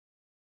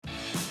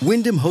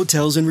Wyndham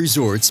Hotels and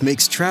Resorts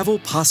makes travel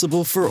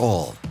possible for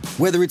all.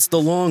 Whether it's the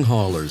long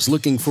haulers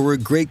looking for a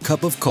great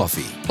cup of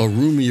coffee, a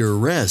roomier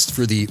rest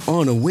for the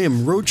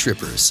on-a-whim road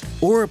trippers,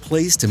 or a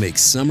place to make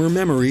summer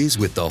memories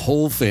with the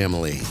whole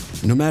family.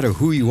 No matter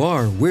who you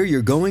are, where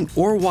you're going,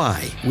 or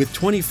why, with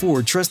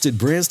 24 trusted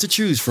brands to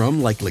choose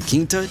from like La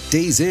Quinta,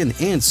 Days Inn,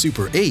 and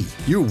Super 8,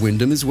 your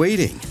Wyndham is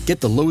waiting.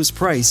 Get the lowest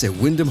price at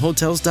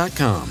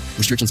WyndhamHotels.com.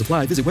 Restrictions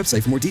apply. Visit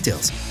website for more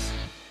details.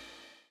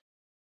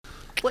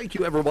 Thank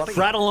you, everybody.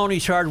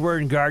 Fratelloni's Hardware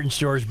and Garden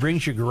Stores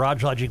brings you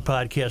Garage Logic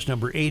podcast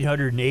number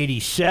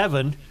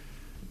 887,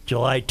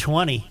 July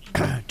 20,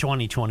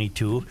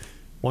 2022.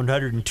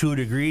 102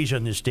 degrees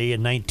on this day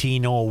in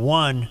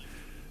 1901.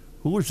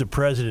 Who was the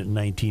president in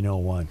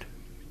 1901?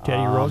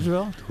 Teddy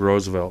Roosevelt?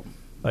 Roosevelt.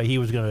 He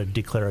was going to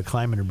declare a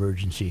climate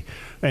emergency.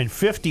 And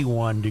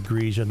 51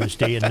 degrees on this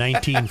day in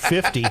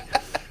 1950.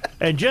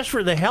 And just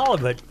for the hell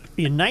of it,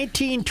 in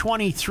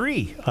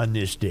 1923 on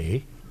this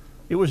day,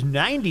 it was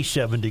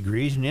 97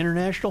 degrees in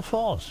International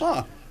Falls.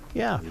 Huh.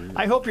 Yeah.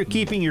 I hope you're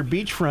keeping your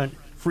beachfront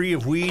free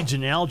of weeds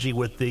and algae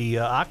with the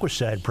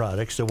Aquaside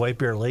products. The White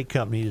Bear Lake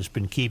Company has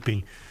been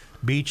keeping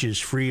beaches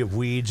free of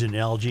weeds and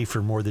algae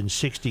for more than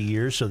 60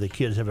 years, so the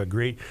kids have a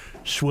great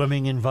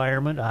swimming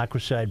environment.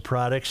 Aquaside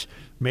products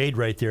made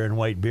right there in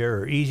White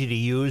Bear are easy to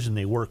use, and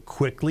they work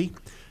quickly.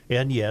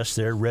 And yes,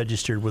 they're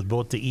registered with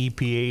both the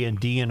EPA and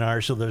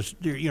DNR, so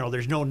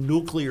there's no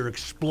nuclear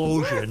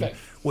explosion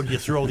when you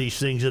throw these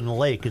things in the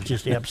lake. It's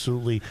just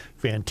absolutely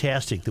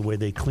fantastic the way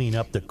they clean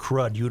up the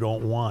crud you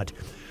don't want.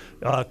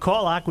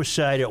 Call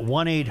Aquaside at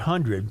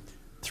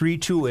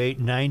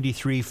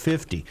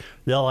 1-800-328-9350.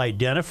 They'll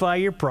identify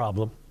your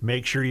problem,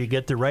 make sure you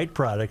get the right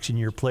products, and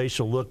your place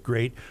will look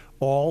great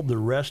all the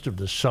rest of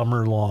the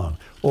summer long.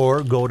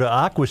 Or go to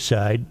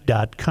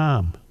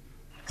aquaside.com.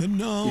 And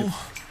now,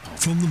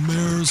 from the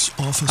mayor's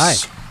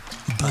office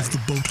above the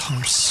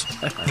boathouse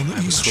on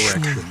the east shore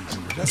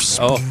of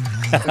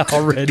Spain,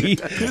 Already?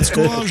 it's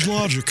Garage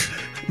Logic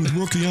with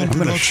Rookie on I'm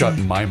going to shut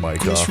production. my mic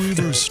Chris off.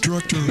 Reavers,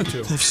 director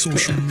of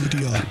social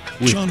media.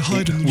 John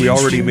Hyden. we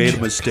already made a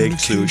newsroom, mistake,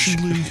 and Sush.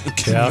 occasionally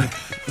Yeah.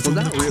 from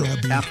Well, not the really.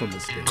 Krabby Half a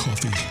mistake.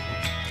 Coffee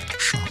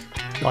shop.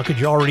 How could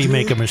you already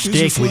make a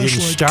mistake? We didn't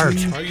start.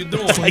 How you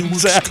doing?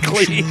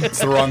 Exactly. It's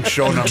the wrong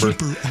show number.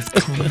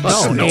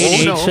 No,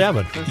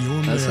 887.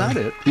 That's not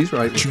it. He's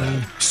right with Joe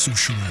that.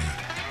 Soucheray.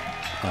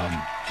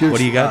 What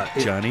do you got,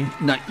 Johnny?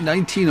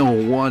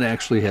 1901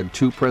 actually had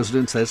two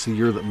presidents. That's the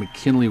year that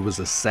McKinley was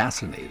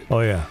assassinated.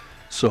 Oh, yeah.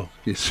 So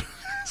he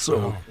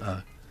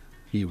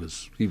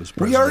was president.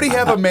 We already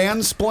have a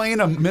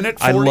mansplain a minute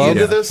I 40 love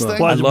into it. this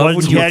thing. I love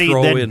when you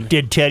throw in-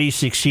 Did Teddy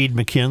succeed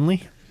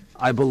McKinley?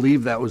 I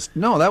believe that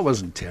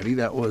wasn't Teddy.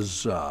 That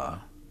was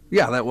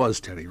that was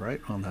Teddy, right?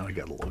 Well, now I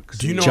got to look.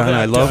 Do you know John, that,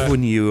 I love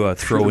when you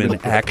throw in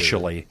Should've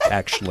been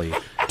actually.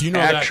 Do you know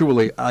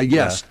Actually,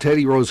 yes,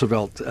 Teddy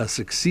Roosevelt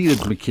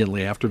succeeded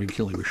McKinley after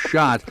McKinley was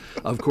shot.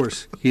 Of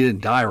course, he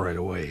didn't die right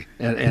away.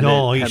 And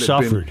No, he had it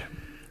suffered.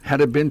 Had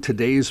it been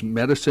today's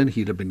medicine,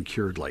 he'd have been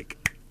cured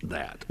like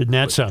that. Isn't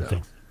that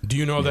something? Do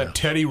you know that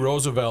Teddy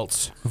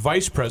Roosevelt's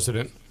vice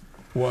president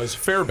was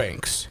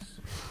Fairbanks,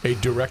 a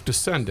direct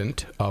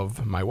descendant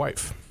of my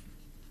wife?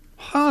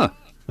 Huh.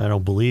 I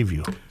don't believe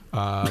you.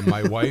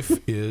 My wife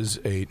is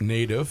a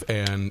native,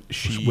 and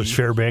she Was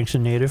Fairbanks a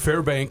native?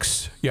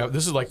 Fairbanks. Yeah,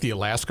 this is like the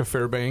Alaska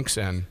Fairbanks,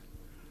 and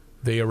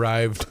they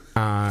arrived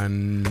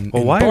in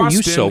Well, why are you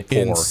Boston so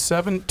in poor?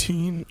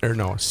 16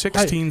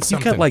 You something.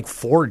 got like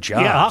 4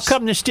 jobs. Yeah, how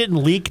come this didn't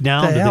leak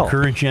down The to hell? the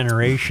current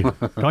generation?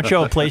 Don't you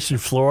have a place in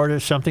Florida,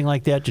 something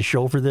like that, to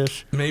show for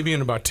this? Maybe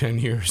in about 10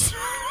 years.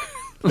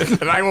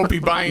 And I won't be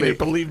buying it,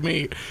 believe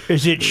me.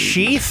 Is it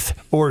sheath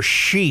or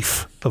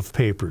sheaf of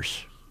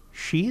papers?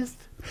 Sheath?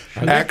 I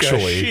think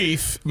Actually- a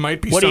sheath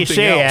might be What do you something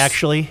say, else.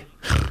 actually?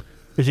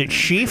 Is it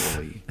sheaf?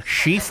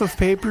 Sheaf of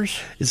papers?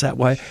 Is that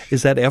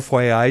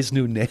FYI's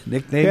new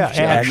nickname?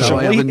 Yeah, No,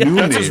 I have a new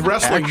That's his name,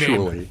 wrestling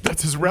actually. name.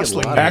 That's his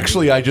wrestling lot name. of-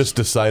 Actually, I just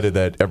decided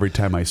that every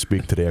time I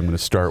speak today, I'm going to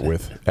start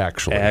with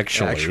actually.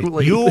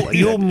 Actually,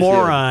 You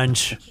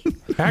morons.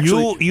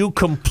 Actually- You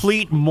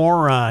complete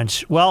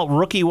morons. Well,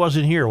 Rookie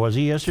wasn't here, was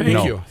he, yesterday?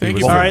 Thank No, you. Thank he you.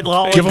 was All for- right,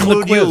 well, I'll Give him the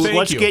include you. quiz. Thank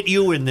Let's you. get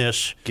you in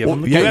this. Give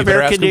him the Do you yeah, have you better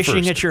air ask him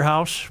conditioning first. at your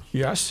house?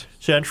 Yes?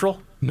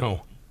 Central?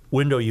 No.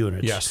 Window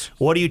units? Yes.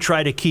 What do you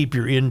try to keep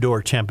your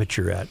indoor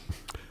temperature at?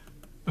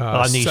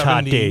 On these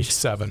hot days.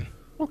 77.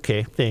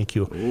 Okay, thank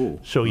you.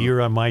 So you're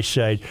on my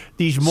side.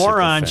 These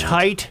morons,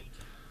 Height,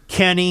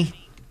 Kenny,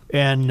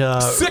 and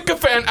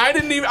Sycophant. I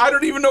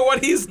don't even know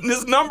what his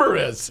number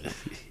is.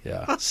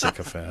 Yeah,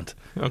 sycophant.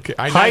 Okay,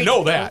 I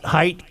know that.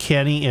 Height,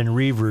 Kenny, and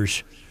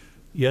Reavers.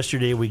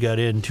 Yesterday we got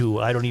into,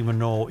 I don't even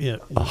know.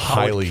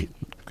 Highly.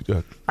 I don't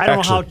know how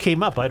actually- it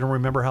came up. I don't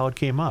remember how it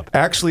came up.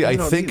 Actually, I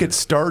think it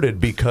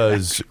started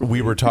because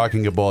we were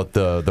talking about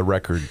the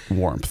record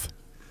warmth.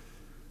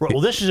 Well,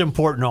 this is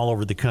important all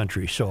over the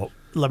country. So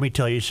let me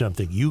tell you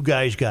something. You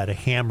guys got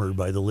hammered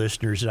by the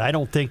listeners, and I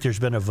don't think there's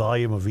been a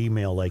volume of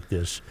email like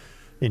this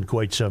in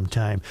quite some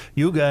time.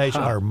 You guys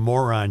are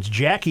morons.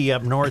 Jackie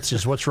up north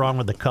says, what's wrong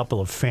with a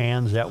couple of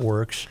fans? That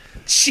works.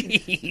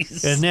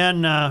 Jeez. And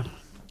then,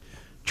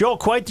 Joe,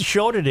 quite the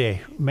show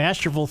today.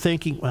 Masterful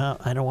thinking. Well,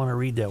 I don't want to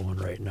read that one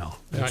right now.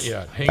 Not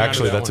yet. Hang on to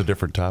Actually, that that's a one.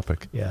 different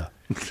topic. Yeah.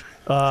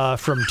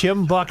 From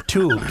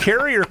Timbuktu,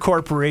 Carrier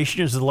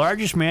Corporation is the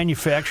largest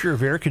manufacturer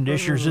of air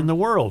conditioners in the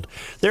world.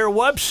 Their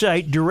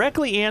website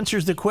directly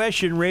answers the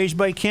question raised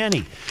by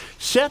Kenny.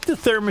 Set the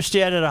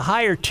thermostat at a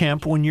higher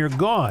temp when you're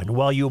gone.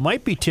 While you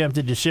might be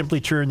tempted to simply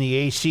turn the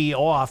AC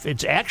off,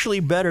 it's actually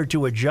better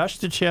to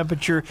adjust the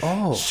temperature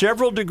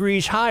several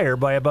degrees higher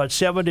by about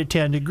 7 to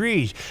 10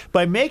 degrees.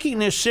 By making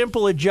this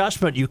simple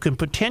adjustment, you can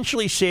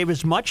potentially save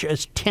as much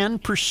as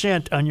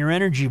 10% on your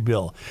energy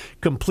bill.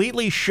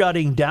 Completely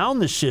shutting down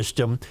the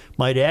system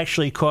might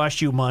actually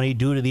cost you money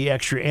due to the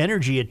extra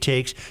energy it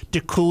takes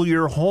to cool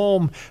your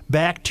home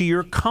back to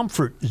your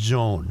comfort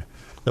zone.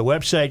 The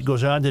website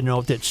goes on to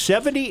note that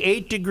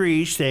 78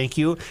 degrees, thank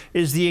you,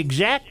 is the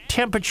exact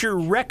temperature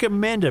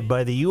recommended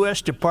by the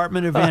U.S.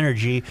 Department of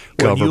Energy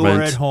when you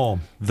are at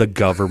home. The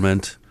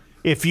government.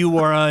 If you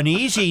are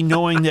uneasy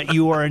knowing that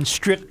you are in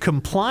strict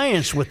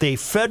compliance with a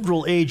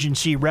federal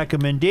agency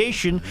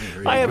recommendation,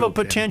 I have a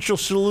potential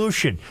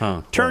solution.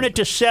 Turn it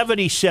to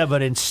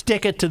 77 and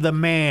stick it to the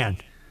man.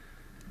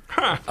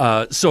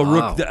 So,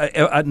 Rook,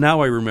 now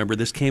I remember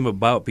this came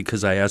about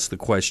because I asked the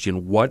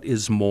question, what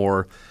is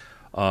more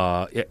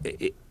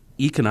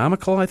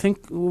economical, I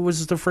think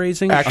was the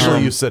phrasing?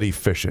 Actually, you said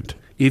efficient.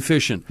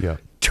 Efficient. Yeah.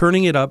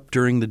 Turning it up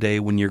during the day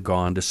when you're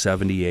gone to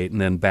 78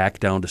 and then back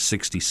down to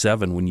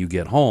 67 when you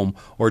get home,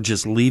 or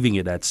just leaving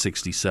it at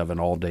 67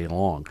 all day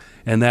long.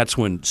 And that's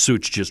when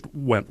Suits just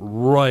went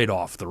right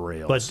off the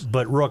rails.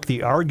 But Rook,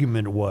 the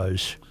argument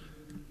was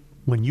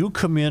when you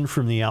come in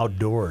from the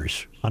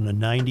outdoors on a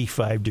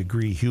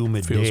 95-degree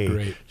humid Feels day,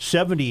 great.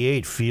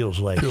 78 feels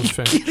like Feels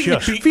fantastic.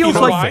 just Feels You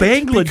know like why?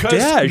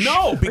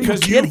 Bangladesh.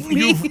 Because Are you kidding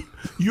me?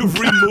 you've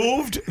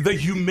removed the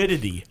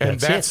humidity, and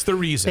that's it. the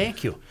reason.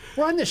 Thank you.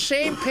 We're on the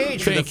same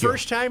page for the Thank you.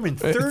 first time in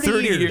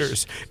 30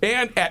 years.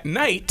 And at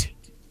night,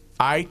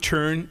 I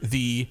turn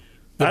the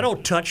I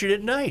don't touch it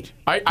at night.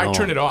 I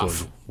turn it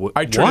off. What?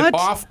 I turn it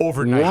off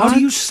overnight. How do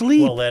you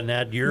sleep? Well,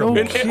 then you're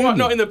In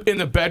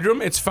the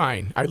bedroom, it's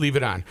fine. I leave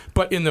it on.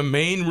 But in the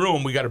main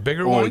room, we got a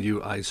bigger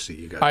one. I see.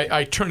 You got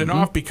I turn it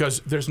off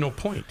because there's no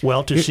point.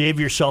 Well, to save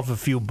yourself a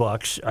few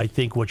bucks, I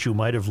think what you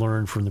might have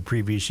learned from the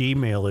previous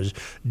email is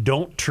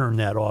don't turn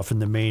that off in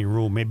the main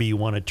room. Maybe you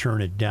want to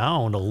turn it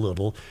down a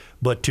little,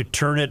 but to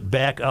turn it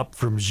back up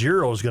from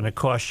zero is going to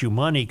cost you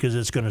money because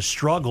it's going to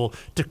struggle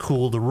to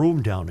cool the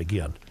room down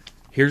again.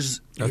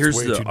 Here's way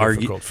the too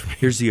difficult for me.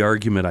 here's the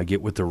argument I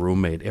get with the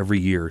roommate every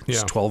year. It's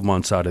Yeah. 12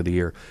 months out of the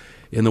year.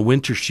 In the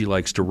winter, she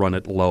likes to run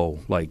it low,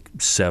 like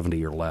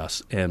 70 or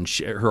less. And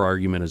her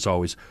argument is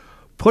always,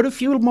 put a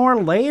few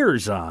more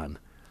layers on.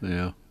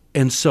 Yeah.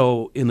 And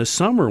so in the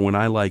summer, when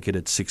I like it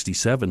at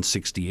 67,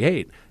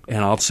 68,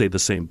 and I'll say the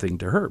same thing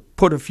to her,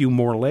 put a few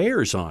more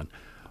layers on.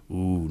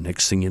 Ooh,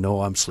 next thing you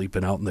know, I'm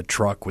sleeping out in the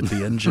truck with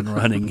the engine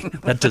running.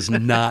 That does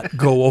not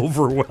go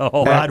over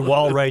well. Rod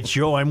Wall writes,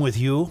 Joe, I'm with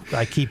you.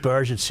 I keep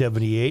ours at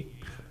 78.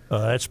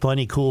 That's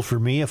plenty cool for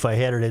me. If I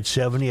had it at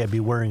 70, I'd be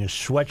wearing a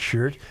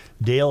sweatshirt.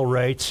 Dale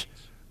writes,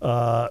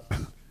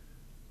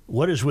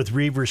 what is with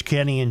Reavers,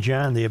 Kenny, and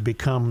John? They have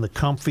become the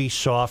comfy,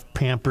 soft,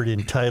 pampered,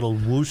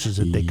 entitled wooses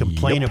that they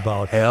complain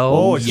about.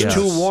 Hell it's yes.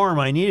 too warm.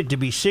 I need it to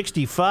be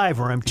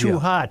 65 or I'm too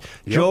hot.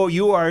 Joe,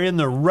 you are in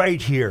the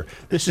right here.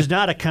 This is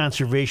not a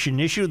conservation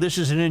issue. This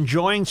is an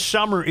enjoying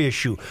summer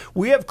issue.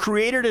 We have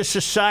created a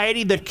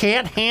society that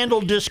can't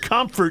handle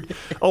discomfort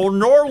or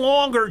no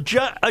longer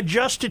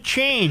adjust to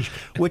change,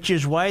 which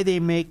is why they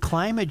make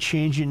climate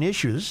change an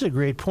issue. This is a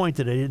great point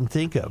that I didn't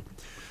think of.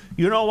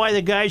 You know why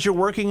the guys are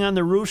working on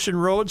the roofs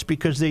and roads?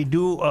 Because they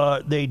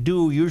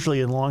do usually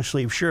in long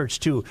sleeve shirts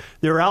too.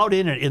 They're out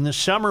in it. In the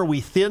summer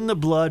we thin the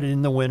blood, and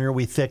in the winter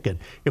we thicken.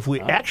 If we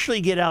actually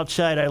get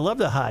outside, I love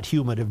the hot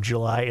humid of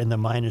July and the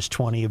minus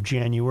 20 of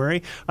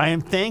January. I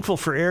am thankful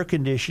for air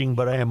conditioning,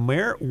 but I am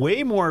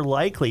way more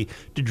likely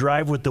to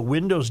drive with the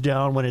windows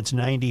down when it's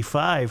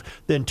 95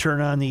 than turn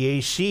on the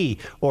AC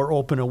or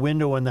open a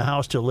window in the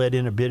house to let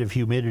in a bit of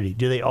humidity.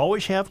 Do they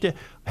always have to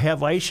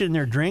have ice in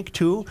their drink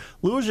too?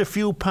 Lose a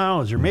few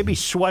pounds or maybe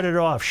sweat it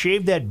off.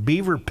 Shave that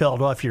beaver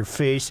pelt off your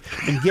face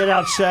and get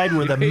outside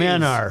where the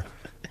men are.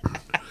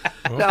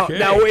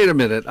 Now wait a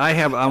minute.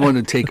 I'm going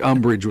to take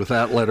umbrage with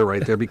that letter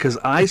right there because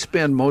I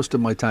spend most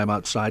of my time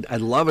outside. I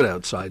love it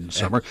outside in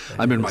summer.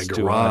 I'm in my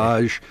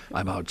garage.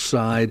 I'm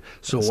outside.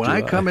 So when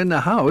I come in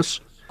the house,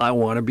 I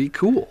want to be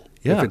cool.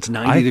 Yeah. If it's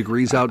 90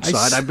 degrees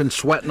outside, I've been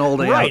sweating all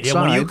day outside.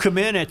 And when you come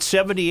in at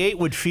 78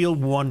 would feel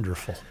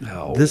wonderful.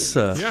 This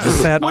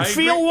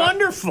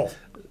Wonderful.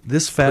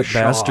 This fat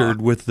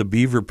bastard with the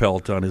beaver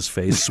pelt on his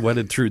face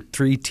sweated through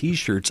 3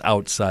 T-shirts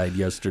outside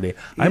yesterday.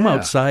 I'm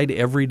outside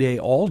every day,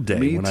 all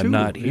day when I'm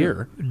not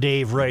here.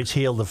 Dave writes,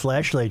 hail the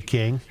flashlight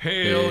king.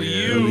 Hail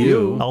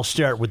you. I'll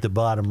start with the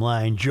bottom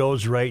line.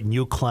 Joe's right and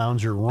you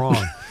clowns are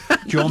wrong.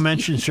 Joe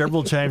mentioned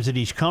several times that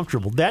he's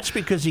comfortable. That's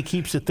because he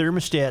keeps the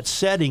thermostat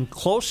setting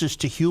closest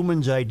to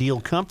humans'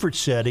 ideal comfort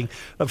setting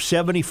of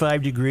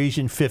 75 degrees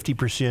and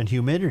 50%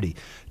 humidity.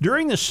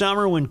 During the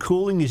summer when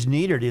cooling is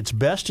needed, it's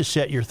best to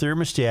set your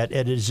thermostat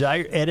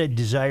at a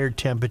desired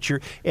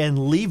temperature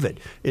and leave it.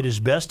 It is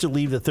best to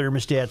leave the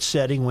thermostat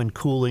setting when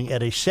cooling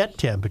at a set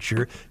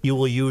temperature. You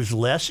will use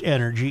less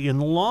energy in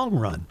the long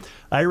run.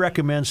 I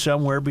recommend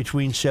somewhere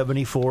between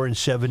 74 and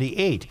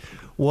 78.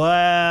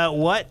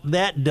 What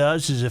that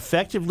does is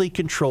effectively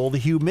control the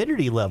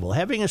humidity level.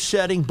 Having a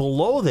setting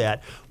below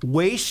that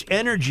wastes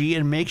energy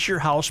and makes your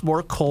house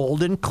more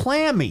cold and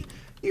clammy.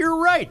 You're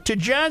right. To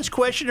John's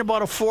question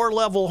about a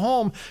 4-level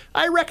home,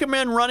 I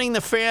recommend running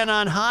the fan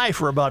on high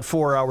for about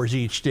 4 hours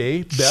each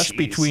day, best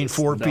between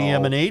 4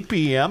 p.m. and 8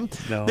 p.m.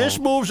 No. This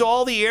moves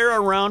all the air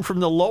around from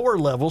the lower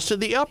levels to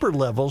the upper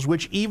levels,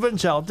 which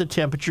evens out the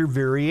temperature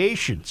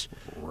variations.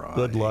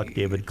 Good luck,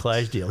 David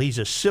Clydesdale. He's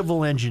a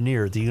civil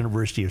engineer at the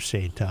University of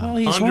St. Thomas. Well,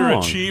 he's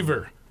wrong.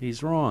 Underachiever.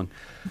 He's wrong.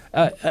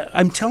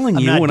 I'm telling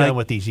I'm you, not when done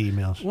with these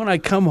emails. when I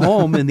come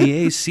home and the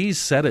AC's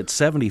set at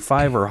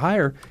 75 or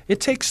higher, it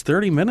takes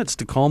 30 minutes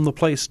to calm the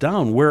place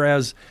down.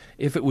 Whereas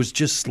if it was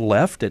just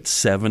left at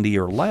 70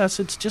 or less,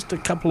 it's just a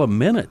couple of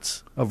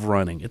minutes of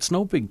running. It's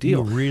no big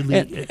deal. You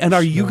really- and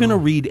are you going to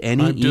read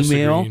any I'm email?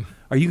 disagreeing.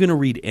 Are you going to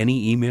read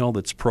any email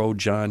that's pro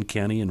John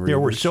Kenny and There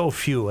were Reavers? so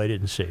few, I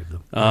didn't save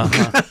them.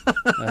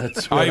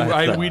 That's what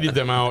I thought. weeded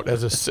them out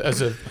as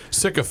a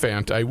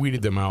sycophant. I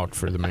weeded them out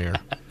for the mayor.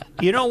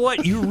 You know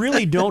what? You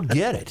really don't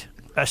get it.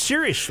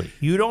 Seriously,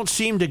 you don't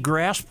seem to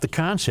grasp the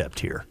concept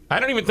here. I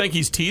don't even think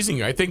he's teasing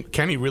you. I think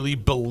Kenny really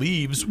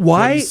believes what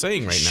Why he's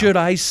saying right should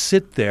now. I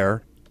sit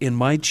there in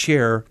my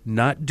chair,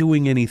 not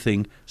doing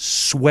anything,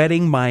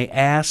 sweating my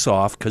ass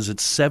off because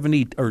it's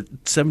 70 or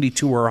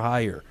 72 or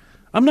higher?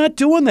 I'm not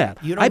doing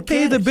that. You don't I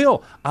pay get the it.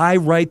 bill. I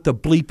write the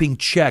bleeping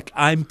check.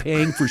 I'm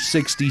paying for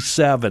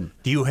 67.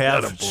 Do you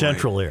have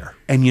central air?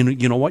 And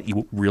you know what?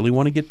 You really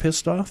want to get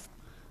pissed off?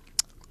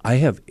 I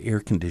have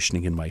air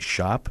conditioning in my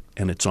shop,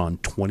 and it's on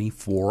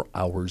 24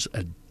 hours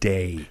a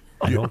day.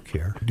 I don't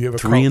care. Do you have a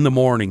 3 in the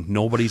morning,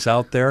 nobody's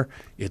out there.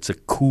 It's a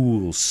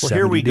cool 70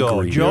 here we go.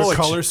 degrees. Joe, Your it's-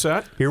 color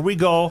set? Here we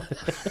go.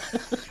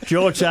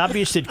 Joe, it's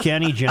obvious that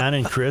Kenny, John,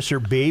 and Chris are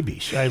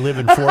babies. I live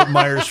in Fort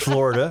Myers,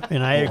 Florida,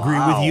 and I agree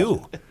with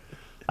you.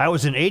 I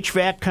was an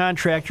HVAC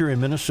contractor in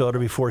Minnesota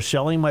before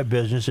selling my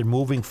business and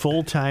moving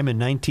full-time in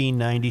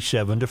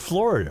 1997 to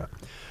Florida.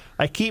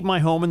 I keep my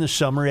home in the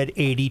summer at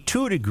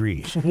 82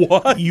 degrees.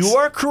 What? You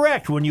are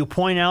correct when you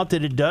point out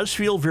that it does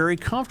feel very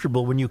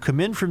comfortable when you come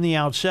in from the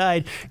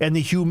outside and the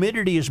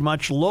humidity is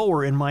much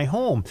lower in my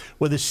home.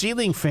 With a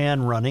ceiling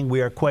fan running, we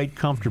are quite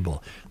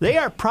comfortable. They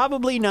are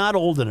probably not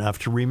old enough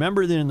to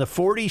remember that in the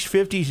 40s,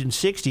 50s, and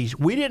 60s,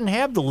 we didn't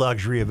have the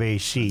luxury of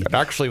AC.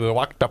 Actually, we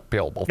walked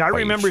uphill both I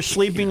remember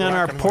sleeping on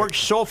our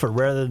porch sofa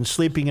rather than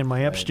sleeping in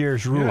my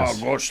upstairs room.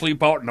 go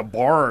sleep out in the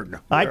barn.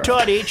 I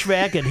taught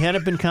HVAC at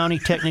Hennepin County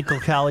Technical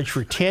College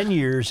for 10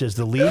 years as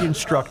the lead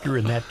instructor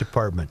in that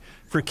department.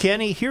 For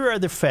Kenny, here are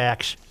the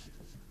facts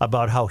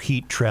about how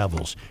heat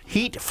travels.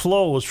 Heat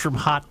flows from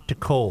hot to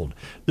cold.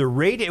 The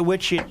rate at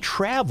which it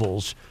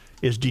travels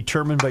is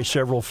determined by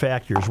several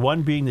factors,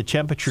 one being the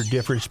temperature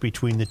difference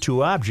between the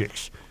two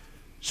objects.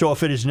 So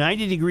if it is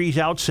 90 degrees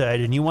outside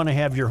and you want to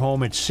have your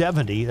home at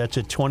 70, that's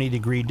a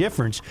 20-degree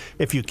difference.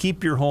 If you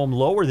keep your home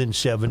lower than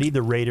 70,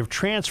 the rate of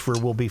transfer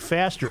will be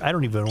faster. I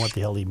don't even know what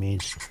the hell he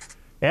means.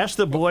 Ask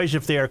the boys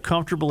if they are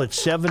comfortable at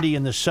 70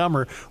 in the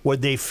summer.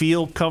 Would they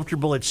feel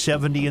comfortable at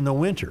 70 in the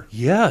winter?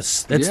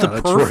 Yes, that's Yeah, the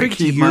that's where I perfect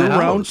keep my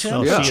year-round house. Well, see,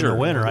 in temperature. the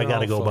winter, I got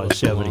to go about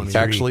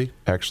 73.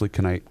 Actually,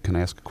 can I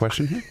ask a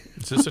question here?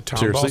 Is this a town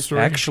Seriously? ball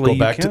story? Actually, Go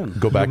back you to can.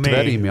 go back You to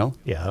that may. email.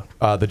 Yeah.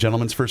 The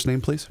gentleman's first name,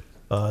 please.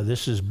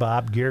 This is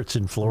Bob Gertz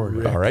in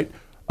Florida. All right.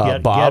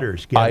 Get- Bob,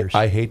 getters.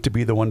 I hate to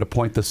be the one to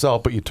point this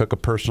out, but you took a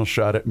personal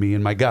shot at me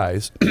and my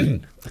guys.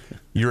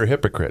 You're a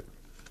hypocrite.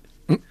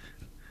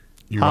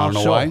 You How want to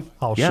know so? why?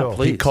 How Yeah, so?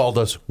 please. He called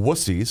us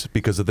wussies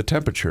because of the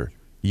temperature.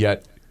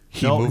 Yet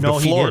he No, moved no,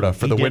 to he Florida didn't.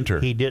 for He the didn't. winter.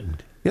 He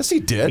didn't. Yes, he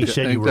did. He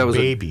said I you think that were was a-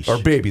 babies. or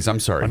babies. I'm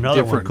sorry.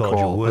 Another different one called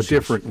you call. A wussies.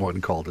 different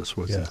one called us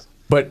wussies. Yeah.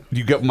 But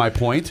you get my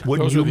point.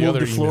 Wouldn't Those you are the move other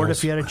to Florida emails.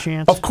 if you had a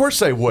chance? Of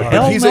course I would.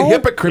 Hell But he's no. a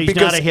hypocrite He's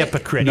because not a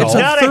hypocrite. No. He's It's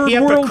a not a third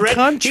world hypocrite.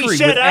 country He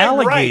said with I'm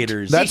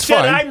alligators. right. That's he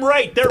said fine. I'm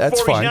right. Therefore,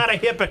 That's fine. he's not a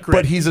hypocrite.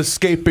 But he's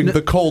escaping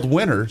the cold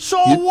winter. So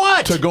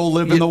what? To go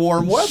live in the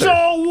warm weather.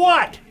 So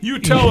what? You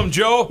tell him,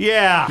 Joe.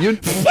 Yeah.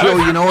 Joe,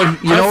 you know what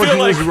feel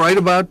he was like- right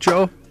about,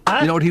 Joe?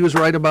 You know what he was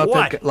right about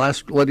What? that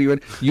last letter you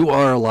read? You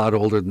are a lot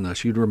older than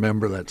us. You'd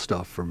remember that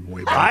stuff from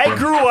way back I when.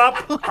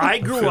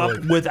 grew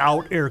up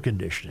without air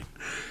conditioning.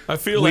 I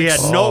feel We like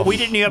had we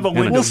didn't have a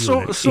window Well,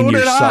 so, unit. so in your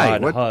did I.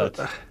 sod What- hut.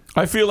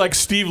 I feel like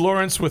Steve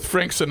Lawrence with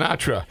Frank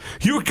Sinatra.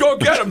 You go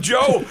get him,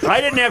 Joe.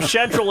 I didn't have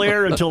central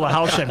air until the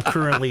house I'm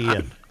currently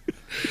in.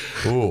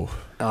 Ooh.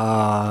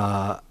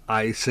 I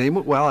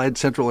had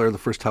central air the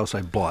first house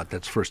I bought.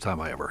 That's the first time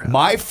I ever had.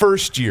 My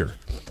first year,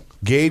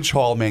 Gage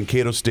Hall,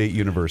 Mankato State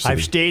University.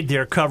 I've stayed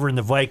there covering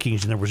the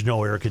Vikings, and there was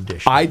no air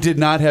conditioning. I did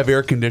not have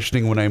air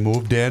conditioning when I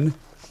moved in.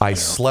 I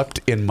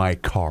slept in my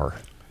car.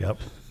 Yep.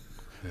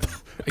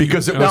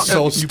 Because it was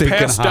so stinking hot.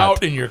 You passed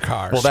out in your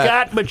car. Well,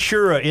 Scott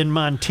Matura in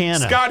Montana.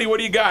 Scotty, what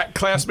do you got?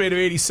 Classmate of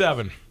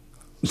 87.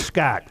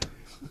 Scott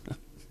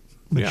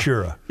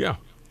Matura. Yeah.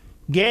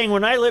 Gang,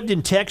 when I lived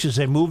in Texas,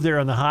 I moved there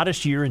on the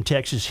hottest year in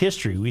Texas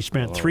history. We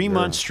spent 3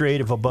 months straight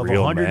of above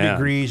Real 100 man.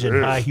 degrees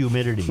and high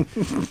humidity.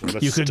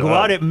 You could go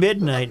out at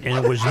midnight,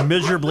 and it was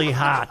miserably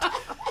hot.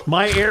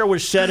 My air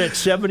was set at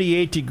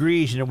 78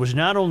 degrees, and it was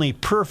not only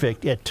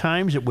perfect, at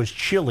times it was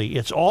chilly.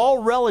 It's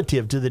all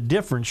relative to the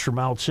difference from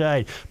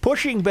outside.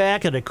 Pushing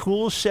back at a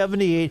cool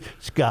 78,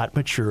 Scott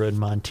Matura in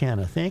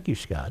Montana. Thank you,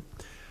 Scott.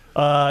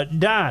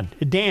 Dan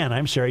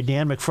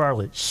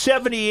McFarland.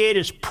 78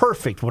 is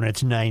perfect when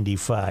it's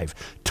 95.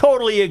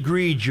 Totally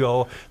agree,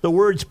 Joe. The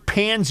words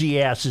pansy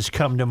asses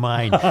come to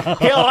mind.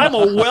 Hell, I'm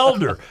a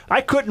welder.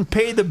 I couldn't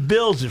pay the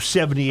bills if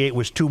 78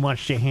 was too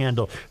much to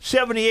handle.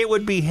 78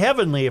 would be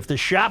heavenly if the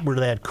shop were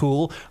that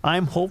cool.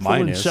 I'm hopeful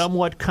and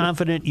somewhat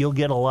confident you'll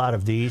get a lot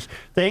of these.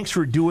 Thanks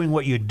for doing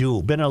what you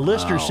do. Been a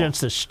listener since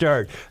the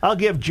start. I'll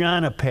give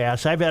John a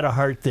pass. I've had a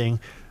heart thing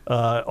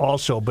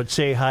also, but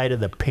say hi to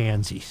the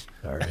pansies.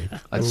 All right.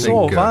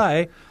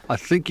 I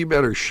think you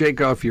better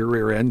shake off your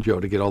rear end, Joe,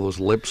 to get all those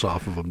lips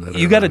off of them.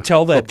 You got to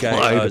tell that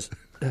guy.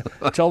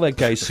 Tell that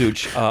guy,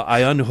 Such,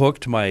 I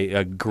unhooked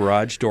my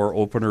garage door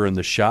opener in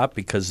the shop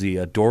because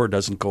the door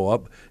doesn't go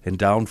up and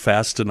down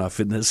fast enough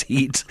in this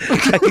heat.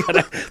 I got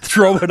to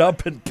throw it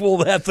up and pull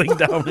that thing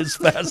down as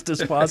fast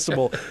as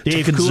possible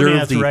Dave to conserve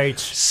Kunath the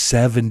writes,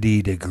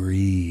 70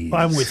 degrees.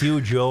 I'm with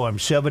you, Joe. I'm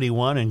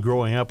 71, and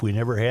growing up, we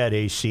never had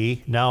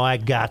AC. Now I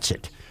gots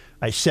it.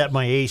 I set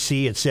my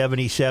AC at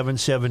 77,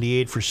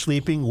 78 for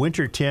sleeping.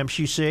 Winter temps,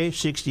 you say,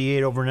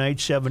 68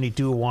 overnight,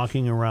 72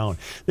 walking around.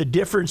 The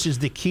difference is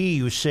the key,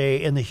 you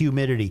say, and the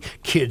humidity.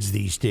 Kids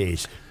these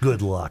days,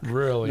 good luck.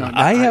 Really?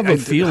 I have a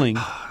feeling.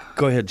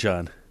 Go ahead,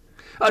 John.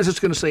 I was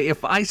just going to say,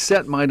 if I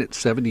set mine at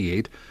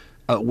 78,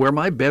 where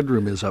my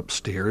bedroom is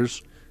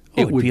upstairs,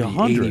 it would be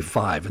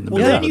 85 in the middle.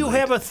 Well, then of the you night.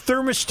 have a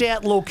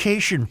thermostat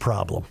location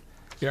problem.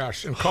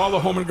 Yes, and call the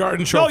Home and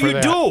Garden Show No, for you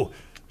that. do.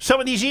 Some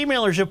of these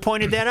emailers have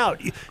pointed that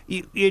out.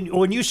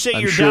 When you say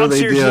I'm you're sure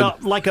they downstairs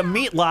did. like a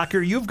meat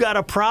locker, you've got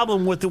a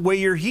problem with the way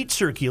your heat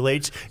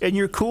circulates and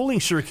your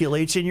cooling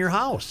circulates in your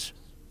house.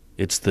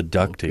 It's the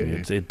ducting.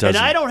 Okay. It doesn't. And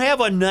I don't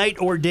have a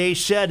night or day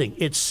setting.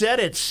 It's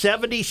set at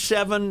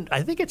 77.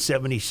 I think it's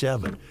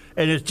 77.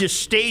 And it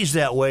just stays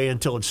that way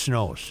until it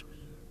snows.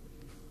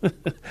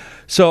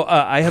 So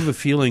I have a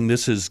feeling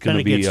this is going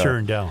Then to it be gets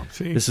turned down.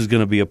 This is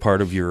going to be a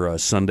part of your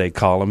Sunday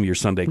column. Your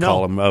Sunday No.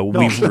 column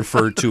we've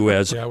referred to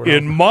as Yeah, we're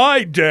in not-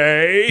 my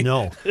day.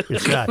 No,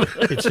 it's not.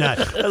 It's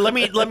not. Let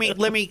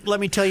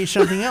me tell you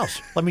something else.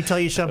 Let me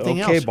tell you something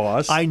else. Okay,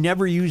 boss. I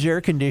never use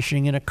air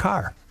conditioning in a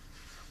car.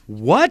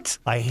 What?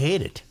 I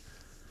hate it.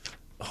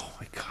 Oh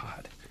my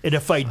God! And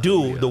if I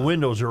do, the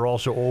windows are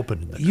also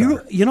open in the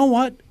car. You know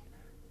what?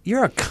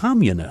 You're a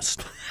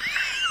communist.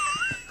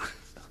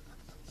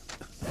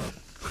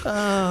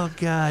 Oh,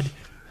 God.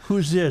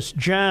 Who's this?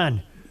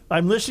 John.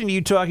 I'm listening to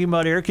you talking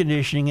about air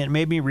conditioning, and it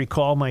made me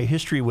recall my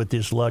history with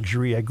this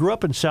luxury. I grew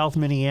up in South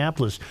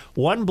Minneapolis,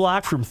 1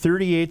 block from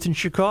 38th in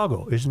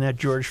Chicago. Isn't that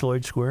George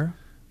Floyd Square?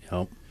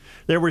 Yep.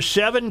 There were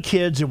 7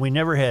 kids, and we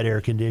never had air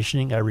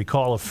conditioning. I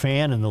recall a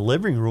fan in the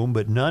living room,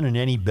 but none in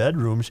any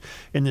bedrooms.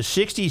 In the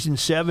 60s and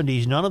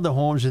 70s, none of the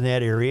homes in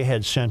that area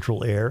had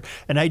central air,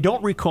 and I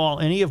don't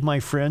recall any of my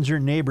friends or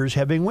neighbors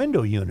having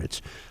window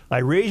units. I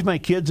raised my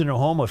kids in a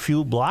home a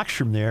few blocks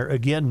from there.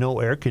 Again,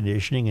 no air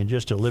conditioning and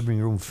just a living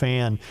room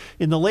fan.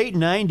 In the late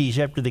 90s,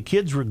 after the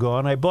kids were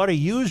gone, I bought a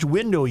used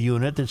window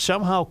unit that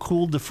somehow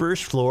cooled the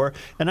first floor,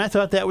 and I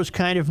thought that was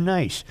kind of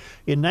nice.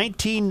 In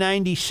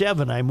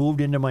 1997, I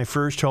moved into my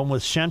first home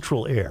with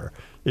central air.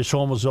 This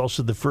home was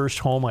also the first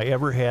home I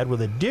ever had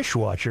with a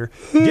dishwasher,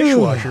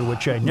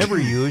 which I never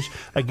used,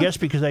 I guess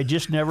because I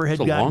just never had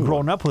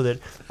grown up with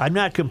it. I'm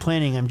not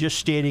complaining. I'm just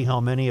stating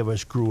how many of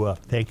us grew up.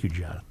 Thank you,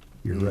 John.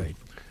 You're right.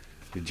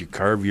 Did you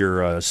carve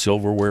your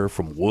silverware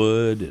from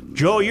wood? And,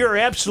 Joe, you're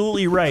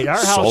absolutely right. Our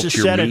house salt is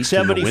your set meat at in the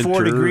 74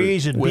 winter.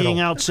 degrees, and Whittle. being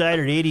outside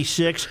at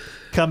 86,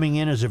 coming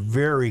in is a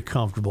very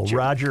comfortable.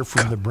 Roger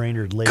from the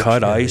Brainerd Lakes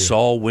cut area. ice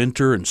all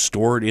winter and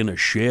store it in a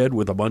shed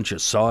with a bunch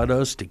of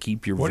sawdust to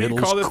keep your What do you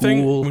vittles call the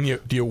cool. thing?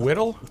 Do you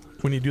whittle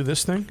when you do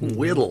this thing?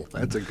 Whittle.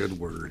 That's a good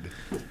word.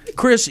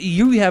 Chris,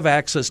 you have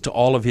access to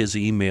all of his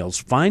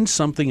emails. Find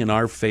something in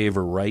our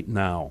favor right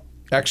now.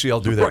 Actually, I'll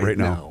do that right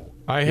now.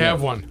 I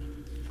have one.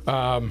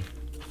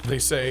 They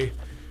say,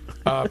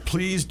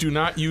 please do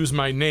not use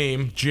my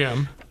name,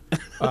 Jim.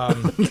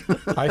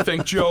 I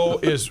think Joe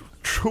is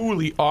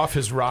truly off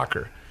his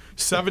rocker.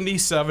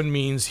 77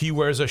 means he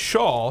wears a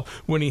shawl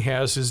when he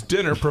has his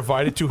dinner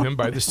provided to him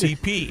by the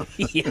CP.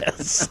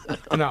 Yes.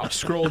 Now,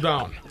 scroll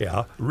down.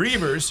 Yeah.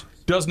 Reavers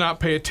does not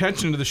pay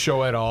attention to the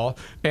show at all,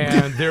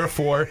 and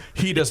therefore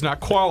he does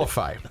not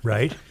qualify.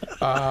 Right.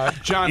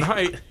 John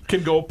Height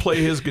can go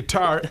play his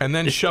guitar and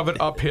then shove it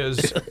up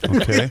his.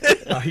 Okay.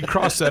 He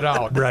crossed that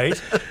out. Right.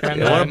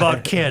 And What then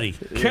about Kenny?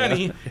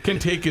 Kenny can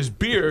take his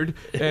beard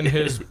and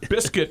his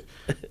biscuit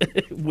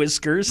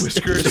Whiskers.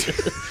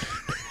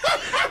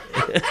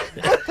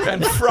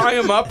 and fry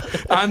them up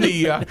on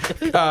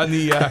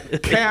the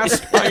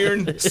cast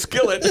iron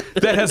skillet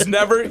that has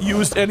never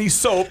used any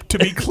soap to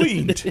be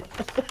cleaned.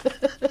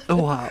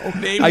 Wow.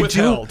 Name I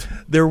withheld. do.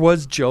 There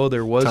was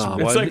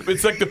one.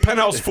 It's like the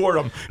Penthouse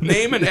Forum.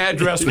 Name and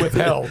address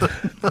withheld.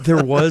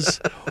 There was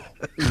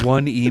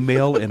one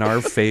email in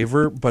our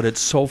favor, but it's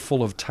so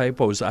full of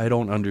typos, I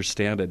don't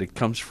understand it. It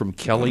comes from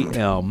Kelly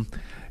M.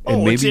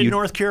 And It's in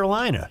North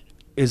Carolina.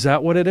 Is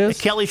that what it is?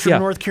 Kelly from Yeah.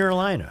 North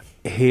Carolina.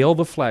 Hail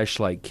the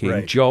Flashlight King.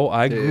 Right. Joe,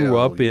 I grew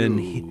up in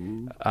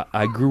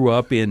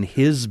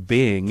his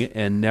Bing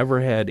and never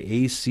had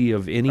AC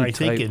of any I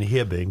type. think in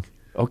Hibbing.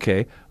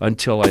 Okay,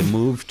 until I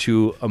moved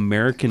to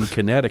American,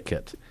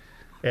 Connecticut.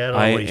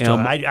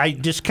 I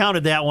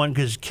discounted that one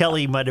because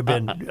Kelly might have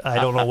been, I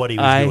don't know what he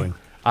was doing.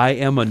 I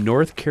am a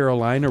North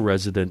Carolina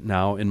resident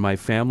now, and my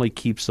family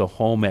keeps the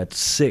home at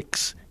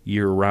 6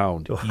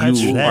 year-round.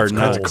 You are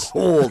not.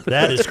 cold.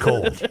 That is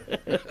cold.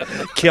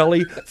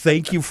 Kelly,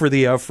 thank you for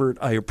the effort.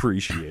 I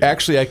appreciate it.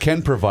 Actually, I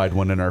can provide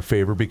one in our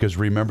favor because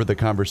remember the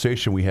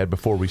conversation we had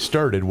before we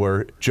started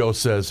where Joe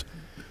says,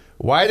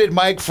 "Why did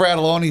Mike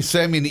Fratelloni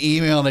send me an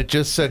email and it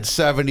just said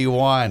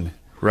 71?"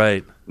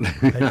 Right. I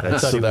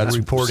thought he was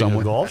reporting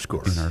someone a golf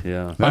score.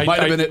 Yeah. That might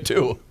have been it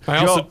too.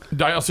 I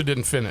also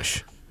didn't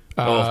finish.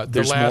 The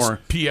there's last more.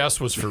 PS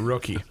was for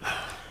Rookie.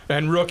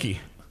 And Rookie,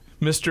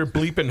 Mr.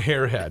 Bleepin'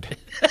 Hairhead.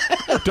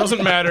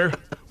 Doesn't matter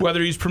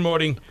whether he's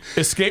promoting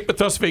Escape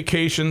With Us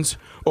Vacations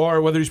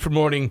or whether he's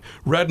promoting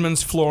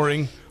Redmond's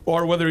Flooring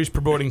or whether he's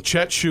promoting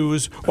Chet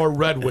Shoes or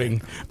Red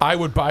Wing. I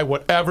would buy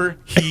whatever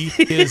he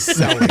is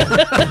selling.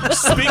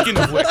 Speaking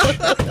of which,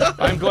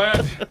 I'm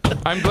glad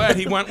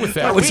he went with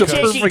that. Are we was a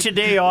taking perfect-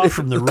 today off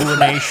from the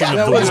ruination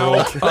of the was-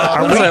 world?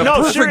 that was a No,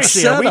 perfect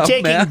seriously, are we setup,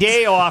 taking man.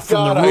 day off from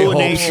God, the I hope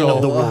ruination so.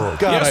 of the world?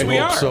 God, Yes, I we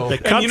hope are. so. The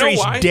And you know country's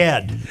why?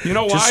 dead. You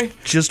know why?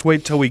 Just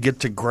wait till we get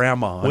to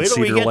Grandma on Wait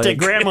till we Cedar get to Lake.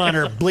 Grandma on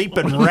her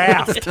bleeping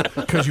raft.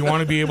 Because you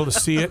want to be able to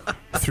see it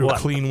through What?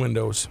 clean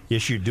windows.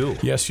 Yes, you do.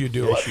 Yes, you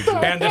do.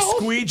 And the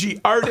squeegee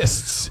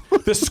artists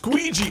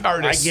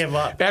I give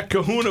up. at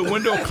Kahuna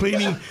Window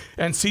Cleaning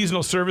and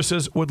Seasonal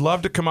Services would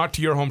love to come out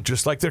to your home,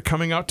 just like they're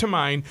coming out to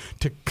mine,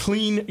 to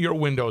clean your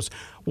windows,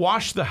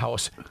 wash the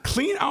house,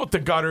 clean out the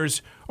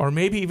gutters, or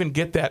maybe even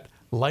get that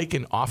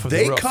lichen off of the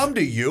They roof. come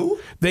to you?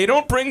 They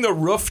don't bring the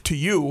roof to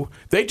you.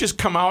 They just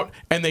come out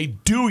and they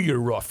do your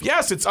roof.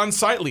 Yes, it's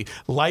unsightly.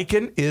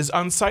 Lichen is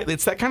unsightly.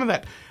 It's that kind of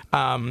that,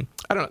 I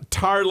don't know,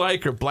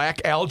 tar-like or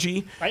black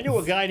algae. I knew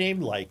a guy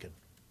named Lycan.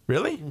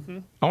 Really?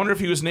 I wonder if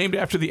he was named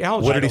after the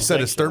algae. What did he don't set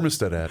think his so.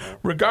 thermostat at?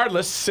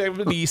 Regardless,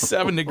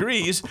 77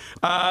 degrees.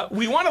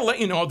 We want to let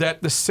you know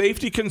that the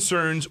safety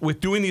concerns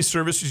with doing these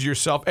services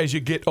yourself as you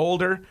get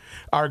older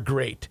are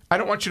great. I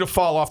don't want you to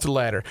fall off the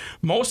ladder.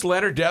 Most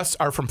ladder deaths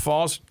are from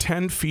falls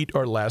 10 feet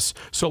or less,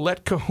 so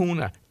let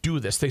Kahuna do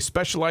this. They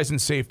specialize in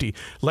safety.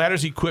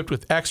 Ladders equipped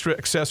with extra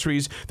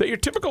accessories that your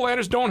typical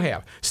ladders don't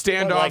have.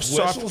 Standoffs, Like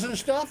soft... whistles and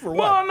stuff, or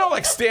Well, what? no,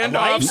 like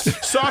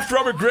standoffs, soft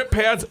rubber grip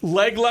pads,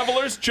 leg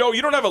levelers. Joe,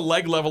 you don't have a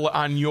leg leveler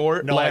on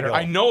your No, I ladder. don't.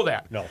 I know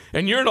that. No.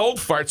 And you're an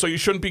old fart, so you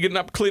shouldn't be getting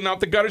up cleaning out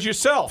the gutters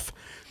yourself.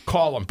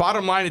 Call them.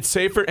 Bottom line, it's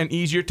safer and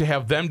easier to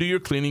have them do your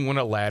cleaning when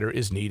a ladder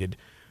is needed.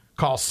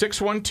 Call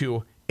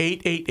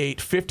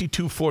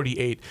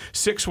 612-888-5248,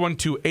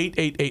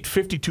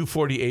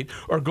 612-888-5248,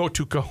 or go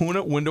to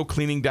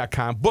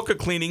kahunawindowcleaning.com. Book a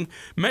cleaning,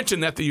 mention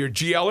that you're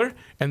GLer,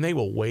 and they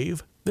will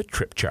waive the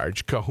trip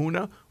charge.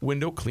 Kahuna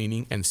Window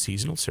Cleaning and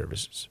Seasonal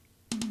Services.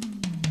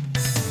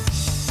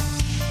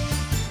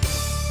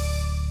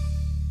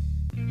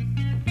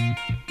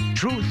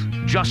 Truth,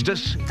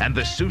 justice, and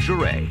the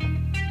Soucheray.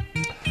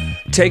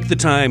 Take the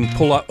time,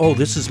 pull out. Oh,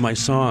 this is my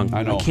song.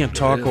 I know. can't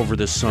talk over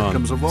this song. Here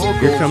comes a vocal.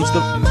 Here comes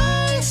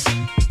the.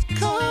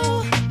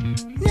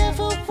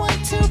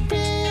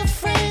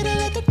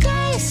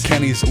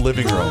 Kenny's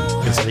living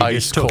room is They ice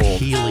just took cold.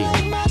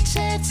 helium.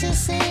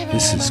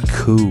 This is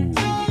cool.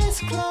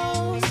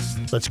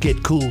 Let's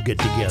get cool, get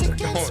together.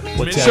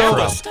 What's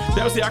Minneapolis. that from?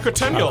 That was the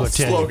Aquatennial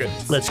Aquatennial. slogan.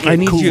 Let's I get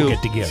need cool, you-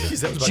 get together.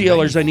 Jeez, that was about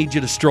GLers, I need you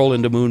to stroll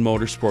into Moon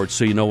Motorsports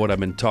so you know what I've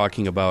been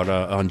talking about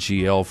on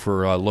GL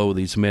for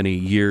these many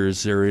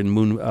years. They're in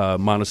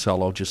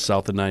Monticello, just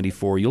south of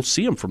 94. You'll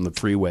see them from the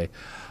freeway.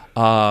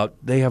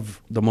 They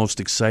have the most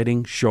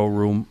exciting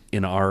showroom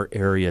in our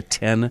area,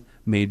 10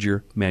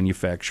 major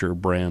manufacturer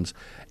brands.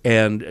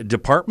 And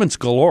departments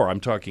galore. I'm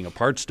talking a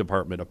parts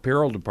department,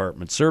 apparel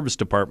department, service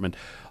department.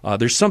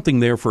 There's something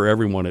there for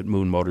everyone at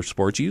Moon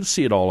Motorsports. You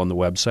see it all on the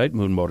website,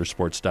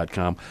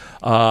 moonmotorsports.com.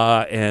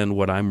 And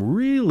what I'm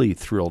really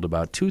thrilled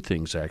about, two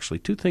things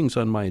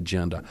on my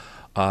agenda.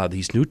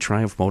 These new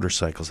Triumph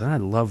motorcycles. And I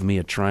love me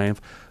a Triumph.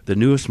 The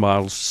newest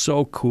models,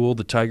 so cool.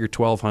 The Tiger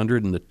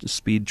 1200 and the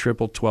Speed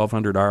Triple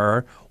 1200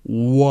 RR.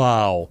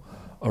 Wow.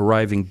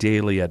 arriving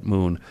daily at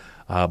Moon.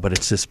 But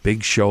it's this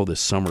big show this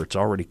summer. It's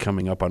already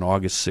coming up on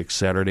August 6th,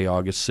 Saturday,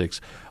 August 6th.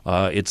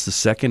 It's the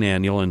second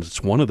annual, and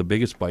it's one of the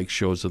biggest bike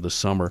shows of the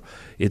summer.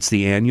 It's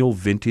the annual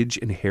Vintage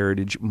and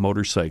Heritage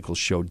Motorcycle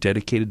Show,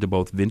 dedicated to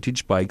both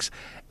vintage bikes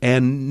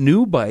and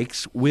new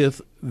bikes with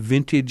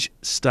vintage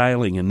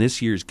styling. And this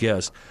year's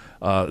guest,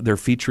 they're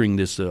featuring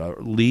this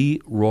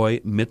Leroy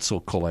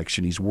Mitzel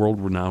collection. He's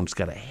world-renowned. He's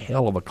got a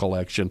hell of a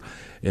collection,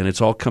 and it's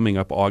all coming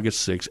up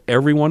August 6th.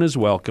 Everyone is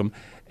welcome.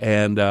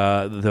 And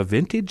the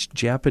Vintage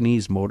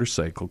Japanese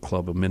Motorcycle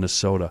Club of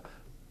Minnesota,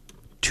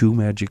 2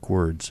 magic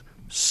words: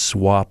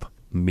 swap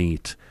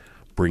meet.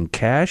 Bring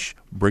cash,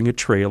 bring a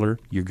trailer,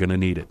 you're going to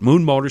need it.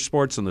 Moon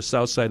Motorsports on the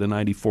south side of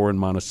 94 in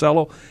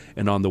Monticello,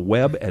 and on the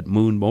web at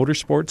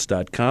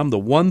moonmotorsports.com. The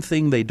one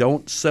thing they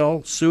don't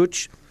sell,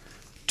 Such,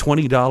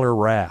 $20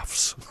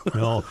 rafts.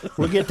 No,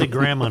 we'll get to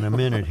Grandma in a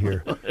minute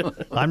here.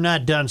 I'm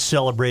not done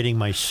celebrating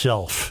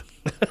myself.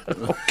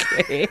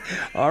 Okay.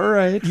 All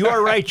right. You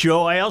are right,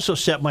 Joe. I also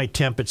set my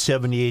temp at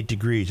 78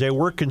 degrees. I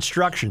work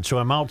construction, so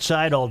I'm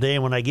outside all day,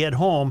 and when I get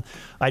home,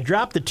 I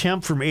drop the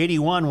temp from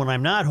 81 when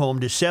I'm not home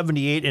to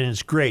 78, and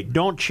it's great.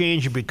 Don't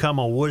change and become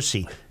a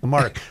wussy.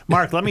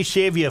 Mark, let me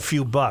save you a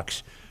few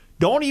bucks.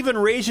 Don't even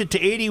raise it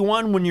to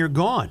 81 when you're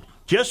gone.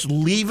 Just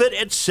leave it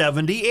at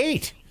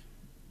 78.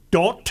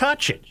 Don't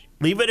touch it.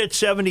 Leave it at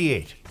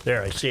 78.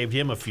 There, I saved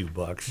him a few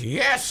bucks.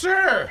 Yes,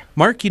 sir.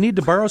 Mark, you need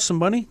to borrow some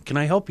money? Can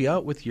I help you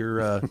out with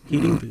your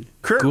heating?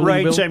 Kurt cooling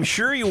writes, bill? I'm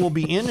sure you will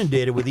be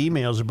inundated with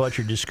emails about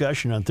your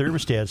discussion on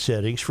thermostat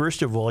settings.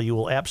 First of all, you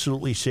will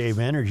absolutely save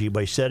energy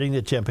by setting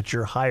the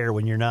temperature higher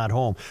when you're not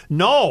home.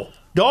 No,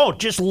 don't.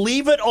 Just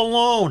leave it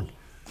alone.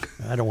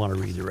 I don't want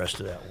to read the rest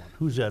of that one.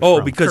 Who's that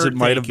from? Because Kurt, it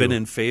might have thank been you.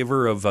 in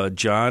favor of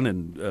John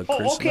and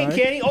Chris. Okay, and I?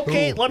 Kenny.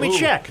 Okay, let me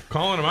check.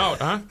 Calling him out,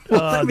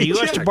 huh? The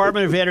U.S.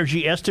 Department of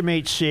Energy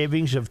estimates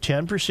savings of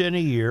 10% a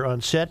year on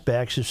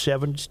setbacks of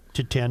 7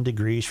 to 10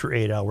 degrees for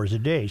 8 hours a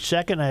day.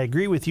 Second, I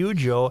agree with you,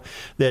 Joe,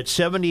 that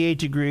 78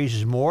 degrees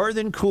is more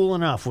than cool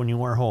enough when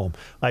you are home.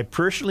 I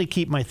personally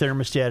keep my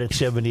thermostat at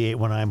 78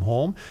 when I'm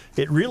home.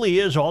 It really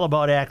is all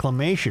about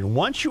acclimation.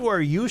 Once you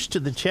are used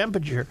to the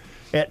temperature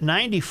at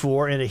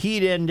 94 and a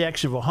heat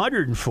index of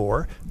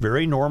 104,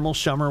 very normal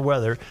summer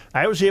weather,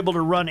 I was able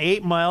to run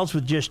 8 miles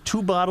with just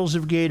 2 bottles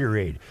of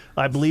Gatorade.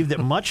 I believe that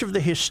much of the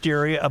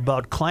hysteria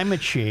about climate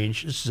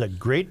change, this is a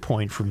great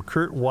point from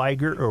Kurt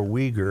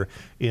Weiger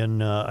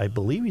in, I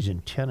believe he's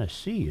in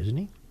Tennessee, isn't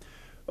he?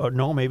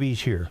 No, maybe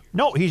he's here.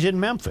 No, he's in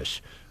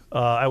Memphis.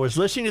 I was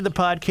listening to the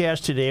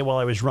podcast today while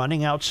I was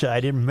running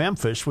outside in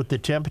Memphis with the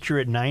temperature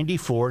at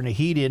 94 and a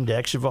heat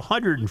index of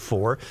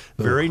 104.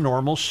 Very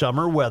normal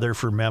summer weather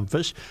for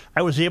Memphis.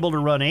 I was able to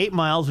run 8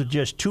 miles with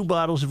just 2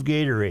 bottles of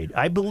Gatorade.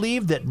 I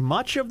believe that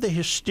much of the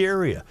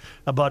hysteria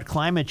about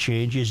climate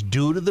change is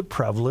due to the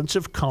prevalence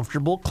of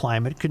comfortable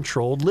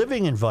climate-controlled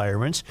living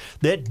environments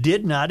that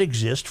did not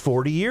exist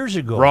 40 years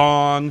ago.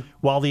 Wrong.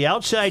 While the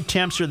outside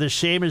temps are the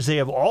same as they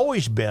have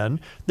always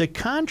been, the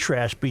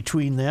contrast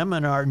between them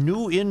and our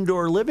new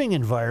indoor living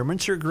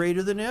environments are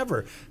greater than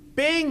ever.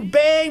 Bing,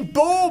 bang,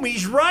 boom,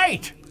 he's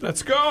right.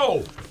 Let's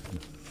go.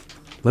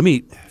 Let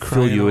me fill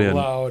Crying you out in.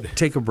 loud.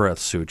 Take a breath,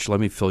 Such.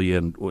 Let me fill you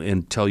in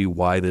and tell you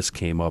why this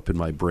came up in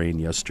my brain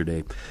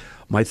yesterday.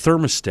 My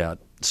thermostat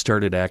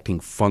started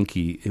acting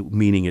funky,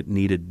 meaning it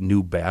needed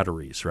new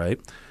batteries, right?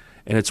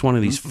 And it's one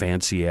of these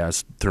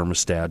fancy-ass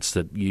thermostats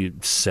that you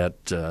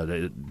set,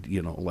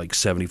 like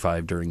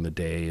 75 during the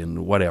day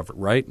and whatever,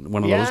 right?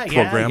 One of those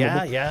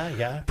programmable.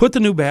 Yeah. Put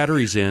the new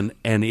batteries in,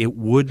 and it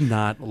would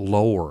not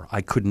lower. I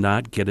could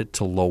not get it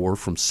to lower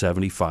from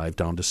 75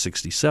 down to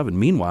 67.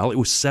 Meanwhile, it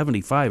was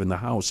 75 in the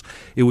house.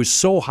 It was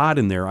so hot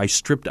in there, I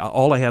stripped.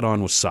 All I had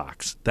on was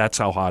socks. That's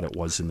how hot it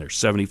was in there,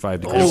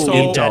 75 degrees, So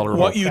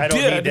intolerable. what you I don't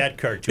did need that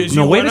cartoon. is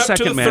No, you wait went a up to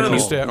second, the Matt.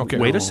 thermostat. Okay.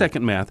 Wait a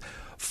second, Matt.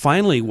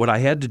 Finally, what I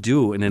had to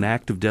do in an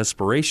act of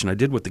desperation, I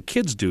did what the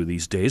kids do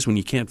these days when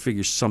you can't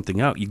figure something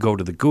out. You go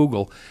to the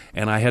Google,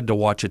 and I had to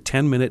watch a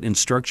 10-minute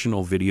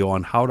instructional video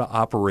on how to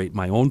operate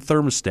my own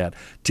thermostat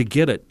to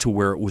get it to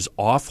where it was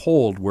off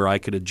hold, where I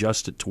could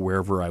adjust it to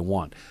wherever I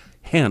want.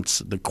 Hence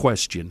the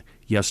question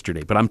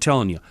yesterday. But I'm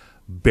telling you,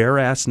 bare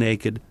ass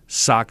naked,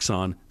 socks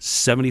on,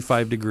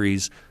 75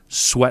 degrees,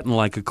 sweating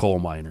like a coal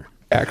miner.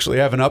 Actually,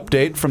 I have an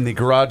update from the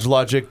Garage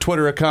Logic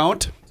Twitter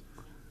account.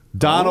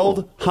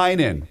 Donald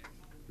Heinen,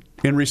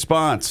 in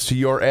response to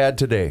your ad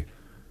today,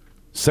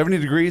 70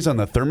 degrees on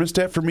the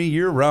thermostat for me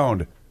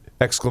year-round, !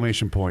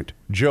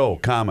 Joe,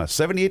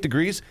 78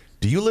 degrees?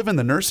 Do you live in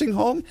the nursing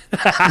home?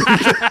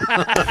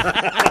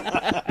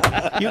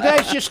 You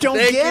guys just don't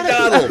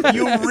get it.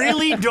 You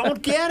really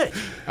don't get it.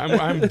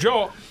 I'm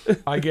Joe.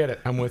 I get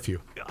it. I'm with you.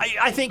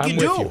 I think I'm you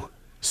with do. you.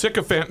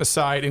 Sycophant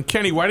aside, and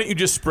Kenny, why don't you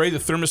just spray the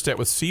thermostat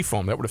with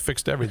seafoam? That would have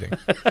fixed everything.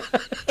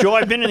 Joe,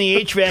 I've been in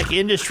the HVAC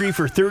industry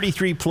for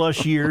 33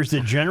 plus years.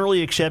 The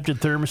generally accepted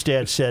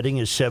thermostat setting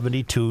is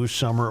 72,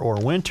 summer or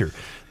winter.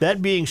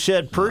 That being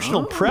said,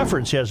 personal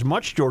preference has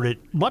much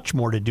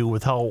more to do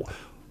with how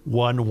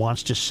one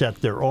wants to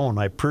set their own.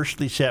 I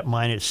personally set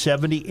mine at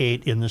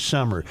 78 in the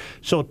summer.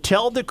 So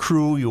tell the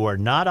crew you are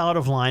not out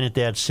of line at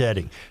that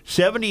setting.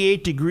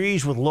 78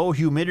 degrees with low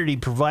humidity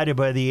provided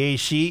by the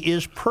AC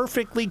is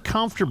perfectly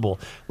comfortable.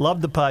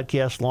 Love the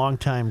podcast,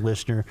 long-time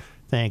listener.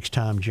 Thanks,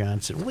 Tom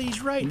Johnson. Well,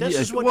 he's right. This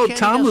is what Kenny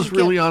Tom was doesn't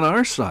really get. on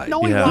our side.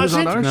 No, he Yeah. He was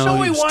wasn't. on our No,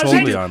 side. he was wasn't.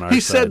 totally on our He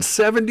side. said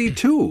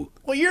 72.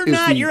 Well, you're is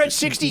not. the- You're at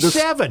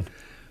 67.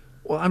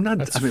 Well, I'm not.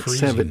 That's I'm at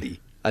freezing. 70.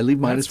 I leave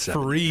mine That's at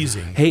 70.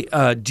 freezing. Hey,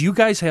 do you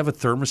guys have a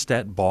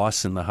thermostat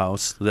boss in the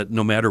house that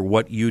no matter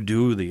what you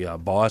do, the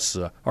boss,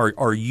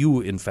 are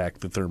you, in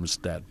fact, the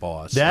thermostat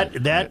boss?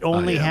 That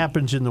only am.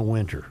 happens in the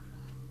winter.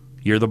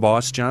 You're the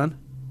boss, John?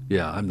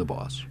 Yeah, I'm the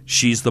boss.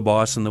 She's the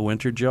boss in the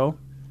winter, Joe?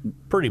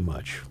 Pretty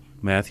much.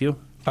 Matthew?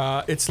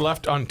 It's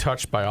left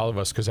untouched by all of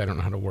us because I don't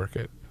know how to work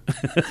it.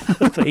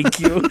 Thank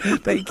you.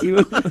 Thank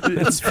you.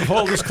 It's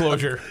full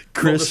disclosure.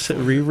 Chris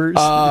Reavers?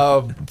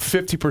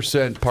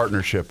 50%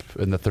 partnership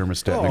in the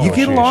thermostat. You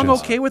get along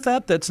negotiations. okay with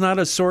that? That's not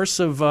a source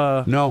of...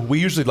 No, we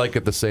usually like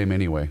it the same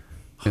anyway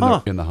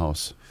in the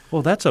house.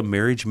 Well, that's a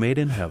marriage made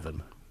in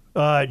heaven.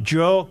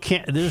 Joe,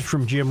 this is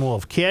from Jim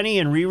Wolf. Kenny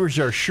and Reavers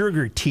are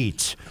sugar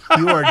teats.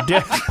 You are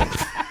dead.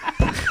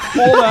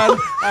 Hold on.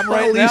 I'm Well,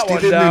 at least he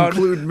didn't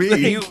include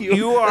me.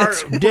 You are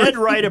dead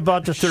right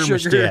about the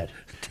thermostat. Sugar.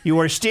 You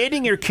are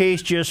stating your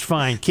case just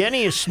fine.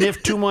 Kenny has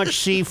sniffed too much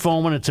sea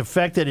foam and it's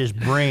affected his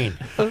brain.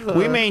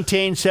 We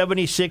maintain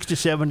 76 to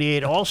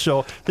 78.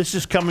 Also, this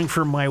is coming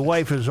from my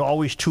wife, who's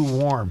always too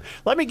warm.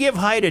 Let me give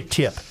Hyde a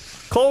tip.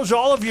 Close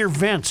all of your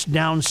vents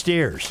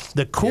downstairs.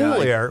 The cool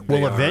air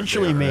will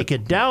eventually make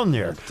it down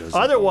there.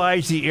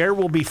 Otherwise, the air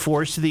will be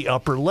forced to the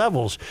upper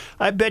levels.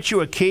 I bet you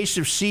a case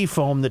of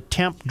Seafoam, the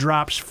temp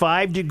drops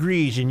 5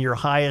 degrees in your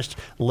highest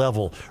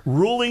level.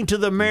 Ruling to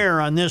the mayor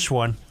on this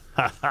one.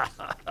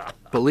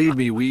 Believe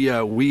me, we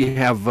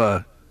have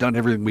done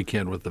everything we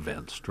can with the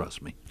vents.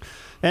 Trust me.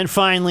 And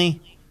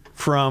finally,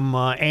 from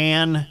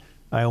Ann,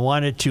 I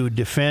wanted to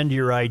defend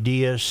your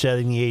idea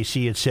setting the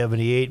AC at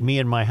 78. Me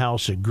and my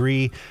house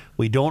agree.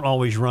 We don't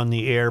always run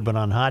the air, but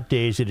on hot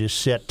days it is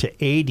set to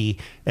 80.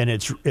 And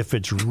if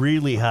it's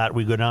really hot,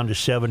 we go down to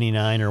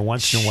 79 or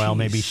once in a while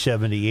maybe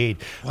 78.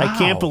 I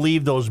can't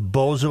believe those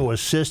bozo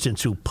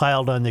assistants who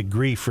piled on the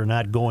grief for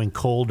not going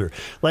colder.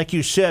 Like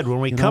you said, when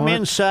we come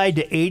inside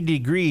to 80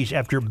 degrees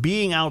after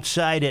being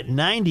outside at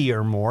 90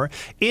 or more,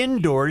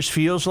 indoors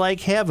feels like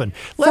heaven.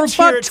 Let's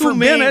about hear it 2 for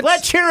minutes.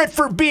 let's hear it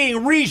for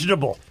being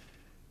reasonable.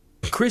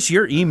 Chris,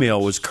 your email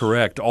was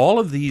correct. All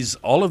of these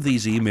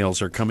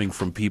emails are coming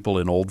from people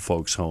in old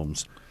folks'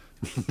 homes.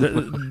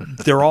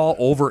 They're all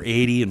over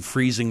 80 and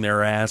freezing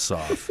their ass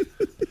off.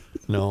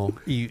 No,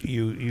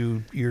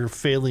 you're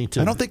failing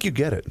to. I don't think you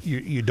get it.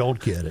 You don't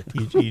get it.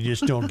 You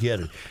just don't get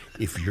it.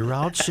 If you're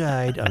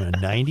outside on a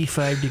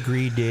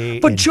 95-degree day,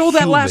 But and Joe, that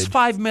humid, lasts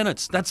 5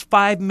 minutes. That's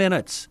 5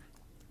 minutes.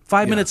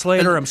 5 minutes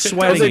later, I'm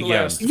sweating doesn't again.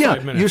 last. Yeah,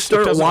 5 minutes. you It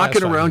start doesn't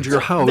walking last 5 around minutes. your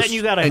house Then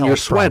you got a and you're health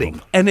sweating.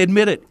 problem. And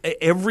admit it,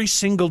 every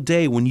single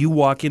day when you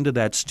walk into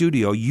that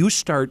studio, you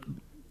start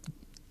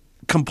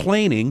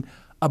complaining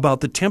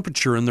about the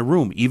temperature in the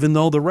room. Even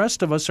though the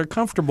rest of us are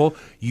comfortable,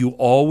 you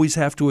always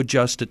have to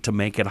adjust it to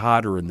make it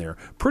hotter in there.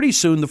 Pretty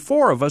soon, the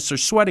four of us are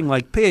sweating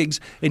like pigs,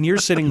 and you're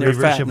sitting there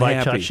Reverse, fat have and I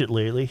happy. touched it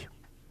lately?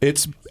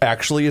 It's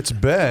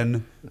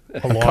been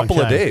A long couple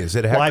of time. days.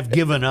 Well, I've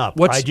given up.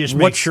 I just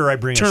make sure I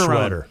bring a turn around.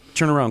 sweater.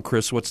 Turn around,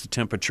 Chris. What's the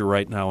temperature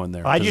right now in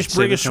there? I Does it just say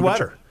bring the a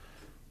sweater.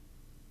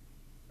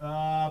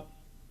 temperature?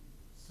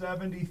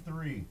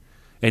 73.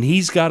 And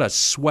he's got a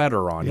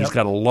sweater on. Yep. He's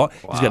got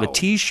he's got a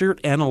T-shirt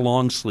and a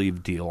long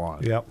sleeve deal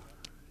on. Yep.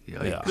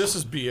 Yeah. This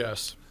is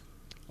BS.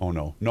 Oh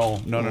no.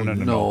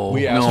 No,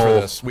 We asked no. for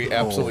this. We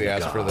absolutely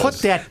asked for this. Put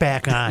that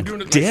back I'm on.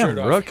 doing it with my Damn, shirt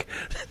off. Rook.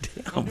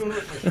 I'm doing it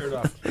with my shirt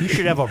off. You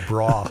should have a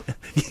bra.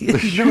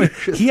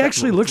 He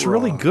actually looks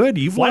really good.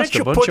 You've Why lost don't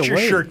you a bunch put of your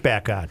weight. shirt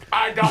back on?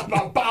 I got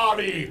the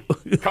body,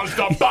 because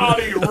the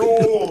body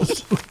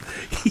rules.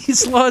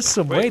 He's lost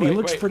some weight. He wait,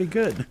 looks wait. pretty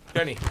good.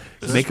 Kenny,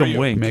 this Make is for him you.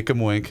 wink. Make him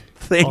wink.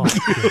 Thank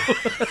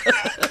you.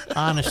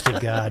 Honest to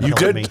God, You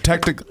help me.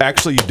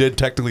 did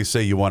technically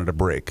say you wanted a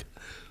break.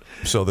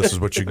 So this is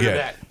what you Look at get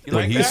that. You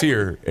when like he's that?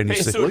 here and you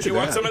Hey, say, Suge, you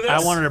want some of this?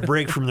 I wanted a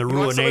break from the You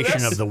want some of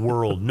ruination this? of the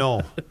world.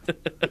 No.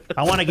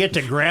 I want to get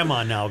to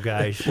grandma now,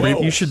 guys.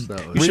 You should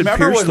Remember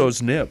pierce when,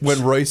 those nips.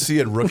 when Royce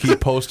and Rookie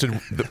posted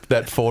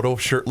that photo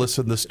shirtless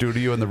in the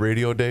studio in the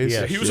radio days?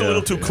 Yeah. He was a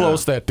little too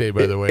close that day,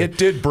 by the way. It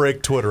did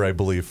break Twitter, I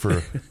believe,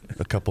 for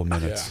a couple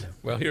minutes. Yeah.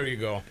 Well, here you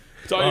go.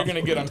 That's all you're going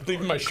to get. I'm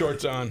leaving my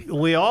shorts on.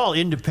 We all,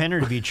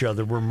 independent of each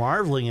other, were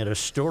marveling at a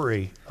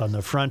story on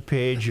the front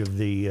page of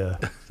the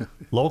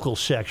local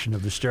section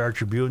of the Star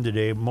Tribune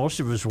today. Most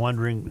of us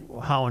wondering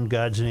how in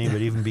God's name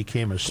it even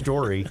became a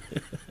story.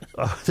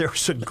 There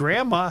was a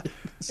grandma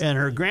and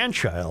her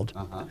grandchild,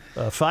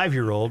 a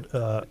 5-year-old,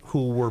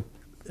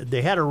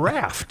 they had a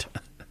raft,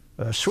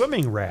 a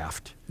swimming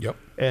raft. Yep.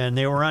 And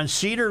they were on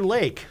Cedar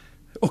Lake,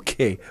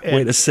 Okay,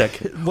 wait a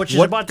second. which is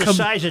What about the come-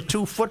 size of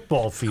 2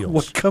 football fields.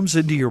 What comes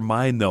into your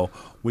mind though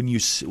when you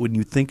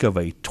think of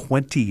a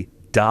 $20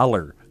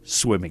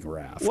 swimming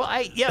raft. Well,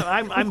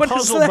 I'm What is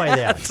puzzled by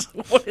that.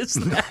 What is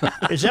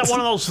that? Is that one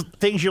of those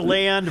things you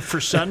lay on for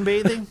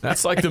sunbathing?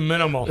 That's like the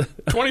minimum.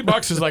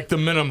 $20 is like the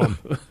minimum.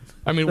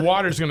 I mean,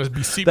 water's going to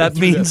be seeping That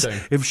through means that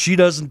thing. if she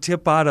doesn't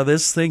tip out of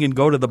this thing and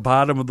go to the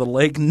bottom of the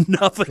lake,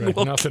 nothing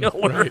will Nothing,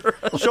 kill her.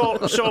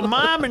 right. So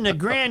mom and the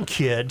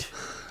grandkid,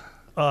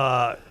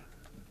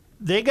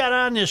 they got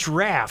on this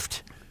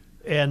raft,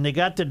 and they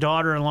got the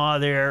daughter-in-law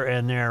there,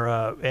 and they're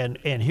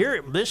and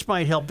here this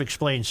might help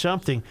explain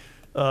something.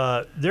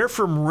 They're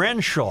from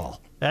Renshaw.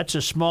 That's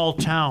a small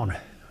town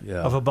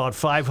of about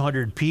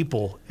 500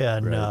 people,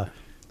 and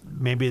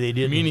maybe they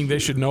didn't. Meaning they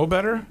should know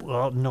better?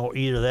 Well, no,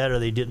 either that or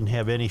they didn't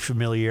have any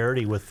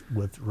familiarity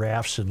with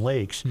rafts and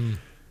lakes.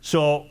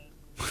 So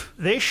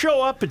they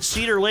show up at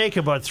Cedar Lake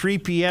about 3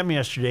 p.m.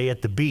 yesterday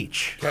at the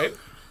beach. Okay.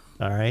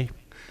 All right.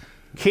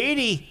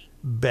 Katie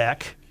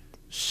Beck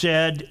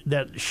said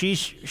that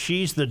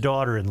she's the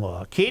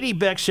daughter-in-law. Katie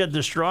Beck said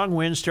the strong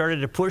wind started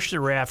to push the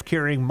raft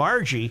carrying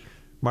Margie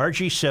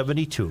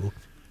 72,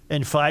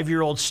 and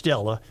 5-year-old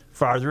Stella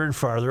farther and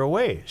farther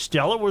away.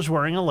 Stella was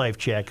wearing a life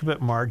jacket, but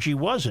Margie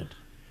wasn't.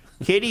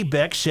 Katie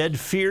Beck said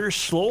fear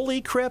slowly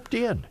crept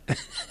in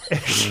as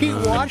she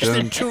watched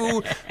the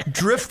two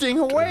drifting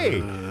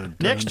away.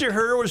 Next to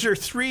her was her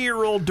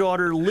 3-year-old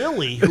daughter,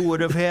 Lily, who would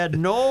have had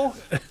no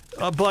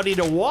buddy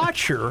to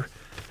watch her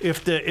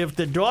if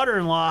the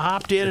daughter-in-law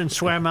hopped in and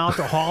swam out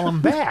to haul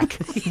him back.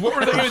 What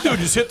were they going to do?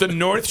 Just hit the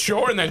North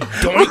Shore and then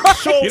doink?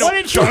 So what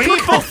did you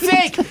people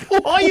think?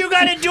 All you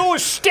got to do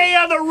is stay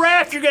on the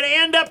raft. You're going to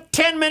end up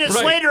 10 minutes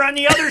later on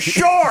the other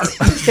shore.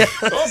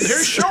 Oh,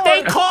 here's shore.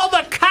 They call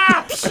the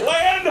cops.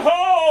 Land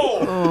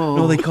ho!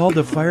 No, they called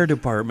the fire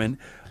department.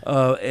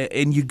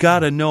 And you got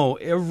to know,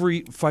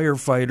 every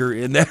firefighter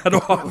in that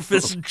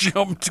office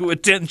jumped to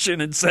attention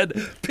and said,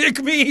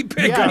 pick me,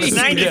 pick me. It's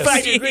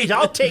 95 degrees.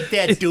 I'll take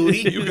that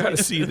duty. You got to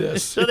see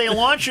this. So they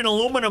launch an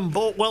aluminum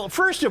boat. Well,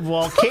 first of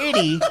all,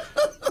 Katie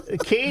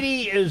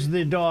is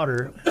the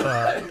daughter.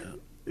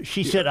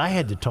 She said, I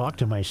had to talk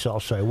to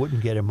myself so I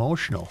wouldn't get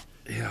emotional,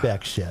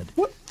 Beck said.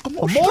 What?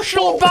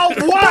 Emotional about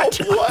what?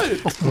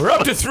 We're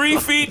up to 3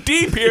 feet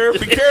deep here.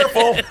 Be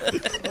careful.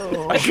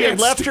 She had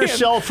left her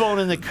cell phone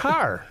in the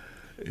car,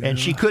 and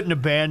she couldn't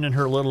abandon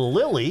her little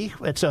Lily.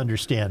 That's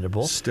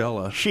understandable.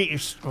 Stella.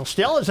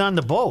 Stella's on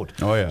the boat.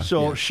 Oh, yeah.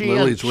 So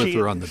Lily's with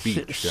her on the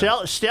beach.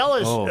 Stella's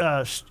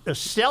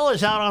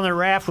out on the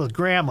raft with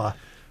Grandma,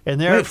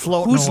 and they're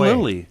floating who's away.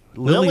 Lily?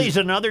 Lily's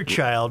another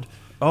child.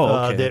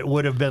 That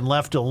would have been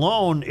left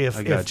alone if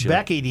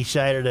Becky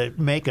decided to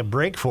make a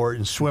break for it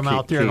and swim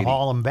out there and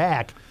haul him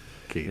back.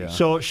 Yeah.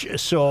 So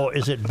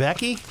is it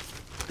Becky?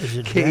 Is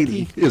it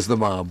Katie Becky? is the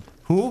mom.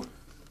 Who?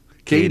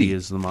 Katie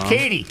is the mom.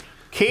 Katie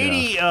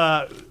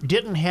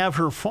didn't have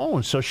her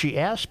phone, so she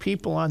asked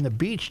people on the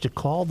beach to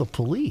call the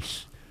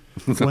police.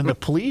 When the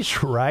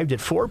police arrived at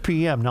 4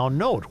 p.m., now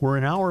note, we're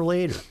an hour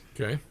later.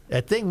 Okay.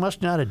 That thing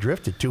must not have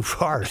drifted too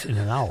far in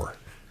an hour.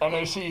 And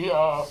as she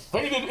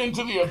faded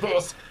into the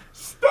abyss,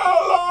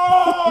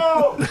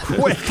 Stella!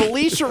 When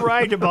police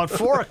arrived about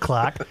 4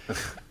 o'clock,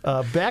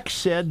 Beck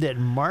said that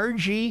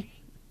Margie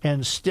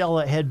and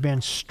Stella had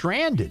been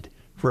stranded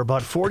for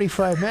about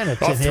 45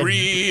 minutes. A and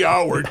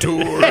 3-hour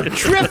tour. had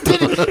drifted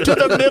to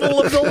the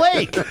middle of the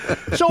lake.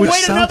 So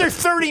wait another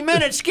 30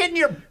 minutes, get in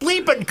your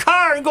bleeping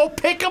car and go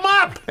pick them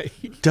up.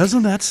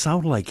 Doesn't that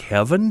sound like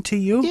heaven to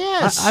you?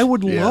 Yes. I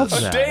would love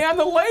A that. day on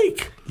the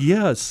lake.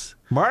 Yes.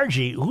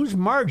 Margie, who's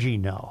Margie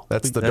now?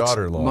 That's the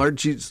daughter-in-law.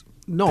 Margie's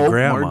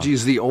grandma.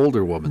 Margie's the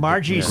older woman.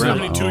 Margie's Yeah.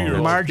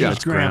 72-year-old. Margie's Yeah,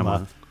 it's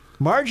grandma.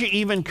 Margie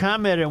even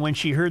commented when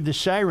she heard the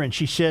siren.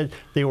 She said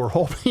they were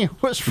hoping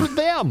it was for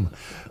them.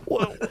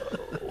 Well,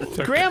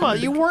 Grandma,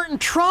 you weren't in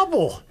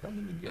trouble.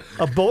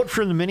 A boat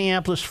from the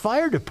Minneapolis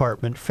Fire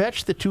Department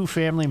fetched the two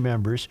family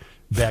members,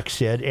 Beck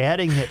said,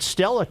 adding that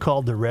Stella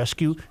called the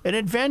rescue an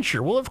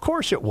adventure. Well, of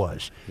course it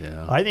was.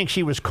 Yeah. I think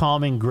she was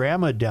calming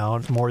Grandma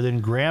down more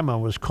than Grandma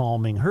was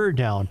calming her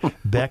down,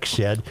 Beck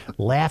said,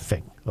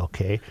 laughing.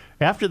 Okay.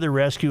 After the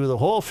rescue, the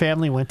whole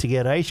family went to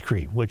get ice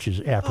cream, which is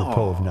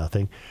apropos of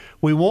nothing.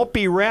 We won't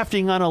be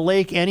rafting on a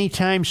lake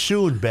anytime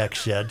soon, Beck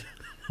said.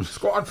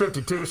 Squad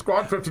 52,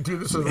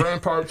 this is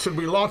Rampart. Should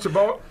we launch a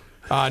boat?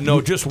 No,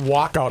 just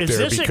walk out Is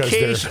there this a because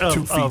case they're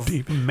 2 feet of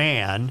deep.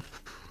 man,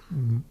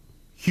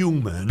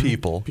 human,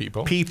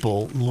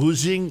 People.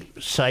 losing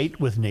sight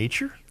with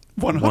nature?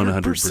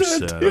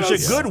 100%. There's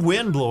a good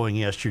wind blowing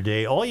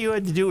yesterday. All you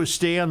had to do was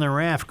stay on the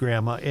raft,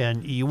 Grandma,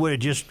 and you would have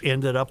just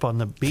ended up on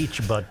the beach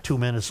about 2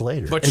 minutes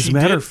later. But As she a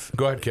matter did. of-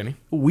 Go ahead, Kenny.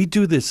 We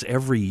do this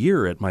every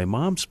year at my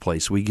mom's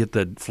place. We get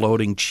the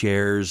floating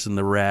chairs and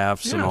the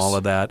rafts and all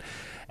of that,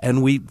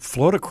 and we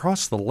float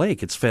across the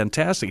lake. It's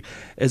fantastic.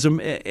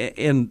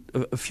 And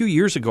a few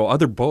years ago,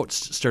 other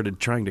boats started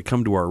trying to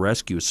come to our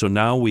rescue, so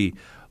now we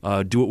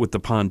do it with the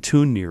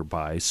pontoon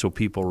nearby so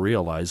people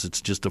realize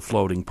it's just a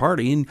floating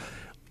party. And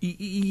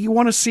you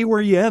want to see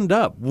where you end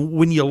up.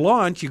 When you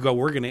launch, you go,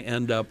 we're going to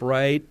end up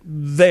right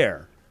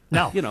there.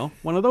 Now,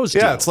 One of those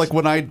Yeah, deals. it's like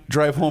when I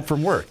drive home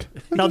from work.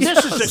 Now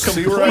this is a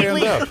See where I end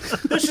completely up.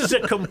 this is a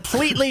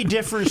completely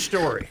different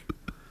story.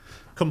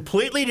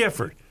 Completely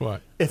different.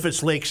 What? If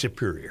it's Lake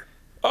Superior.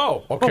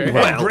 Oh, okay.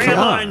 When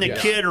Grandma and the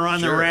kid are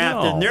on the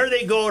raft, and there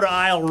they go to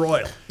Isle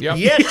Royal. Yep.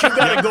 Yes, you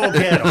got to go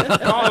get them.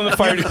 Calling the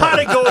fire You got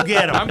to department. go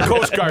get them. I'm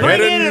Coast Guard.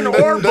 Bring in an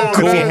ore boat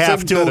if you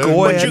have to,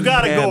 but you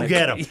got to go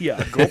get them.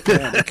 Yeah, go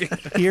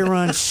panic. You're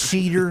on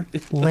Cedar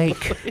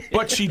Lake.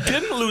 But she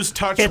didn't lose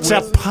touch It's a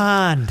with...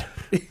 pond.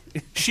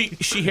 She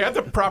had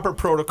the proper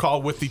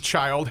protocol with the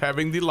child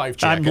having the life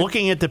jacket. I'm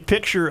looking at the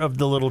picture of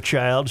the little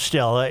child,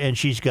 Stella, and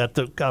she's got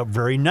the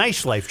very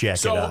nice life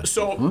jacket on.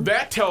 So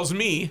that tells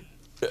me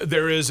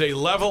there is a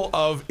level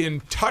of in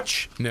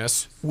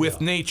touchness with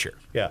nature.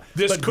 Yeah.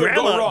 This but could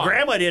go wrong.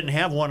 Grandma didn't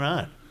have one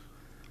on.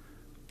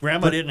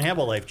 Grandma didn't have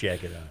a life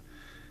jacket on.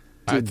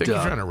 I think if you're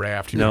on a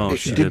raft. No,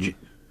 she didn't.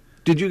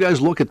 Did you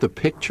guys look at the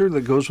picture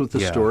that goes with the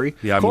Yeah. story?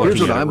 Yeah, I'm Here's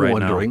looking what at it I'm right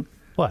wondering. now.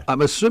 What?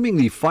 I'm assuming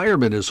the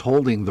fireman is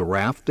holding the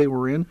raft they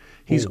were in.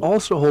 He's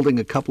also holding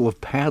a couple of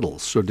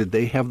paddles. So did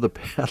they have the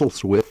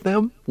paddles with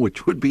them?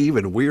 Which would be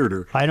even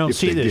weirder. I don't if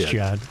see they this, did.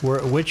 John.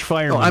 Which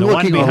fireman? I'm the one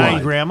looking behind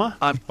online. Grandma?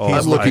 I'm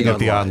He's looking at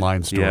the online.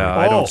 online story. Yeah,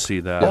 I Oh. don't see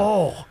that.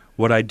 Oh.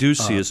 What I do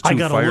see is I two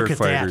got to look at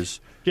that. firefighters.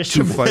 Just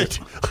Two a minute.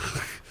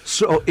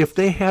 So if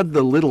they had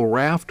the little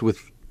raft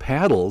with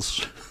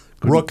paddles,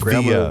 couldn't Rook,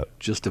 Grandma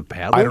just have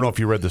paddled? I don't know if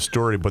you read the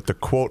story, but the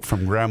quote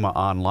from Grandma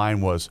online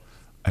was,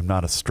 "I'm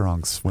not a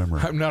strong swimmer."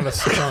 I'm not a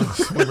strong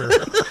swimmer.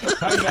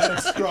 I'm not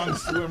a strong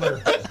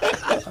swimmer.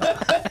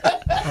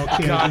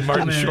 Okay, God, just a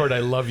Martin minute. Short, I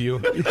love you.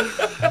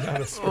 I'm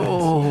not a strong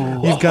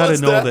swimmer. You've got to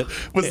Was know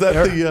that. Was that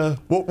the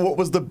what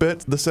was the bit?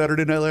 The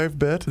Saturday Night Live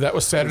bit? That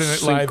was Saturday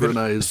Night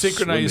Live.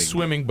 Synchronized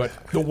swimming, but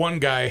the one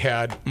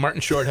guy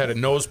Martin Short had a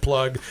nose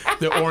plug,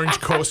 the orange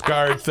Coast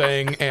Guard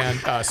thing, and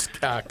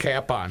a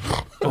cap on,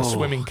 a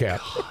swimming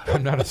cap.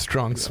 I'm not a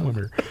strong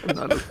swimmer. I'm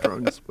not a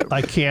strong swimmer.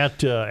 I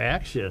can't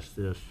access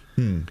this.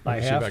 I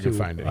see if have I to. can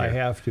find it I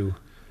here. have to.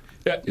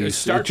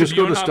 Just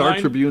go to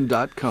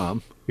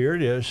StarTribune.com. Here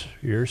it is.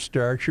 Here's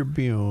Star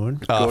Tribune.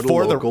 Go to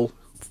for local.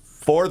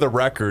 For the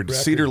record,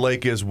 Cedar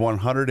Lake is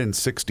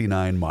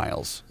 169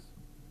 miles.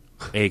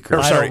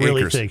 Acres. I Sorry, don't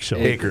really acres. think so.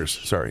 Acres.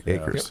 Sorry,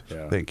 acres.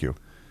 Yeah. Thank you.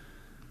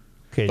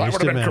 Okay, I just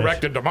would a have been minute.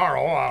 corrected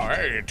tomorrow.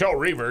 Hey, tell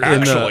Reavers.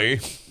 And, Actually,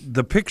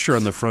 the picture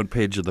on the front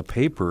page of the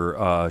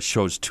paper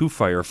shows two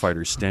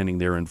firefighters standing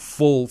there in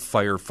full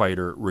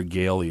firefighter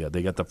regalia.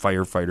 They got the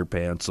firefighter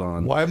pants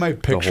on. Why am I the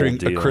whole picturing a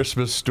deal.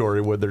 Christmas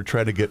Story when they're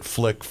trying to get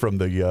Flick from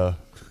the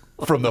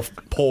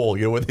pole?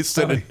 You know, when they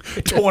send in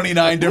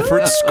 29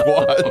 different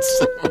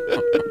squads.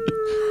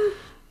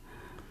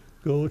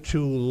 Go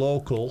to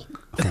local.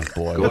 Oh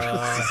boy.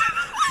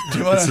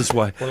 This is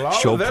why all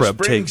show of this prep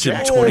brings takes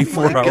him Jack-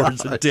 24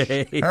 hours a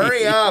day.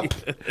 Hurry up!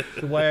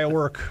 The way I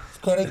work.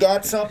 Kenny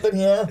got something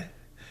here?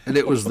 And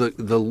it was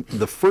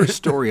the first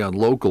story on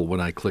local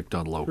when I clicked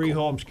on local. 3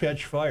 homes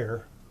catch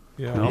fire.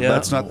 No, Yeah.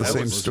 that's not the That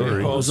same was-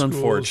 story. It was Schools.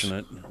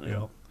 unfortunate.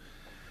 Yeah.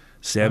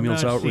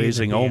 Samuel's I'm not out seeing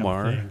raising the damn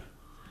Omar. thing.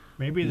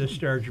 Maybe the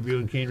Star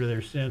Tribune came to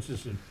their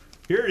senses and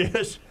here it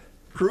is.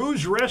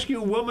 Crews rescue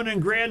woman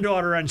and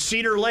granddaughter on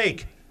Cedar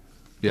Lake.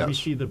 Let me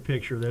Yes. see the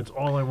picture. That's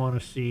all I want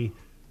to see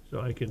so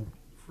I can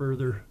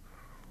further.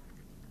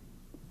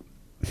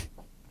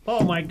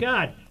 Oh my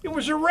God. It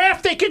was a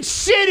raft they could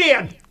sit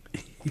in.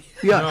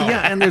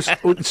 Yeah, and there's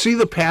see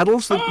the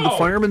paddles that the Oh.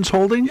 fireman's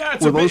holding? Yeah,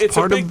 it's Were a big- those it's a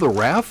part big- of the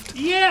raft?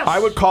 Yes. I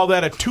would call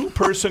that a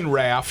two-person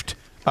raft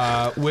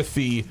with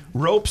the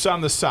ropes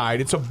on the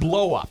side. It's a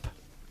blow-up.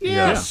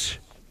 Yes.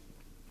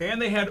 And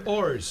they had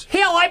oars.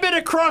 Hell, I've been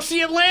across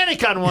the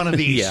Atlantic on one of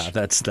these. Yeah,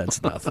 that's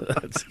nothing.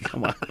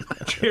 Come on.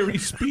 Jerry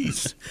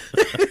Speece.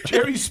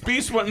 Jerry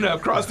Speece went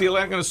across the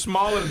Atlantic and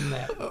smaller than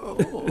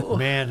that.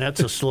 Man, that's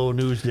a slow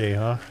news day,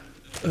 huh?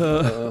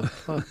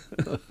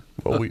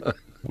 Well,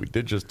 we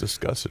did just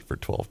discuss it for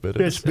 12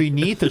 minutes. It's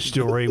beneath a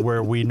story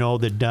where we know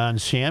that Don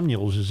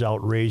Samuels is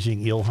out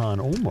raising Ilhan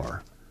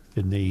Omar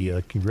in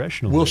the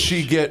congressional. Will race.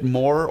 she get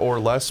more or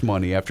less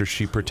money after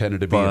she pretended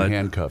to be But- in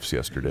handcuffs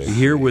yesterday?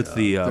 Here with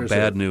the there's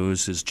bad a-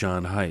 news is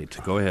John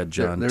Haidt. Go ahead,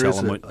 John. There Tell is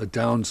him what. a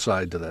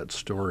downside to that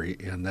story,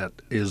 and that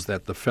is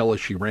that the fella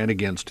she ran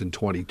against in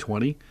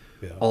 2020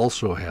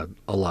 also had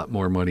a lot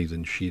more money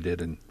than she did,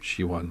 and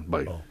she won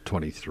by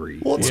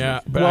 23. Yeah,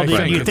 but Well, I do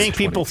think you it's think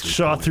people 23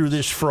 saw through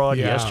this fraud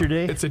yeah,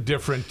 yesterday? It's a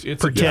different.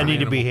 It's pretending a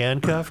to different be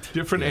animal. handcuffed?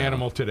 Different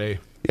animal today.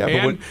 Yeah, but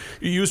and when-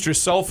 you used your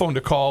cell phone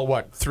to call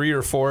what 3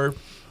 or 4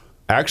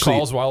 Actually,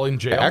 calls while in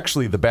jail.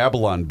 Actually, the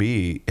Babylon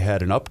Bee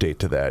had an update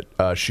to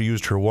that. She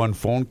used her one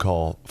phone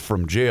call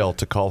from jail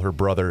to call her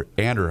brother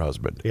and her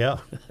husband. Yeah.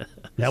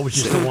 That was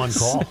just the one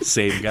call.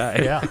 Same guy.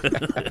 Yeah.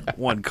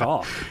 One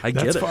call. I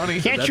get That's it.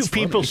 funny. Can't That's you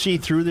people funny. see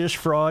through this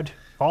fraud?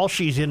 All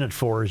she's in it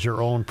for is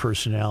her own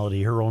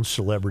personality, her own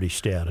celebrity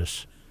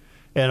status.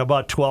 And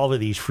about 12 of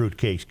these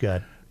fruitcakes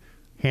got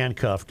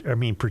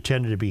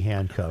pretended to be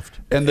handcuffed.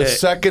 And the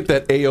second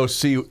that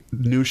AOC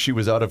knew she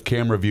was out of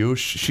camera view,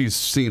 she's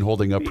seen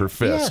holding up her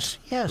fist.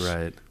 Yes, yes.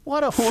 Right.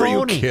 What a Who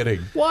phony. are you kidding?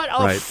 What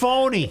a Right.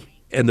 phony.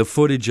 And the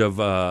footage of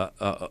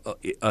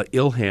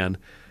Ilhan,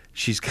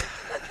 she's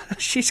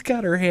She's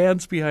got her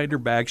hands behind her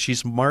back.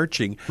 She's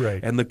marching,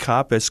 Right. and the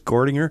cop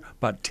escorting her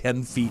about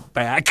 10 feet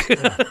back.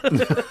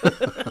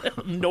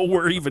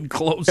 Nowhere even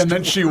close. And to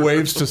then she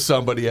waves to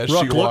somebody as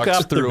Rook, she look walks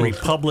up the through.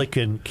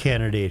 Republican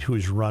candidate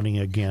who's running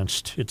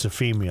against. It's a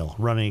female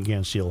running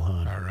against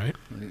Ilhan. All right.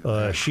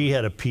 She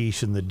had a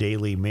piece in the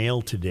Daily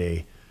Mail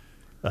today.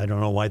 I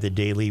don't know why the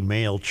Daily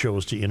Mail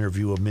chose to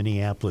interview a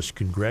Minneapolis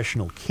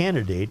congressional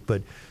candidate,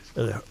 but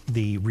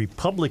the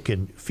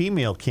Republican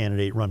female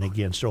candidate running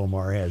against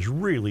Omar has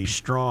really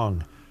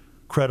strong,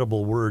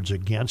 credible words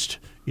against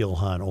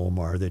Ilhan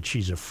Omar, that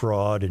she's a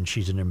fraud and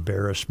she's an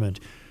embarrassment.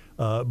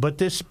 But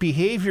this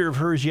behavior of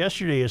hers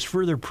yesterday is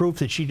further proof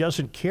that she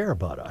doesn't care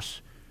about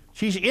us.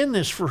 She's in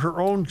this for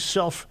her own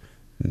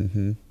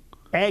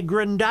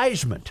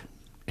self-aggrandizement.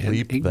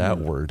 Bleep that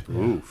word.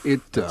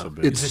 It's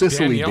Is it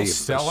Cicely Danielle Davis.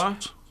 Stella?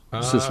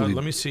 Cicely,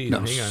 Let me see. no,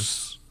 Hang on.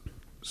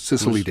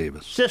 Cicely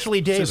Davis. Cicely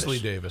Davis. Cicely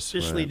Davis.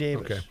 Cicely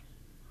Davis. Okay.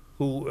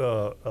 Who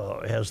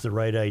has the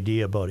right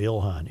idea about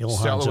Ilhan.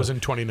 Stella was in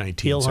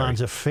 2019. Ilhan's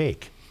sorry. a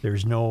fake.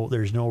 There's no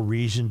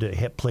reason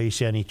to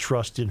place any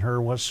trust in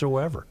her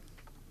whatsoever.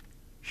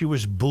 She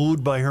was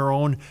booed by her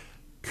own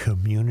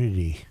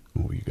community.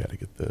 Oh, you got to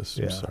get this.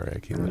 Yeah. I'm sorry, I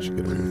can't let you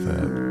get away with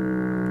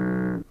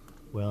that.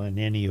 Well, in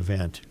any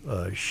event,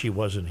 she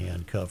wasn't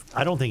handcuffed.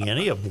 I don't think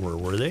any of them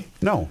were they?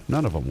 No,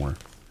 none of them were.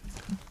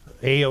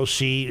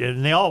 AOC,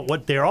 and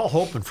they're all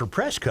hoping for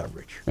press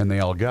coverage. And they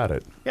all got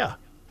it. Yeah.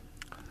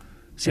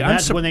 See, And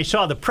that's when they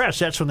saw the press,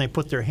 that's when they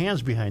put their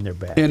hands behind their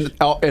backs. And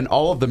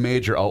all of the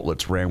major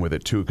outlets ran with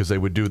it too, because they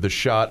would do the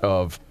shot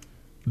of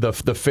the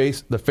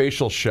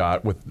facial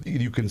shot with,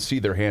 you can see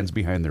their hands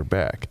behind their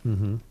back,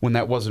 when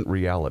that wasn't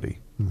reality.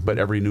 But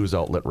every news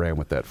outlet ran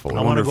with that photo.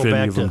 I wonder if go any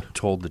back of them to-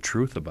 told the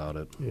truth about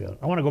it. Yeah,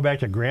 I want to go back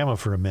to Grandma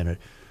for a minute.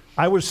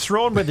 I was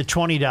thrown by the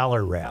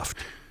 $20 raft.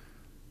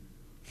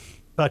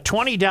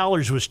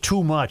 $20 was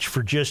too much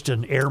for just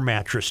an air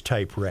mattress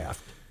type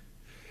raft.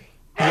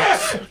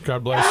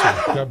 God bless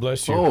you. God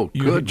bless you. Oh,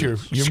 you hit your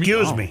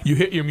Excuse me. You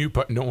hit your mute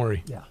button. Don't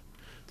worry. Yeah,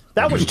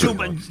 that was too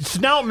much.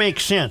 Now it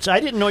makes sense. I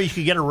didn't know you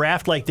could get a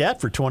raft like that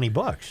for $20. You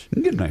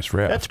can get a nice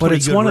raft. That's But pretty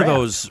it's good one raft. of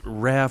those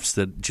rafts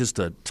that just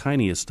the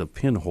tiniest of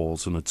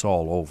pinholes and it's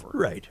all over.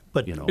 Right,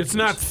 but You know, It's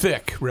not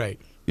thick, right?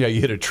 Yeah,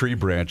 you hit a tree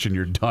branch and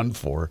you're done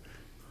for.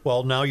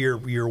 well, now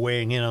you're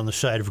weighing in on the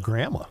side of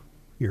Grandma.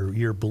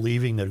 You're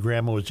believing that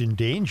Grandma was in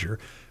danger,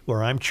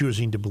 where I'm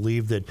choosing to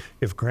believe that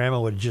if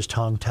Grandma would have just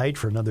hung tight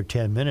for another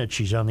 10 minutes,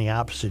 she's on the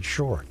opposite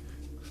shore.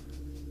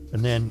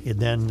 And then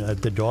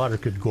the daughter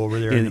could go over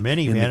there in the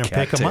minivan and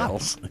pick him up.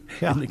 cattails.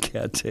 Yeah. In the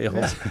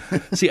cattails.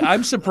 See,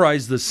 I'm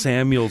surprised the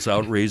Samuels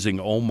outraising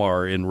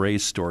Omar in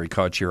Ray's story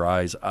caught your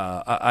eyes.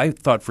 I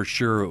thought for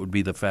sure it would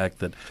be the fact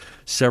that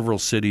several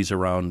cities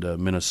around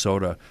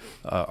Minnesota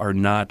are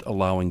not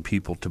allowing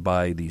people to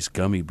buy these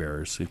gummy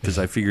bears, because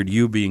I figured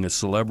you being a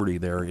celebrity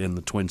there in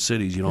the Twin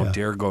Cities, you don't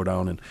dare go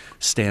down and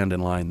stand in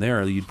line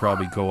there. You'd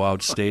probably go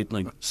outstate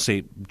like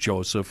St.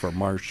 Joseph or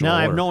Marshall. No,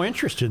 I have or- no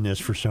interest in this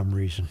for some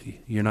reason.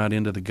 You're not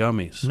into the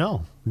gummies.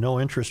 No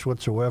interest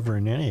whatsoever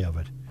in any of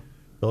it.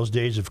 Those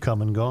days have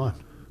come and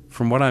gone.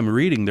 From what I'm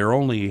reading, they're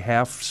only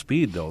half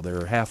speed, though.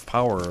 They're half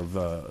power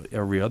of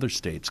every other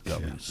state's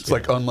gummies. It's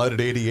like unleaded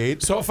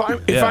 88. So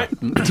Yeah.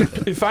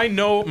 if I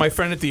know my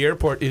friend at the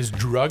airport is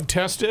drug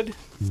tested,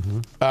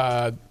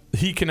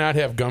 he cannot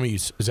have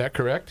gummies. Is that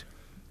correct?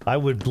 I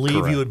would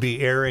believe you would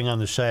be erring on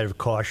the side of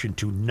caution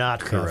to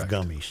not have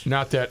gummies.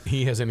 Not that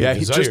he has any Yeah,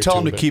 desire just tell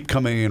him to but- keep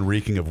coming in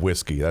reeking of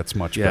whiskey. That's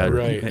much Yeah, better.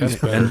 Right, that's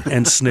better.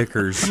 and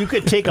Snickers. You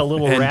could take a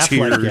little And raft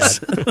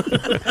tears. like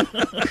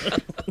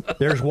that.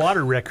 There's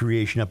water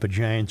recreation up at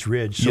Giants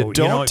Ridge. So You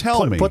don't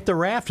tell me. Put the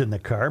raft in the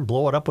car and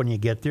blow it up when you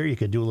get there. You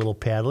could do a little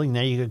paddling.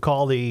 Then you could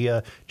call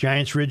the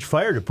Giants Ridge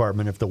Fire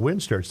Department if the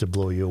wind starts to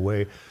blow you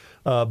away.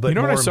 But You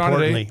know more what I saw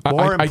importantly, today?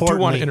 more I do want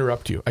importantly, to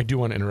interrupt you. I do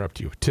want to interrupt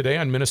you. Today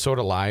on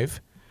Minnesota Live,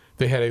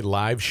 they had a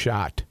live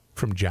shot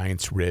from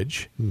Giants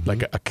Ridge,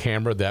 like a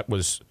camera that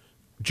was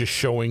just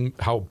showing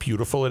how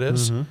beautiful it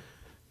is.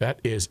 That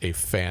is a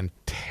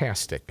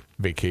fantastic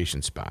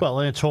vacation spot. Well,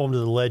 and it's home to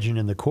the Legend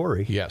and the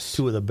Quarry. Yes.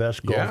 Two of the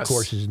best golf Yes.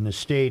 courses in the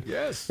state.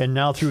 Yes. And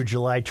now through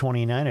July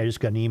 29, I just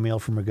got an email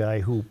from a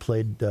guy who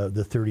played the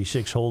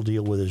 36-hole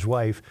deal with his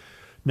wife.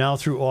 Now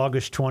through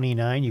August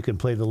 29, you can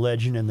play the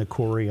Legend and the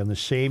Quarry on the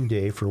same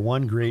day for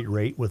one great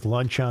rate with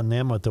lunch on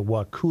them at the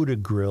Wakuta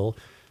Grill,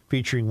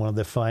 featuring one of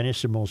the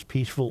finest and most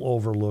peaceful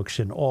overlooks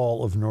in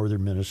all of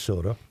northern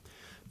Minnesota.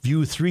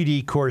 View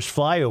 3D course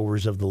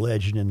flyovers of the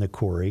Legend and the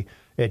Quarry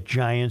at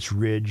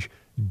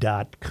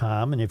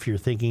giantsridge.com. And if you're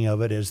thinking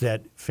of it as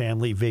that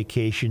family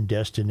vacation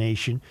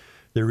destination,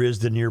 there is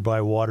the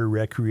nearby water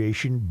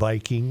recreation,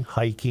 biking,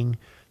 hiking,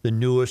 the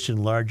newest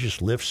and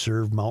largest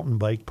lift-served mountain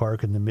bike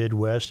park in the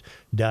Midwest,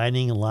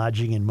 dining,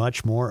 lodging, and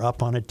much more.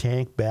 Up on a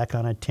tank, back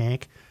on a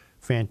tank.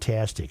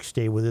 Fantastic.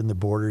 Stay within the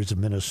borders of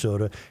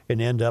Minnesota and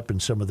end up in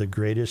some of the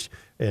greatest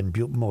and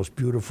most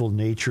beautiful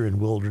nature and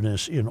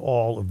wilderness in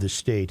all of the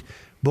state.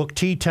 Book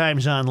tee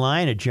times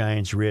online at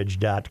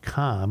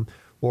giantsridge.com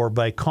or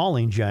by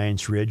calling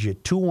Giants Ridge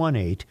at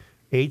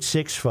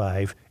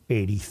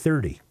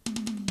 218-865-8030.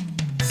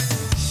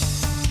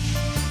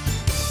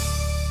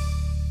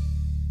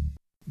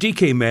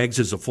 DK Mags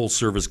is a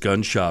full-service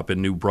gun shop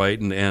in New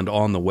Brighton and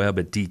on the web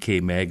at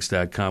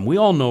dkmags.com. We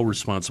all know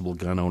responsible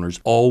gun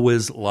owners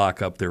always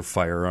lock up their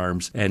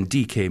firearms, and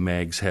DK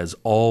Mags has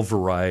all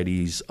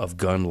varieties of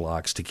gun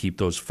locks to keep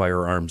those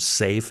firearms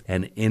safe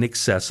and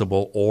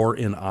inaccessible or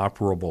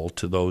inoperable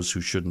to those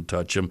who shouldn't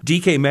touch them.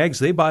 DK Mags,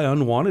 they buy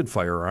unwanted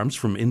firearms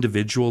from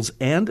individuals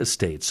and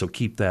estates, so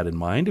keep that in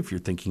mind if you're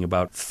thinking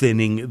about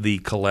thinning the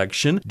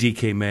collection.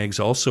 DK Mags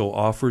also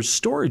offers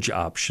storage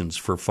options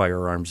for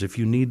firearms if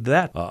you need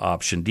that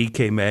option.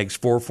 DK Mags,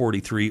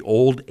 443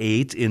 Old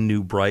 8 in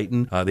New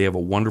Brighton. They have a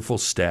wonderful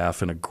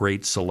staff and a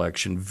great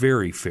selection,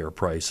 very fair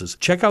prices.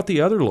 Check out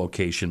the other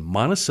location,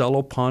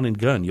 Monticello Pawn and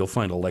Gun. You'll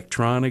find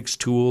electronics,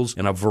 tools,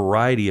 and a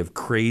variety of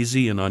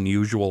crazy and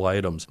unusual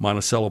items.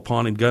 Monticello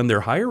Pawn and Gun,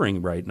 they're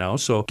hiring right now,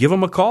 so give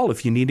them a call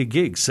if you need a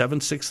gig,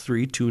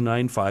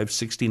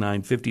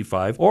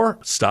 763-295-6955, or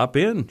stop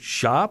in,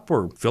 shop,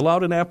 or fill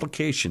out an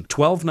application,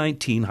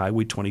 1219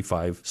 Highway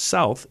 25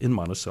 South in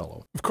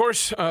Monticello. Of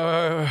course,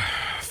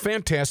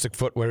 fantastic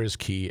footwear is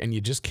key, and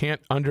you just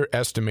can't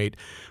underestimate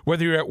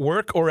whether you're at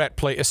work or at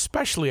play,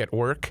 especially at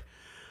work.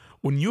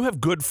 When you have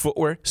good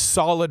footwear,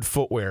 solid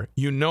footwear,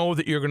 you know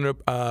that you're going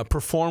to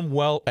perform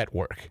well at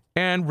work.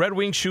 And Red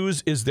Wing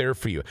Shoes is there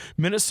for you.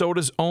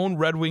 Minnesota's own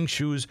Red Wing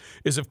Shoes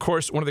is, of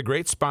course, one of the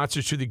great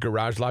sponsors to the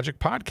Garage Logic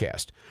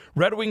podcast.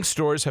 Red Wing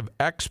stores have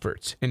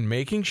experts in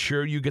making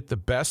sure you get the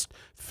best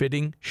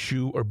fitting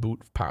shoe or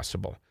boot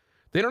possible.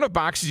 They don't have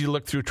boxes you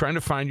look through trying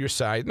to find your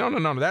size. No.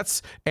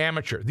 That's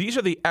amateur. These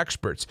are the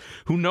experts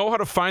who know how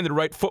to find the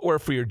right footwear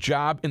for your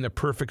job in the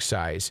perfect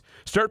size.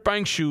 Start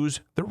buying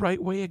shoes the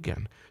right way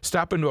again.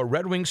 Stop into a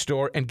Red Wing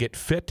store and get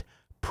fit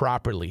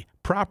properly.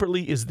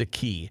 Properly is the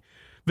key.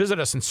 Visit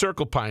us in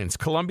Circle Pines,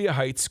 Columbia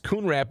Heights,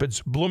 Coon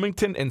Rapids,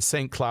 Bloomington, and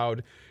St.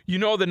 Cloud. You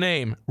know the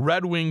name,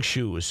 Red Wing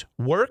Shoes.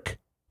 Work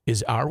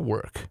is our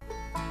work.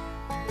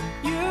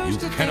 You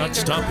cannot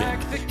stop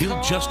him.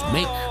 He'll just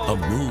make a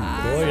move.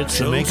 Boy, it's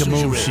the make a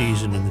move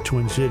season in the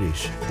Twin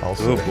Cities.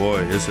 Oh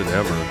boy, is it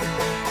ever.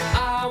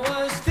 I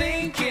was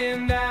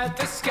thinking that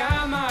the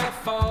sky might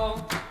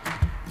fall.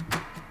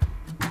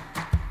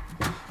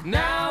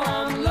 Now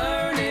I'm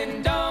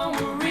learning, don't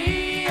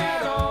worry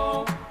at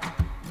all.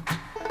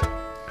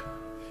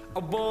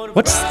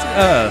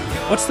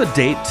 What's the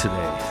date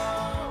today?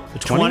 The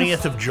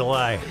 20th of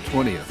July.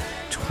 20th.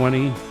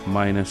 20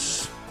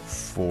 minus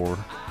 4.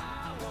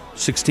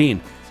 16.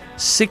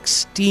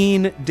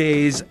 16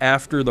 days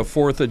after the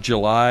 4th of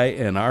July,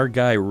 and our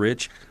guy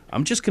Rich,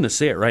 I'm just going to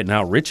say it right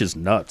now, Rich is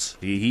nuts.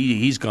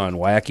 He's gone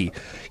wacky.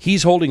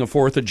 He's holding a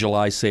 4th of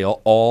July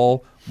sale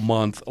all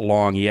month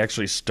long. He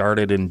actually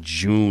started in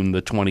June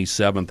the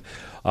 27th.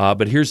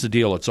 But here's the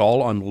deal. It's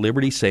all on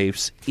Liberty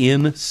Safes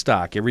in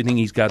stock. Everything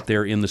he's got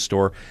there in the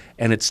store.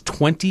 And it's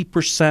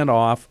 20%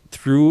 off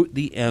through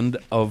the end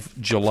of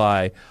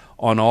July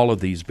on all of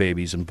these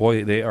babies. And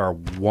boy, they are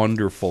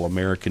wonderful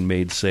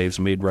American-made safes,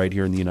 made right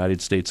here in the United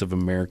States of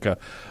America,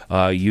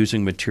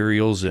 using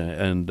materials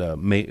and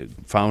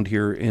found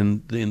here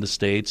in the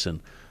States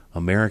and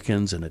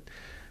Americans. And it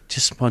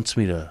just wants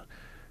me to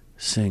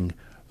sing,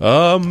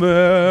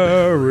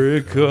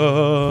 America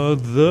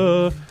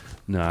the...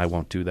 No, I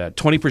won't do that.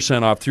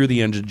 20% off through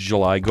the end of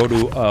July. Go to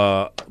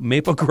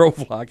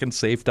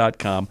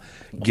MapleGroveLockandSafe.com.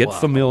 Get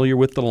familiar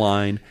with the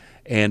line.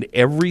 And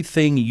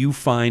everything you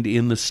find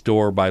in the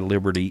store by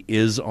Liberty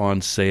is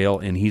on sale,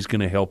 and he's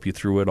going to help you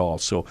through it all.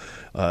 So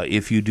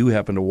if you do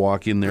happen to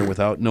walk in there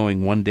without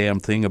knowing one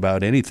damn thing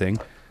about anything,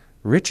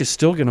 Rich is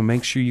still going to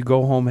make sure you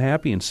go home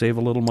happy and save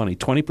a little money.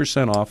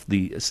 20% off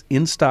the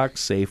in-stock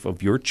safe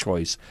of your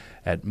choice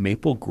at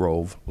Maple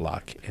Grove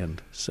Lock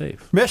and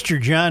Safe.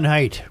 Mr. John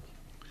Haidt.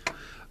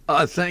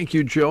 Thank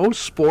you, Joe.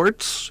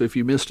 Sports, if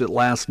you missed it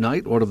last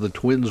night, one of the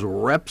Twins'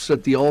 reps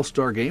at the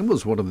All-Star game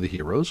was one of the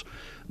heroes.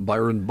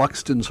 Byron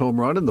Buxton's home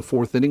run in the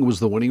fourth inning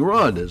was the winning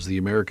run as the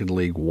American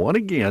League won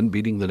again,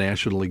 beating the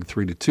National League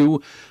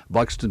 3-2.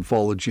 Buxton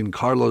followed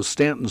Giancarlo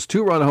Stanton's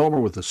two-run homer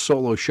with a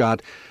solo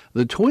shot.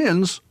 The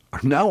Twins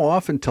are now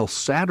off until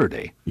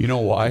Saturday. You know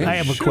why? I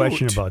have a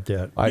question about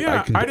that. I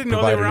didn't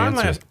know they were on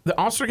last. The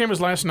All-Star game was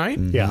last night?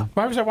 Mm-hmm. Yeah.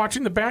 Why was I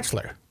watching The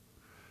Bachelor?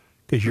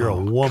 Because you're a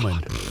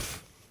woman.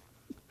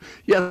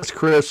 Yes,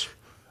 Chris.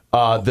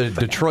 The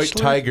Detroit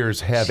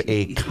Tigers have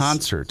a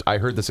concert. I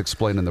heard this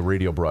explained in the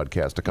radio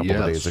broadcast a couple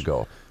of days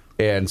ago.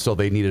 And so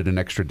they needed an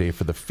extra day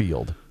for the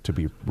field to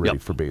be ready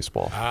for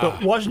baseball.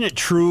 But wasn't it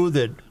true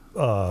that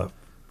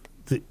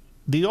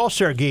the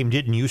All-Star game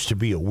didn't used to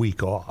be a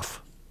week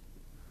off?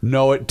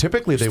 No,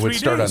 typically they would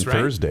start days, on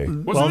right? Thursday.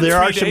 Well, there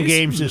are some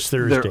games this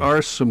Thursday. There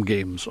are some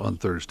games on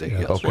Thursday,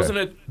 yes. Okay. Wasn't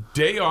it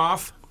day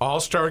off,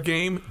 All-Star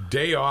game,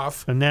 day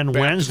off, and then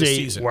back Wednesday, to the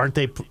season? weren't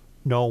they?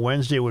 No,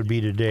 Wednesday would be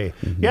today.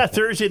 Mm-hmm. Yeah,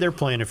 Thursday they're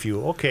playing a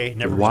few. Okay,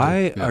 never mind.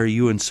 Why are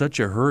you in such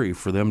a hurry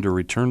for them to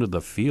return to the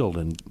field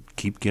and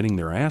keep getting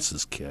their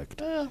asses kicked?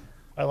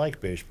 I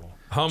like baseball.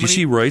 Did you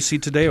see Royce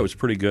today? It was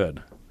pretty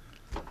good.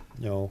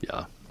 No.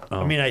 Yeah.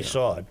 I mean, I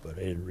saw it, but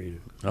I didn't read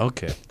it.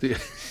 Okay.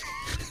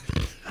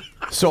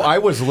 So I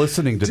was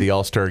listening to the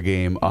All-Star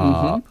game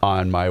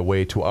on my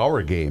way to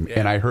our game,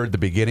 and I heard the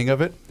beginning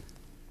of it.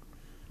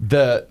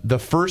 The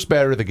first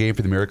batter of the game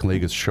for the American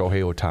League is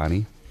Shohei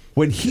Ohtani.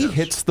 When he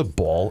hits the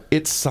ball,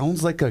 it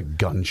sounds like a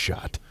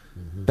gunshot.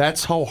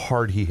 That's how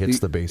hard he hits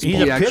the baseball.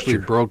 He actually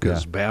broke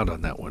his bat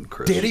on that one,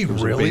 Chris. Did he It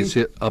was really? A base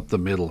hit up the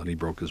middle, and he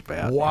broke his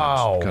bat.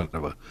 Wow. It was kind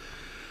of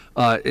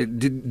a.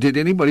 Did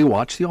anybody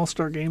watch the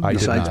All-Star game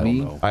besides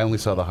me? I only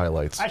saw the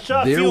highlights. I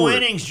saw a few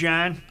innings,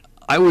 John.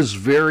 I was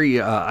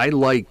very. I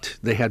liked.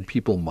 They had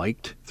people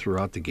mic'd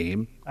throughout the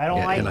game. I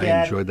don't like and that.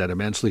 I enjoyed that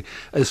immensely,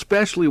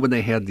 especially when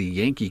they had the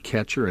Yankee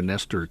catcher and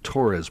Nestor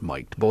Torres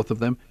mic'd, both of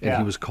them, and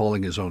he was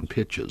calling his own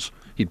pitches.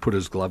 He'd put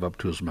his glove up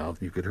to his mouth,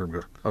 and you could hear him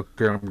go,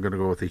 "Okay, I'm going to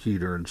go with the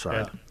heater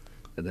inside,"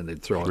 and then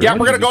they'd throw it. Yeah,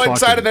 we're going to go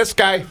inside of this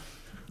guy.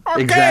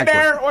 Okay, Exactly.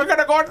 there. We're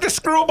gonna go to the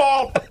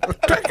screwball.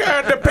 Take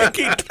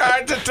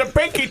the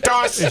pinky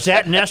toss. Is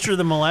that Nestor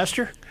the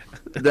molester?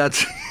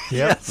 That's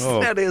yes,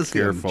 Oh, that is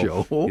careful. him,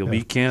 Joe. You'll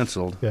be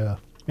canceled. Yeah.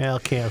 Yeah,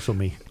 cancel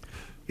me.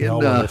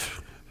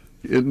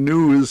 In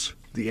news,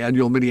 the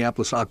annual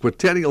Minneapolis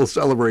Aquatennial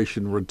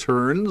celebration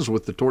returns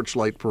with the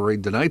Torchlight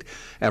Parade tonight.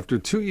 After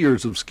 2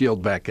 years of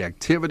scaled-back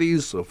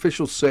activities,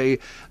 officials say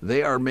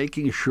they are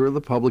making sure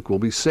the public will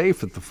be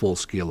safe at the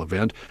full-scale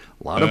event.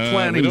 A lot of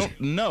planning. We don't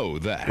know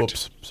that.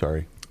 Whoops,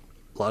 sorry.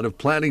 A lot of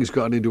planning's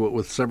gone into it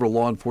with several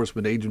law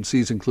enforcement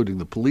agencies, including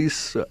the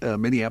police,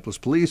 Minneapolis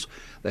Police,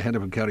 the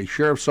Hennepin County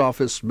Sheriff's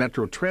Office,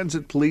 Metro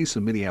Transit Police,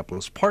 and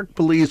Minneapolis Park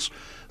Police.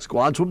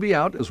 Squads will be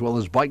out, as well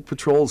as bike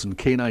patrols and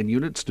canine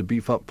units to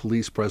beef up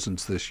police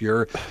presence this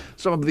year.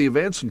 Some of the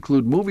events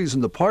include movies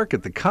in the park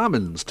at the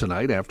Commons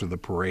tonight after the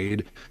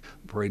parade.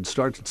 The parade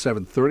starts at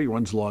 7:30,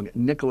 runs along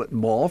Nicollet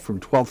Mall from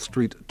 12th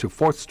Street to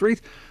 4th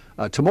Street.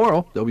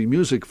 Tomorrow, there'll be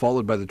music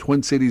followed by the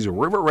Twin Cities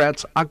River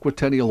Rats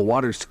Aquatennial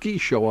Water Ski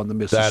Show on the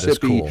Mississippi. That is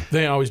cool.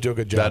 They always do a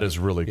good job. That is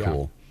really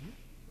cool.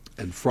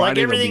 And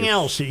Friday, Like everything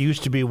there'll be else, it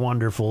used to be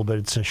wonderful, but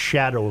it's a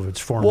shadow of its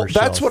former Well,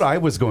 that's self. what I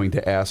was going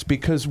to ask,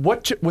 because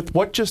with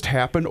what just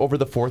happened over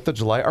the 4th of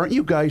July, aren't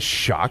you guys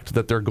shocked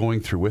that they're going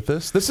through with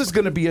this? This is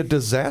going to be a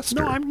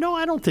disaster. No,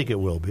 I don't think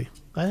it will be.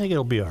 I think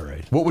it'll be all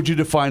right. What would you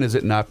define as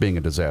it not being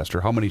a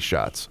disaster? How many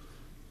shots?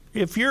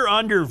 If you're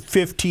under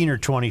 15 or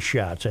 20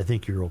 shots, I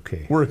think you're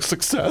okay. We're a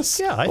success?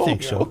 Yeah, I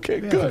think so.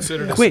 Okay, Yeah. good.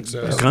 Considered a Wait,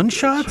 success.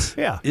 gunshots?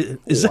 Yeah.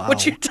 Is that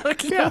what you're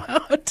talking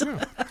about?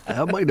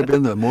 That might have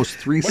been the most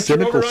What's your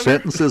cynical over-under?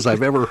 sentences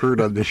I've ever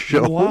heard on this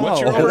show. Wow. What's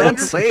your And over-under?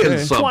 that's saying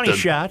something. 20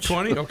 shots.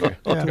 20? Okay.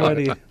 I'll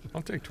take it.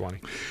 I'll take 20.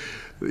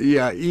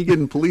 The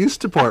Eagan Police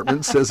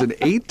Department says an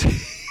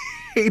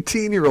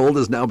 18-year-old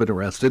has now been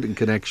arrested in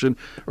connection.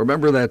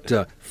 Remember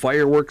that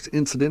fireworks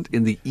incident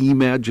in the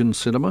Imagine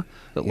Cinema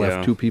that left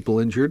Yeah. 2 people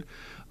injured?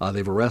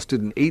 They've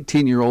arrested an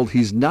 18-year-old.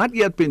 He's not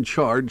yet been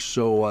charged,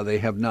 so they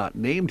have not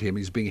named him.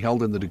 He's being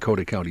held in the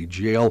Dakota County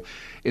Jail.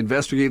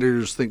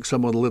 Investigators think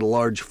someone lit a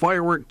large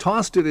firework,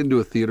 tossed it into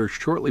a theater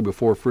shortly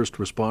before first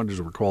responders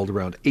were called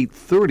around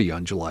 8:30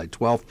 on July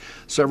 12th.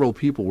 Several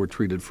people were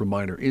treated for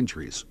minor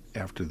injuries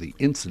after the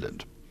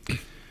incident.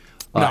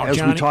 Now, as we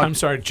Johnny, talked- I'm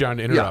sorry, John,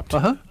 to interrupt,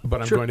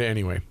 but I'm Sure. going to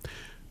anyway.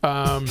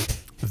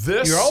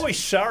 This You're always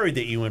sorry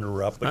that you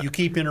interrupt, but you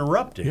keep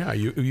interrupting. Yeah,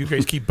 you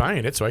guys keep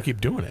buying it, so I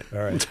keep doing it. All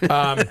right.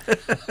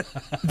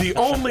 The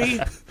only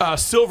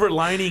silver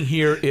lining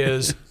here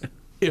is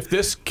if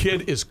this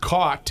kid is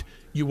caught,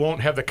 you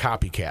won't have the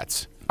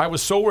copycats. I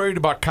was so worried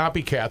about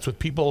copycats with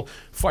people,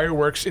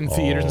 fireworks in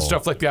theaters and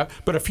stuff like that.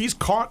 But if he's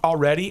caught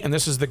already and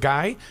this is the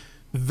guy,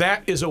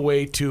 that is a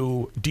way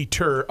to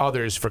deter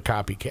others for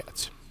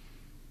copycats.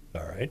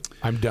 All right.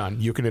 I'm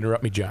done. You can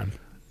interrupt me, John.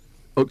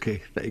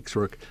 Okay, thanks,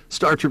 Rook.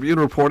 Star Tribune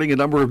reporting a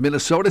number of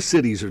Minnesota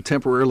cities are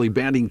temporarily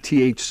banning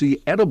THC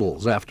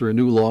edibles after a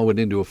new law went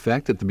into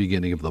effect at the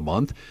beginning of the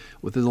month.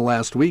 Within the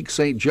last week,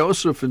 St.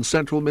 Joseph in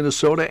central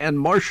Minnesota and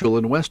Marshall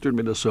in western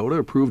Minnesota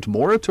approved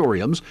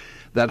moratoriums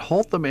that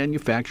halt the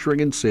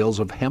manufacturing and sales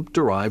of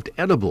hemp-derived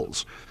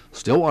edibles.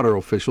 Stillwater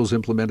officials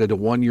implemented a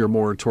 1-year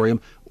moratorium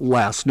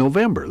last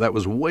November. That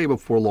was way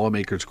before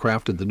lawmakers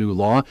crafted the new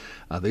law.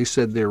 They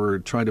said they were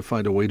trying to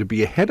find a way to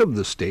be ahead of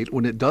the state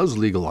when it does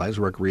legalize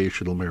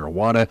recreational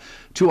marijuana.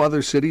 2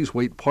 other cities,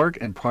 Waite Park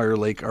and Prior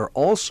Lake, are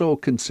also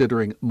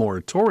considering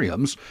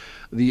moratoriums.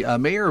 The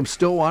mayor of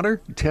Stillwater,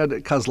 Ted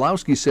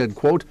Kozlowski, said,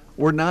 quote,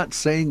 "We're not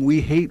saying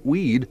we hate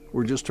weed.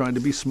 We're just trying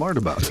to be smart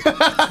about it."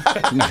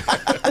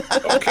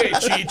 Okay,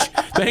 Cheech.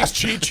 Thanks,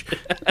 Cheech.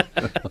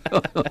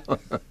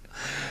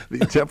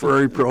 The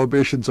temporary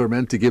prohibitions are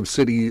meant to give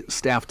city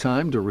staff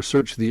time to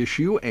research the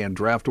issue and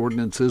draft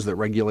ordinances that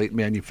regulate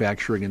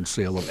manufacturing and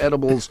sale of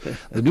edibles.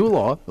 The new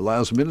law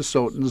allows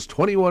Minnesotans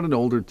 21 and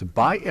older to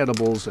buy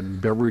edibles and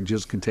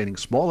beverages containing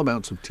small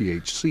amounts of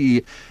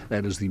THC.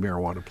 That is the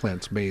marijuana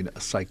plant's main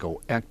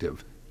psychoactive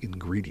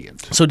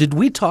ingredient. So did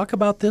we talk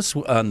about this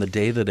on the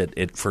day that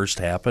it first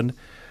happened?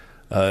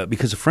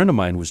 because a friend of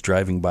mine was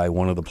driving by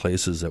one of the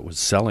places that was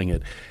selling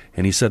it,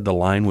 and he said the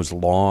line was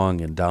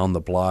long and down the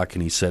block,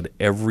 and he said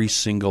every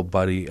single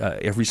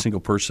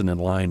person in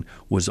line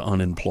was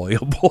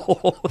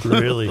unemployable.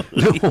 Really?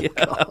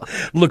 Yeah.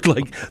 Looked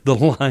like the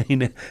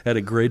line at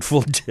a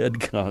Grateful Dead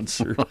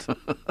concert.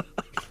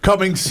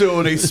 Coming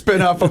soon, a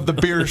spin-off of the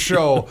beer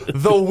show,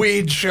 The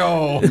Weed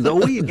Show. The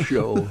Weed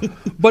Show.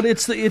 But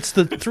it's the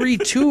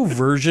 3-2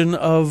 version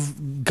of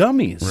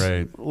gummies.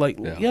 Right. Like,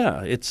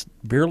 yeah, it's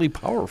barely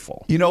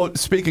powerful. You know,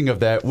 speaking of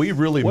that, we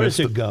really What missed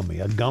is a gummy?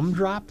 A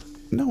gumdrop?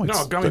 No,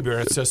 it's gummy bear.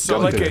 It's just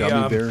Gummy like bear.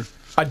 Gummy bear.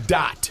 a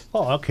dot.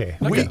 Oh, okay.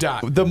 Like a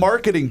dot. The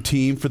marketing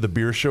team for the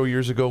beer show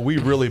years ago, we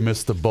really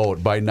missed the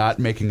boat by not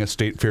making a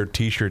State Fair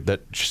T-shirt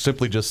that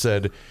simply just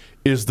said,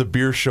 "Is the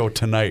beer show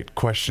tonight?" ?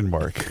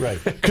 Right.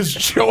 Because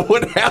Joe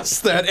would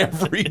ask that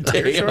every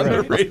day on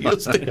the radio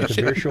The beer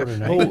station. show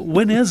tonight. Oh,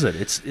 when is it?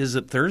 Is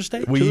it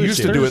Thursday? We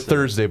used to do it Thursday.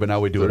 Thursday, but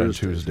now we do it on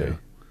Thursdays, Tuesday. yeah.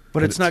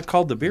 But it's not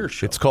called the beer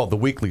show. It's called the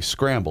Weekly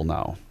Scramble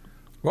now.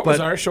 What was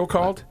our show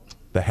called?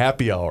 The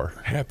Happy Hour.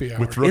 Happy Hour.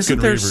 With Rook Isn't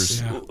and there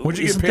Reavers. Yeah. What'd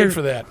you get Isn't paid there-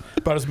 for that?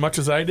 About as much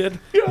as I did?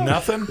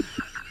 Nothing?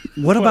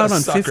 What about a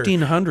on sucker.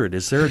 1500?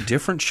 Is there a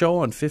different show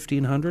on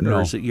 1500 No.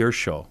 or is it your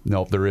show?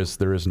 No, there is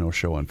no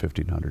show on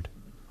 1500.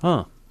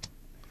 Huh.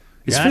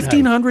 Is Yeah,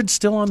 1500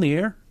 still on the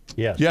air?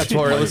 Yes. Yeah, that's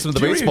why I listened to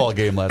the Do you- baseball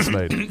game last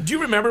night. Do you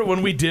remember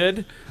when we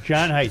did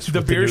John Heights. the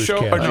with beer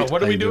show? newscast. Or no, what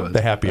did How we you do? doing?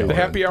 The Happy Hour. The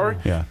happy hour?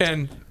 Yeah.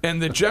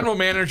 And the general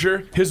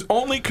manager, his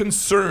only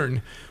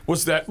concern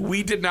was that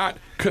we did not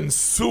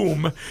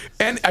consume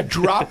a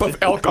drop of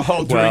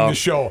alcohol during Well, the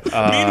show.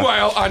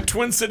 Meanwhile, on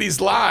Twin Cities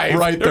Live,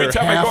 Right every there,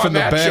 time I half go on in the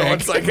that show, bank.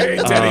 it's like, hey,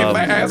 Teddy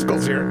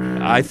Haskell's here.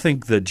 I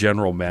think the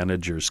general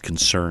manager's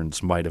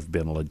concerns might have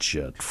been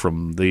legit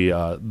from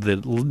the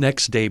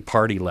next day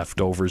party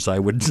leftovers I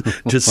would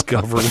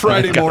discover. when I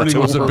Friday got morning to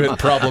was a work. bit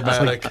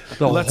problematic.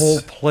 The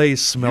whole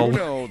place smelled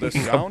the like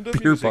sound a of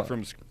beer music bar.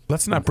 from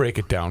Let's not break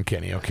it down,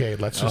 Kenny, okay?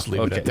 Let's just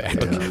leave it at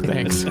that.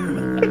 Thanks.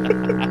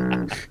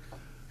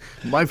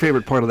 My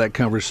favorite part of that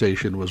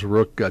conversation was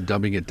Rook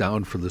dumbing it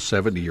down for the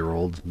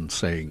 70-year-olds and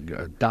saying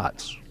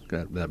dots.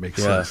 That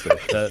makes sense.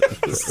 There.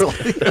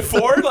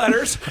 4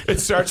 letters. It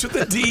starts with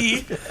a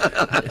D.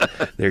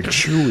 They're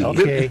chewy.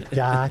 Okay,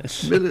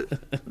 dots. You get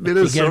 'em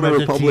Minnesota at the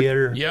Republican.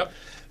 theater. Yep.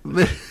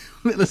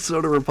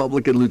 Minnesota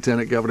Republican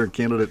Lieutenant Governor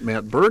candidate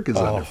Matt Burke is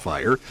under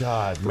fire.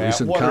 God, for Matt,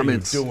 recent what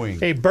comments. are you doing?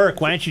 Hey,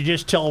 Burke, why don't you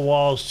just tell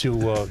Walls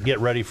to get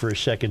ready for a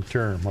second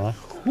term, huh?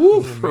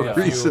 For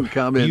recent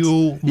comments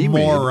You he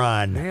made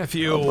moron.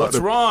 Matthew, what's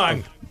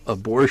wrong?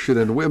 abortion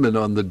and women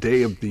on the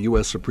day of the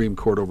U.S. Supreme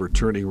Court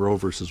overturning Roe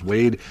versus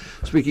Wade.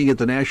 Speaking at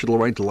the National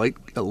Right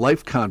to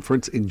Life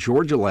Conference in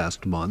Georgia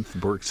last month,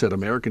 Burke said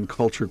American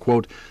culture,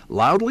 quote,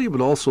 loudly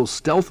but also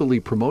stealthily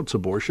promotes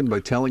abortion by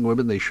telling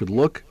women they should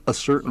look a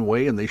certain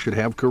way and they should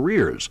have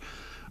careers.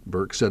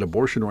 Burke said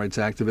abortion rights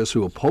activists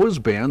who oppose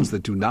bans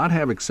that do not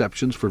have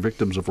exceptions for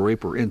victims of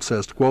rape or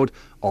incest, quote,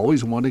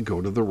 always want to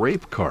go to the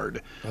rape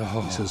card.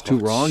 He says two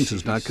wrongs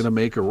is not going to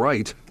make a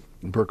right.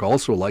 Burke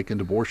also likened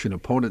abortion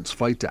opponents'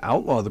 fight to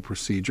outlaw the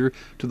procedure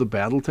to the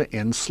battle to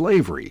end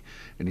slavery.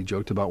 And he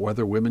joked about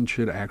whether women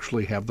should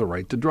actually have the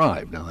right to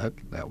drive. Now,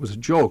 that was a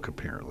joke,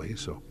 apparently,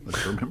 so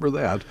let's remember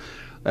that.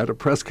 At a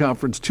press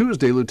conference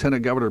Tuesday,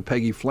 Lieutenant Governor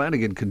Peggy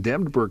Flanagan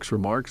condemned Burke's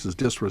remarks as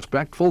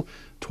disrespectful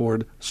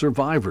toward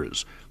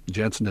survivors.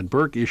 Jensen and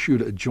Burke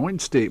issued a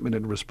joint statement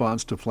in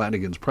response to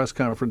Flanagan's press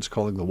conference,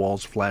 calling the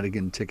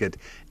Walz-Flanagan ticket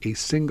a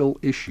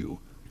single-issue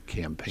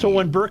campaign. So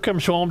when Burke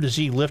comes home, does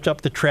he lift up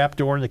the trap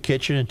door in the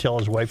kitchen and tell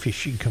his wife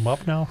she can come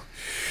up now?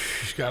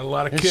 She's got a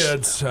lot of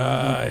kids.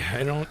 I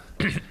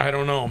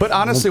don't know. But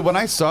honestly, when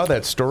I saw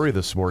that story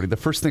this morning, the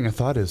first thing I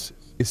thought is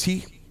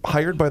he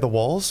hired by the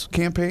Walz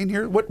campaign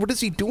here? What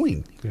is he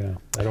doing? Yeah,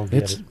 I don't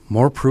get It's it.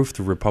 more proof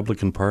the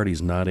Republican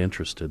Party's not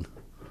interested.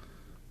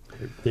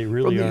 They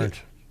really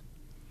aren't.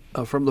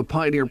 From the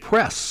Pioneer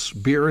Press,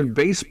 beer and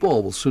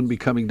baseball will soon be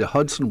coming to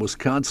Hudson,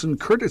 Wisconsin,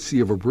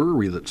 courtesy of a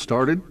brewery that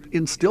started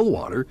in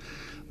Stillwater.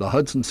 The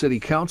Hudson City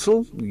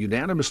Council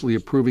unanimously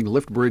approving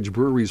Liftbridge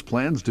Brewery's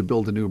plans to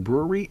build a new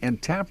brewery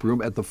and tap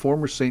room at the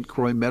former St.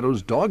 Croix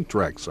Meadows dog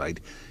track site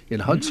in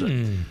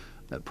Hudson.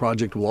 That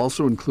project will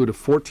also include a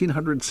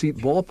 1,400-seat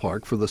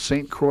ballpark for the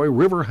St. Croix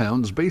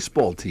Riverhounds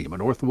baseball team, a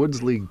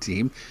Northwoods League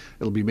team.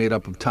 It'll be made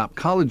up of top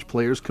college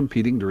players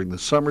competing during the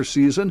summer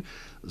season.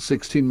 The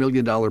 $16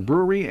 million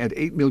brewery and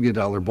 $8 million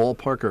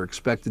ballpark are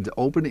expected to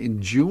open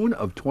in June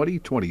of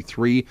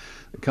 2023.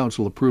 The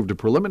council approved a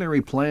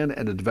preliminary plan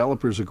and a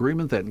developer's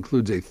agreement that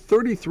includes a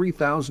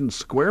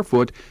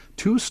 33,000-square-foot,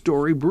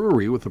 two-story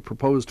brewery with a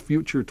proposed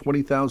future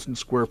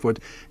 20,000-square-foot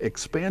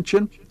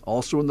expansion.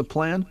 Also in the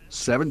plan,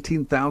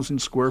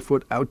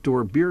 17,000-square-foot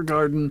outdoor beer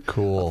garden,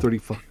 Cool. a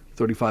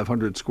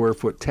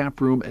 3,500-square-foot tap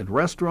room and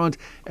restaurant,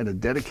 and a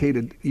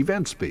dedicated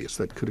event space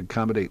that could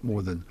accommodate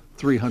more than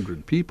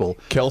 300 people.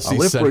 Kelsey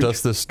sent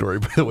us this story.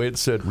 By the way, it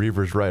said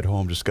Reaver's ride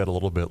home just got a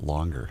little bit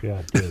longer. Yeah,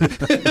 it did.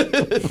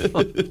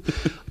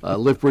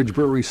 Liftbridge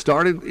Brewery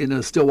started in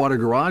a Stillwater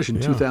garage in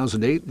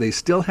 2008. They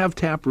still have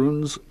tap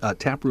rooms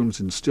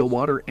in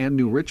Stillwater and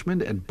New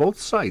Richmond, and both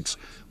sites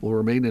will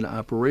remain in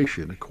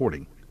operation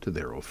according to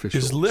their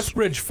officials. Is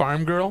Liftbridge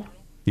Farm Girl?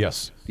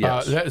 Yes.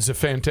 That is a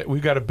fantastic.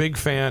 We've got a big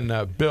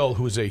fan, Bill,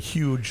 who's a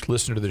huge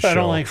listener to the show. I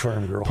don't like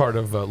Farm Girl. Part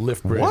of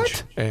Liftbridge.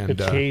 What? And,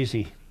 it's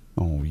hazy.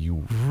 Oh,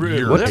 you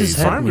really? What does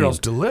that Farm mean? Girl's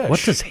delish. What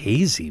does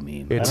hazy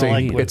mean? It's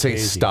a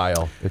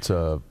style. It's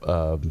a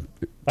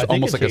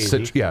almost like it's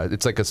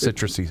like a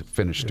citrusy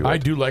finish to it. I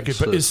do like it,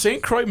 but is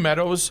St. Croix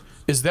Meadows,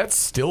 is that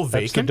still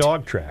vacant? That's the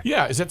dog track.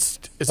 Yeah, is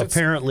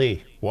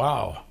apparently.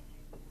 Wow.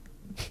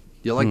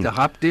 You like the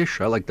Hop Dish?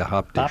 I like the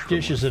Hop Dish. Hop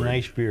Dish is a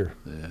nice beer.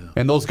 Yeah.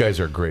 And those guys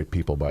are great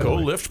people, by the way.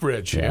 Go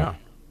Liftbridge, yeah.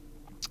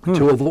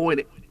 To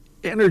avoid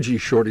energy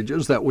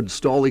shortages that would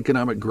stall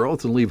economic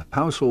growth and leave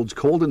households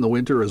cold in the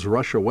winter as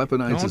Russia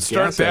weaponizes Don't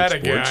start gas that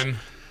exports, again.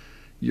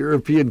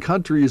 European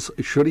countries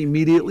should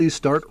immediately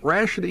start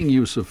rationing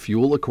use of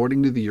fuel,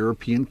 according to the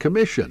European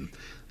Commission.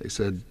 They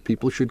said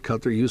people should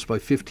cut their use by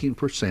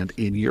 15%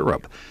 in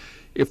Europe.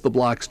 If the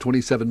bloc's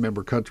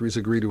 27-member countries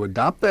agree to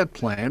adopt that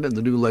plan and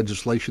the new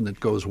legislation that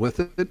goes with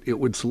it, it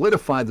would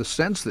solidify the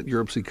sense that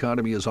Europe's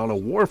economy is on a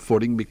war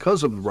footing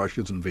because of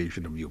Russia's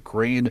invasion of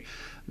Ukraine.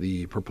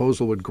 The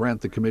proposal would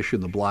grant the Commission,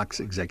 the bloc's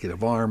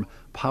executive arm,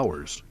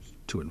 powers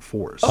to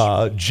enforce.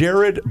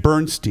 Jared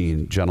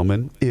Bernstein,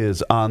 gentlemen,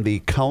 is on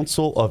the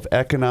Council of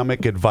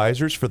Economic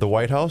Advisors for the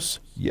White House.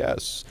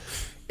 Yes.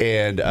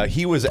 And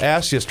he was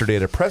asked yesterday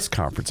at a press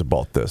conference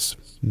about this.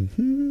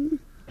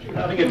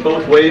 Having it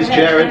both ways,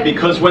 Jared,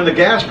 because when the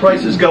gas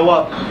prices go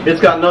up, it's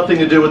got nothing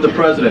to do with the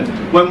president.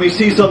 When we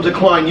see some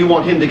decline, you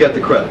want him to get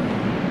the credit.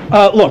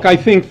 Look, I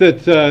think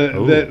that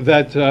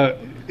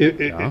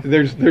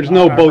there's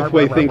no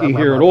both-way thinking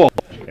here at all.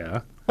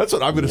 Yeah. That's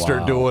what I'm going to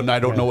start doing. I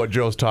don't know what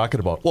Joe's talking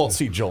about. Well,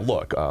 see, Joe,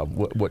 look,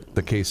 what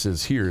the case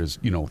is here is,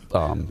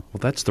 well,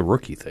 that's the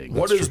rookie thing.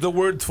 What is the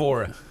word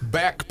for it?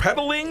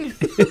 Backpedaling?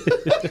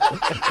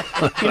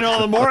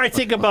 The more I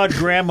think about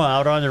Grandma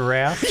out on the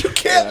raft. You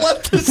can't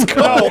let this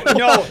go.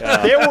 No,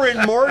 they were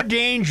in more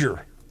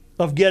danger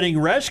of getting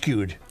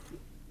rescued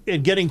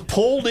and getting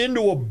pulled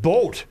into a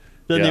boat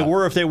than they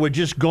were if they would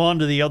just gone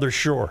to the other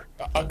shore.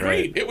 Agreed.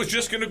 Right. It was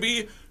just going to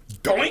be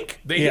doink.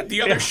 They hit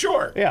the other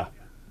shore. Yeah.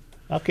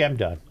 Okay, I'm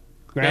done.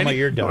 Grandma,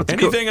 you're done.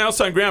 Anything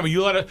else on Grandma?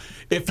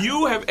 If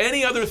you have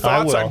any other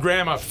thoughts on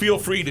Grandma, feel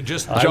free to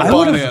just jump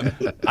on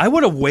in. I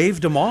would have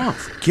waved him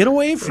off. Get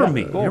away from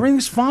me.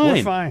 Everything's fine.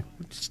 We're fine.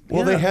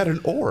 Well, they had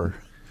an oar.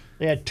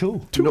 They had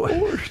two. Two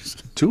oars.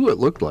 Two, it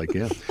looked like,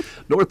 yeah.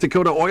 North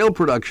Dakota oil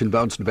production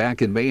bounced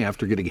back in May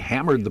after getting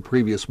hammered the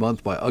previous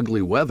month by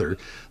ugly weather.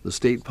 The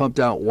state pumped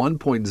out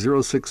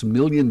 1.06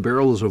 million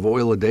barrels of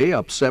oil a day,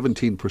 up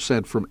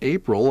 17% from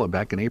April.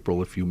 Back in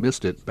April, if you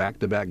missed it,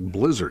 back-to-back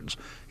blizzards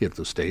hit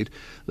the state.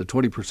 The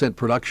 20%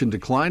 production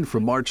decline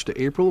from March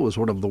to April was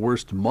one of the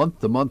worst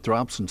month-to-month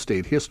drops in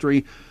state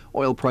history.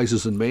 Oil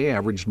prices in May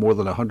averaged more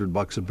than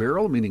 $100 a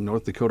barrel, meaning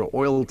North Dakota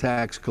oil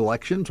tax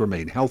collections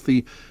remain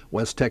healthy.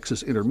 West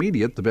Texas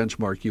Intermediate, the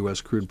benchmark U.S.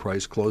 crude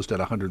price, closed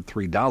at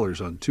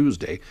 $103 on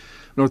Tuesday.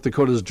 North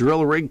Dakota's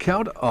drill rig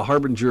count, a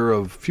harbinger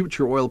of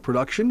future oil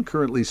production,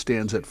 currently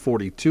stands at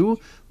 42,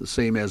 the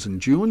same as in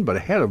June, but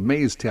ahead of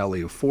May's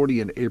tally of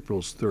 40 and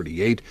April's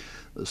 38.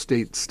 The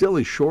state still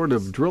is short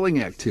of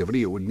drilling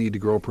activity. It would need to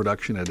grow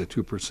production at a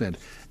 2%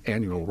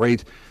 annual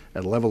rate.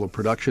 At a level of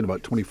production,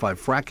 about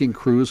 25 fracking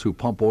crews who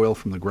pump oil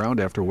from the ground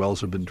after wells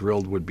have been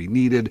drilled would be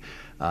needed.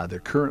 There are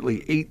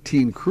currently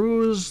 18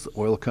 crews.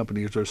 Oil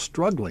companies are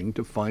struggling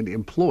to find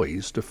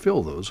employees to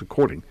fill those,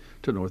 according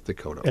to North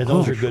Dakota. And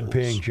those are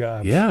good-paying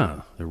jobs.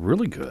 Yeah, they're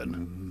really good.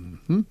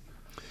 Mm-hmm.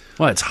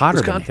 Well, it's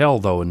hotter than hell,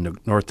 though, in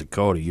North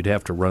Dakota. You'd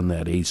have to run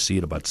that AC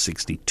at about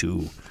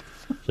 62.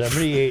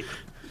 78.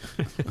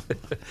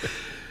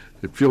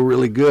 It'd feel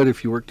really good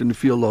if you worked in the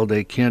field all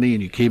day, Kenny,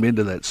 and you came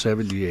into that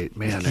 78.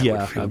 Man, that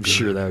would feel I'm good.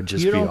 sure that would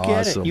just You be don't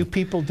get awesome. it. You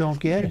people don't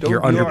get it.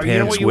 Your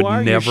underpants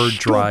would never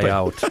dry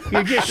out.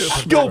 You're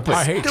just stupid.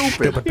 I hate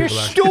stupid people. You're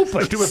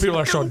stupid. Stupid people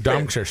are so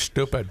dumb 'cause they're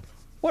stupid.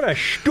 What a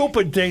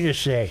stupid thing to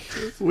say.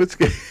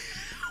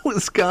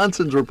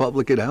 Wisconsin's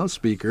Republican House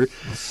Speaker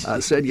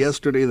said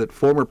yesterday that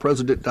former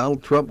President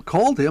Donald Trump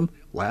called him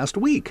last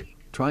week,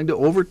 trying to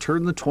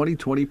overturn the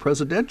 2020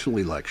 presidential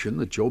election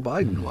that Joe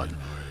Biden won.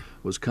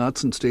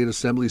 Wisconsin State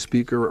Assembly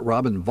Speaker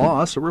Robin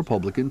Vos, a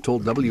Republican,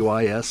 told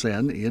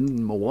WISN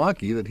in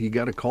Milwaukee that he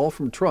got a call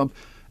from Trump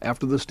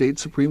after the state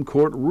Supreme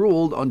Court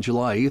ruled on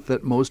July 8th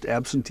that most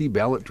absentee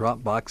ballot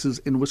drop boxes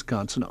in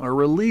Wisconsin are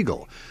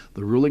illegal.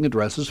 The ruling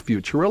addresses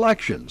future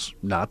elections,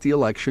 not the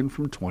election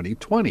from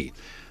 2020.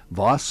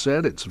 Vos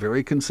said it's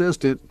very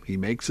consistent. He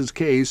makes his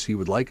case. He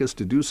would like us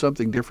to do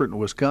something different in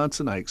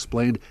Wisconsin. I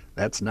explained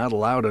that's not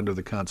allowed under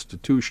the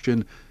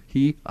Constitution.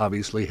 He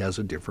obviously has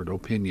a different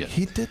opinion.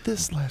 He did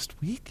this last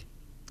week?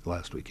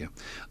 Last week,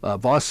 yeah.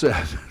 Vos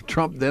said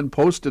Trump then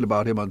posted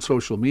about him on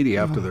social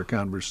media after their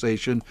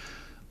conversation.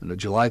 In a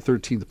July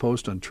 13th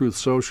post on Truth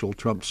Social,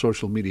 Trump's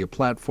social media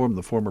platform,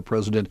 the former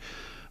president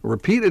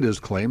repeated his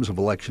claims of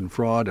election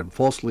fraud and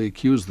falsely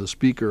accused the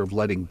speaker of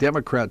letting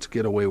Democrats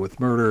get away with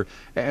murder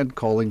and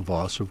calling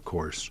Voss, of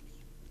course,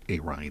 a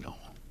rhino.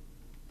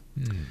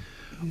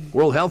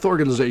 World Health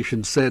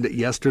Organization said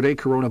yesterday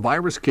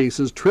coronavirus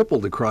cases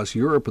tripled across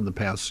Europe in the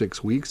past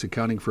 6 weeks,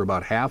 accounting for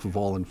about half of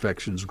all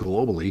infections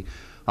globally.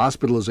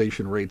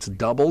 Hospitalization rates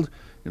doubled.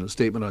 In a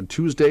statement on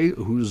Tuesday,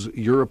 WHO's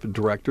Europe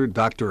director,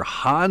 Dr.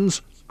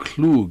 Hans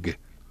Klug,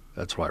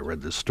 that's why I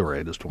read this story.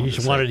 I just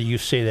wanted you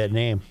to say that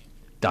name.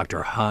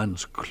 Dr.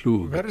 Hans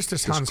Klug. Where is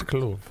this Hans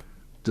Klug?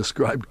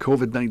 Described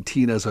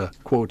COVID-19 as a,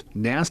 quote,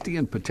 nasty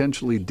and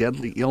potentially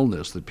deadly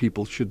illness that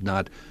people should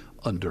not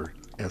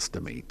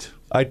underestimate.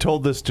 I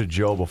told this to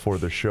Joe before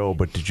the show,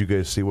 but did you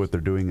guys see what they're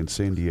doing in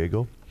San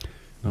Diego?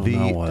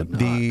 No,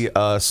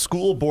 The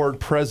school board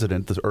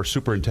president or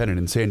superintendent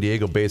in San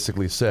Diego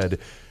basically said,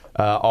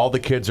 all the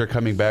kids are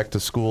coming back to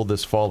school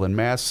this fall in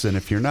masks, and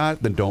if you're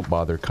not, then don't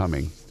bother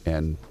coming.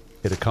 And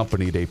it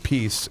accompanied a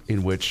piece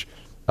in which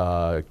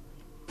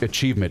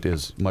achievement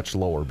is much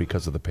lower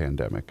because of the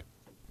pandemic.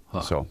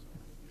 So,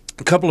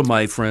 a couple of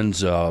my friends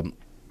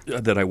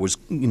that I was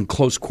in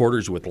close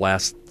quarters with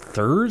last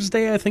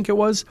Thursday, I think it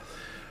was,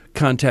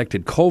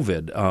 contacted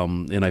COVID,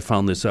 and I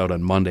found this out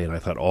on Monday, and I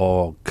thought,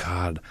 oh,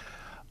 God,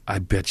 I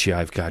bet you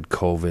I've got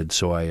COVID.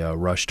 So I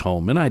rushed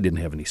home, and I didn't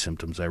have any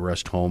symptoms. I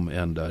rushed home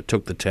and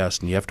took the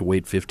test, and you have to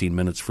wait 15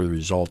 minutes for the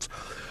results.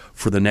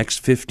 For the next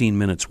 15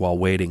 minutes while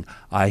waiting,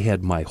 I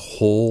had my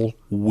whole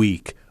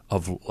week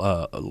of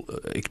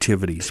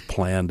activities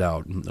planned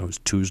out. And it was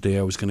Tuesday,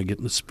 I was going to get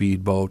in the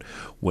speedboat.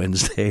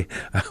 Wednesday,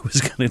 I was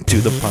going to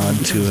do the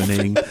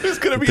pontooning. It was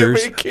going to be a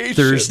vacation.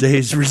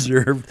 Thursday's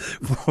reserved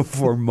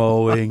for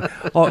mowing.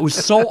 Oh, it was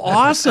so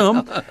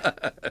awesome.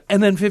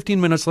 And then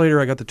 15 minutes later,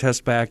 I got the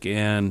test back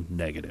and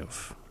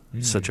negative.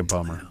 Such a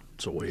bummer.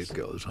 That's the way it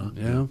goes, huh?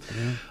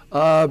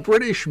 Yeah.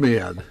 British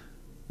man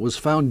was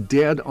found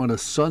dead on a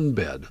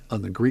sunbed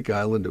on the Greek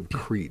island of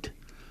Crete.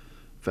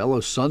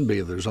 Fellow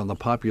sunbathers on the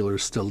popular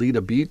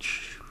Stelida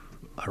Beach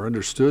are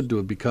understood to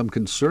have become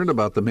concerned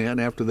about the man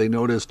after they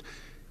noticed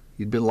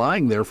he'd been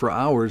lying there for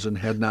hours and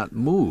had not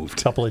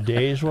moved. Couple of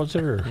days, was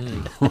it? Or?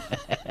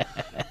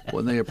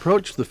 When they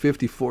approached the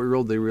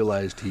 54-year-old, they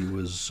realized he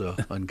was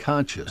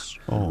unconscious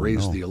and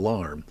raised the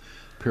alarm.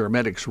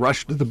 Paramedics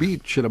rushed to the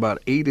beach at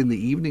about 8 in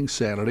the evening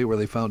Saturday, where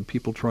they found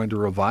people trying to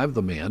revive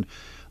the man.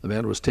 The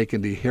man was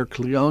taken to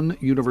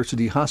Heraklion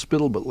University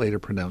Hospital, but later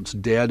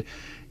pronounced dead.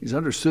 He's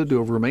understood to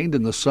have remained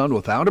in the sun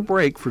without a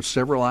break for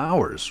several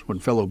hours. When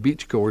fellow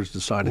beachgoers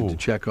decided to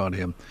check on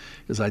him,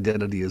 his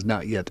identity has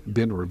not yet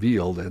been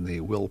revealed, and they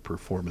will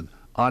perform an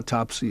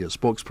autopsy. A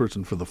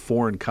spokesperson for the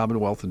Foreign,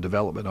 Commonwealth and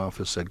Development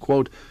Office said,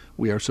 quote,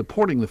 "We are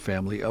supporting the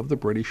family of the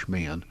British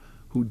man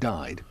who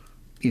died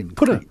in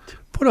Crete."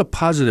 Put a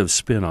positive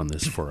spin on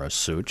this for us,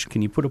 Such.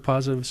 Can you put a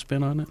positive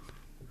spin on it?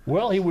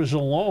 Well, he was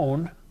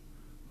alone.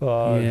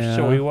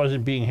 So he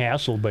wasn't being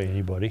hassled by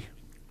anybody.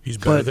 He's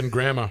better than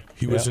Grandma.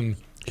 He was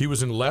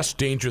in less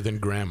danger than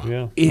Grandma.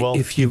 Yeah. Well,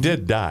 if he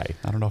did die,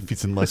 I don't know if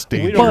he's in less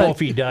danger. We don't know if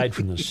he died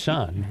from the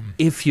sun.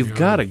 If you've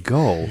got to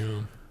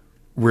go,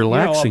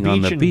 relaxing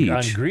on the beach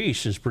on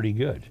Greece is pretty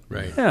good.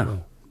 Right. Yeah,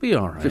 be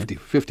all right.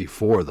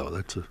 54 though.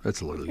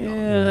 That's a little young.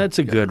 Yeah, that's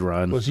a good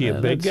run. Was he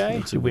a big guy?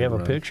 That's Do we have a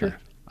run. picture?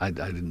 I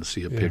didn't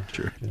see a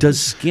picture. Does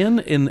skin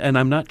and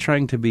I'm not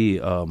trying to be.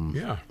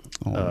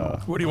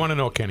 What do you want to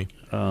know, Kenny?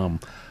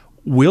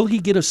 Will he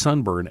get a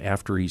sunburn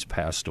after he's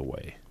passed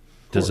away?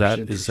 Is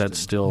that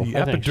still? The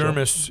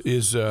epidermis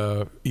is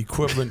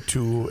equivalent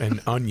to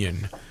an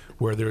onion,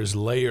 where there is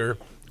layer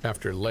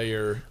after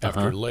layer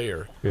after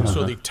layer.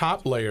 So the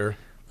top layer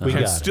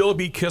can still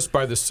be kissed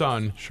by the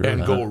sun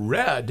and go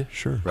red.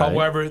 Sure.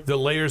 However, the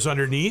layers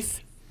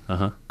underneath,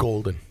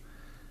 golden,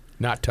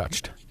 not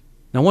touched.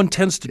 Now, one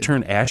tends to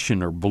turn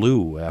ashen or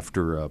blue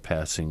after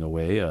passing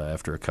away,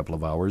 after a couple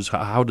of hours.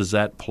 How does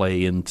that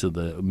play into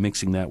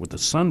mixing that with the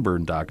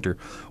sunburn, doctor?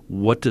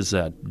 What does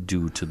that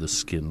do to the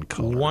skin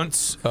color?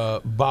 Once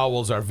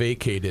bowels are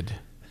vacated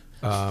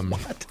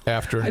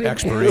after an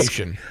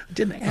expiration. I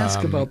didn't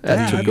ask about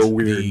that. that. Took a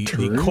weird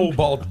turn. The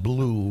cobalt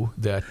blue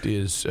that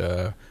is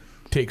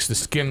takes the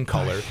skin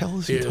color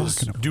is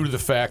due to the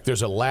fact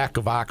there's a lack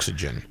of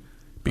oxygen.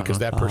 Because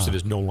that person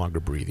is no longer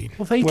breathing.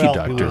 Well, thank you,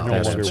 doctor.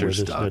 That answers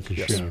stuff.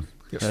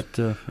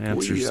 That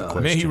answers the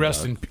question. May he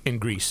rest in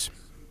Greece.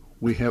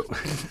 We have.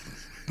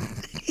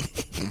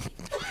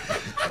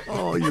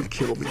 Oh, you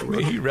killed me.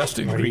 May he rest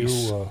in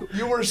Greece.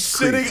 You were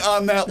sitting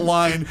on that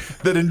line,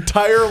 that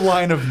entire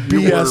line of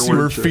BS you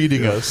were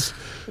feeding us.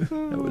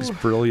 That was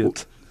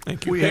brilliant.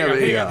 Thank you. We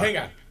Hang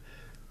on.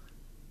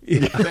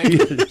 Thank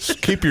you.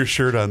 Keep your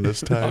shirt on this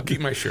time. I'll keep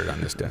my shirt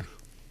on this time.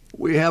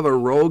 We have a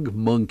rogue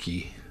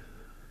monkey.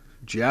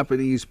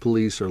 Japanese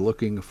police are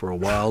looking for a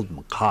wild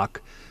macaque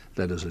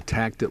that has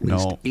attacked at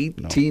least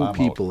 18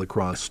 people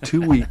across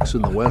 2 weeks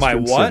in the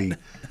western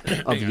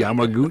city of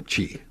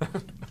Yamaguchi.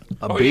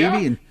 A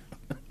baby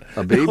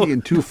A baby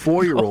and 2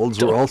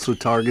 4-year-olds were also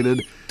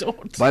targeted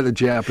by the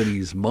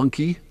Japanese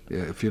monkey.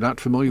 If you're not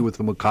familiar with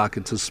the macaque,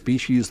 it's a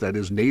species that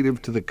is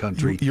native to the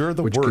country. You're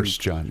the worst,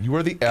 John. You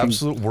are the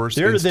absolute worst.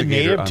 They're the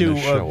instigator native on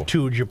this show.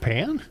 to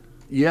Japan?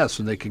 Yes,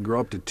 and they can grow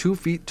up to 2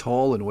 feet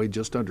tall and weigh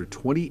just under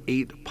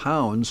 28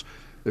 pounds.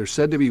 They're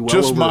said to be well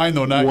Just over mine,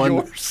 though, not one-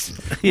 yours.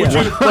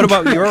 Yeah. What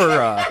about your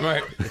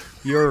Right.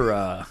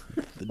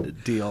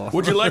 deal?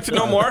 Would you like to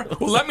know more?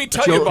 Well, let me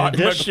tell you about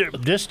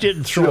This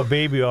didn't throw a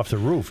baby off the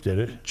roof, did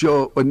it?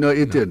 Joe, no,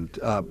 it didn't.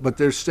 But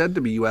there's said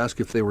to be, you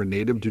ask if they were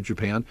native to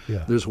Japan,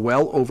 Yeah. there's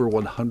well over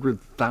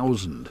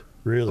 100,000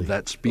 of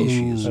that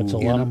species That's a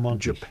in lot of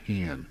monkeys.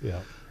 Japan. Yeah.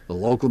 The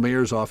local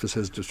mayor's office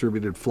has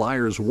distributed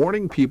flyers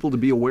warning people to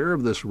be aware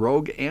of this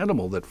rogue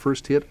animal that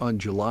first hit on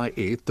July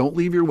 8th. Don't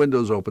leave your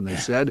windows open, they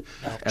said,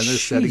 and they're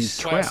setting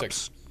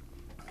traps.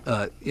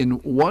 In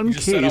one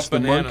case, the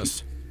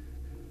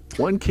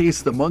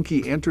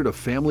monkey entered a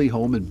family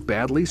home and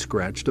badly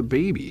scratched a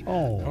baby.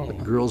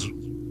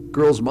 The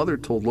girl's mother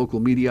told local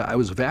media, "I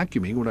was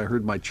vacuuming when I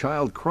heard my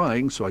child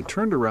crying, so I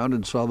turned around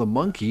and saw the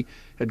monkey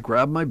had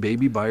grabbed my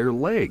baby by her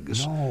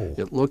legs.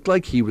 It looked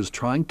like he was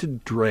trying to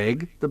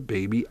drag the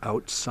baby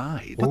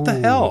outside." What the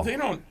hell? They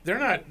Kill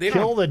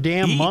don't the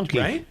damn eat, monkey.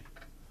 right?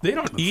 They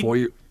don't eat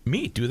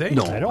meat, do they?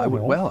 No, I don't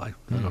know. I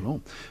don't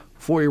know.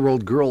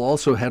 4-year-old girl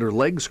also had her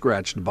leg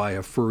scratched by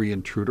a furry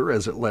intruder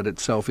as it let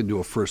itself into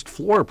a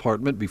first-floor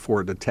apartment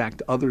before it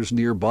attacked others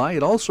nearby.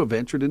 It also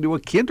ventured into a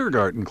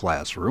kindergarten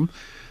classroom.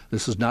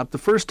 This is not the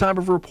first time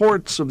of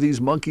reports of these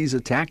monkeys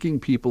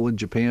attacking people in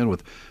Japan,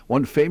 with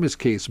one famous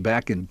case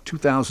back in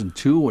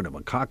 2002 when a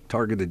macaque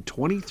targeted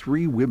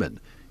 23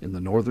 women in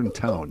the northern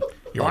town.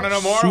 You want to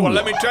know more? Well,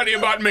 let me tell you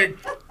about me.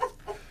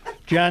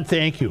 John,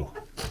 thank you.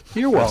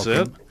 You're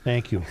welcome.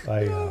 Thank you.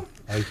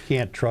 I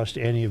can't trust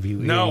any of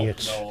you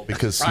idiots.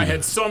 Because I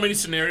had so many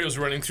scenarios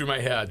running through my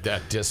head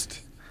that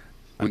just.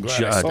 I'm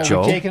glad I Are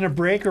stopped. we taking a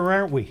break or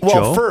aren't we?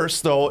 Well,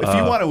 first, though, if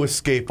you want to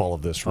escape all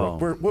of this,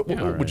 what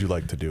right. would you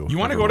like to do? You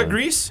want to go to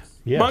Greece,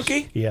 Yes.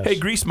 monkey? Yes. Hey,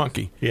 Greece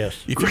monkey. Yes.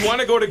 If you want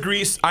to go to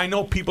Greece, I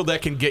know people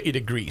that can get you to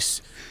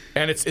Greece.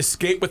 And it's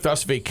Escape With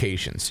Us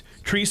Vacations.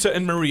 Teresa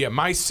and Maria,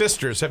 my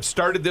sisters, have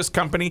started this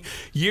company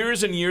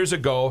years and years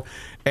ago,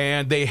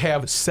 and they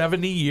have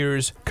 70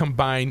 years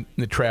combined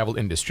in the travel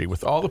industry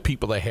with all the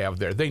people they have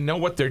there. They know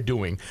what they're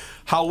doing.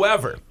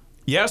 However,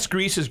 yes,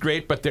 Greece is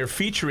great, but they're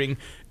featuring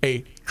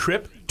a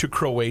trip to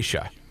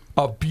Croatia.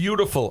 A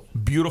beautiful,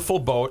 beautiful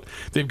boat.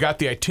 They've got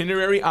the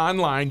itinerary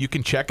online. You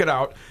can check it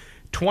out.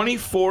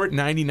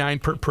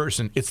 $24.99 per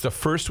person. It's the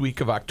first week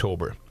of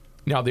October.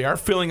 Now, they are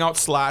filling out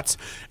slots,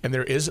 and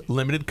there is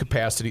limited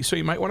capacity, so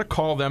you might want to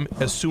call them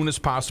as soon as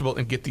possible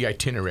and get the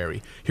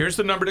itinerary. Here's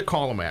the number to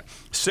call them at,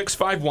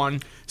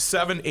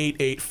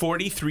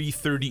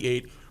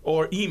 651-788-4338,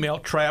 or email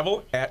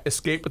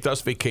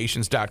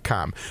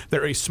travel@escapewithusvacations.com.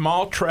 They're a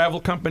small travel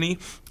company,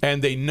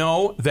 and they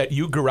know that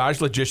you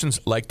garage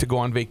logicians like to go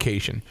on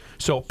vacation.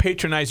 So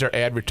patronize our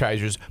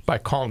advertisers by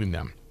calling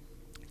them.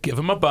 Give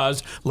them a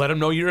buzz. Let them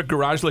know you're a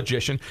garage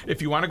logician.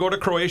 If you want to go to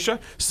Croatia,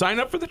 sign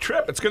up for the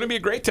trip. It's going to be a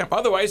great time.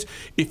 Otherwise,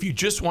 if you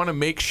just want to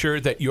make sure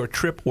that your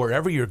trip,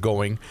 wherever you're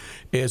going,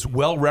 is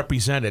well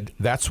represented,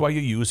 that's why you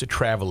use a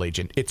travel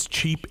agent. It's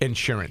cheap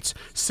insurance.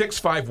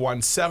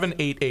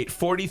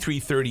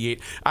 651-788-4338.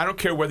 I don't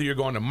care whether you're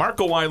going to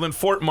Marco Island,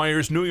 Fort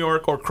Myers, New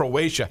York, or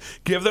Croatia.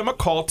 Give them a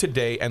call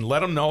today and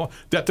let them know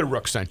that the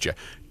Rook sent you.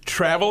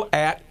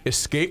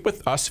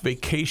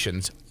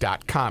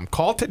 Travel@escapewithusvacations.com.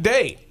 Call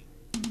today.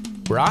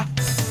 Brah.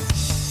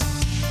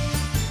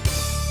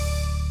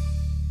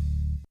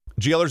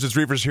 GLers, it's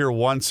Reefers here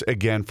once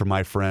again from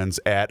my friends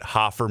at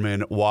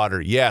Hofferman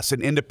Water. Yes,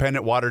 an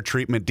independent water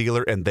treatment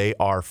dealer, and they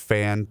are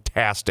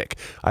fantastic.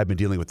 I've been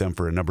dealing with them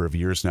for a number of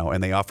years now,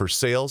 and they offer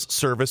sales,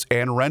 service,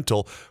 and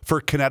rental for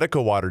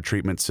Connecticut water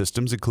treatment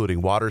systems,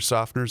 including water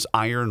softeners,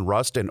 iron,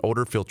 rust, and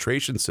odor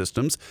filtration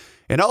systems,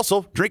 and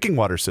also drinking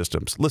water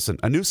systems. Listen,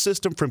 a new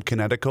system from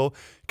Connecticut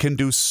can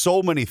do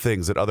so many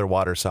things that other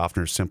water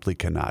softeners simply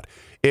cannot.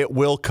 It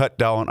will cut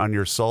down on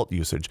your salt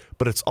usage,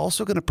 but it's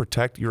also going to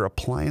protect your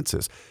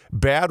appliances.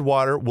 Bad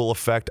water will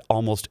affect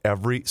almost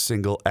every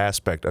single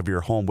aspect of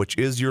your home, which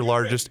is your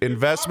largest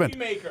investment.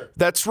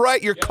 That's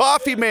right, your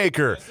coffee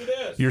maker. Yes, it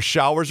is. Your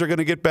showers are going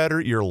to get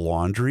better. Your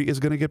laundry is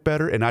going to get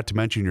better, and not to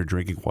mention your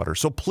drinking water.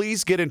 So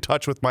please get in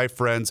touch with my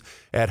friends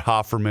at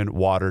Hofferman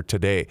Water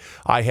today.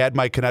 I had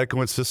my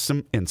Connecticut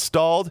system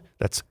installed.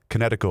 That's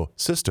Connecticut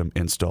system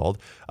installed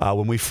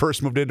when we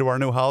first moved into our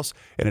new house,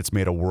 and it's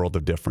made a world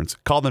of difference.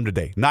 Call them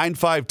today,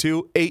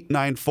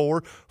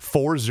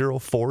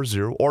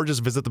 952-894-4040, or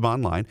just visit them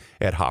online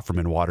at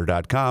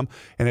HoffermanWater.com.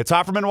 And it's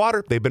Hofferman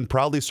Water. They've been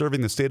proudly serving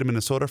the state of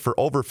Minnesota for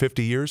over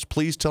 50 years.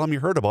 Please tell them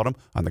you heard about them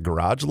on the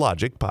Garage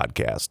Logic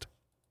podcast.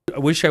 I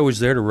wish I was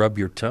there to rub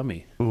your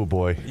tummy. Oh,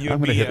 boy. I'm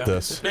going to hit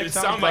this. It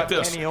sounds like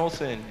this. Kenny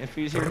Olson. If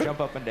he's here,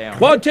 jump up and down.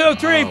 1, 2,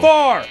 3,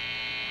 4.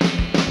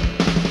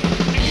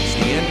 It's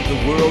the end of the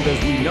world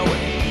as we know it,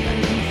 and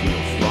you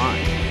feel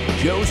fine.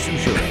 Joe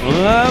Souchere.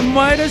 I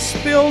might have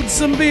spilled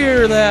some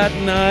beer that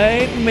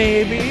night,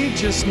 maybe,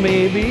 just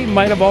maybe.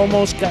 Might have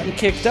almost gotten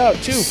kicked out,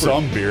 too. For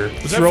Some beer.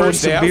 Was that throwing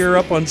first some half? beer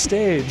up on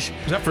stage.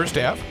 Was that first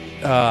half?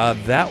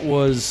 That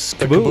was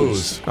The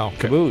Caboose. Caboose. Oh, okay.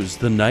 Caboose,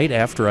 the night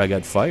after I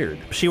got fired.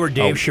 See where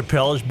Dave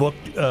Chappelle has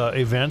booked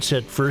events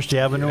at First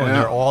Avenue, and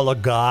they're all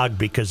agog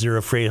because they're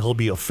afraid he'll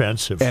be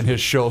offensive. And his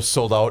show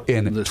sold out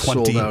in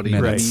 20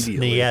 minutes.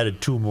 And he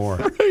added 2 more.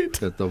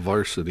 At the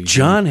Varsity.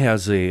 John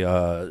has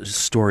a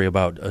story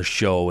about a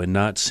show and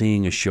not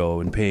seeing a show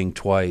and paying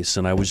twice,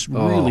 and I was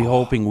really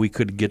hoping we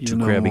could get to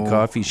Krabby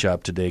Coffee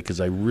Shop today because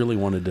I really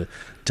wanted to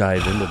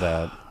dive into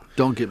that.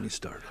 Don't get me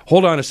started.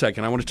 Hold on a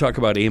second. I want to talk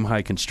about Aim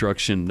High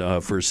Construction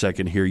for a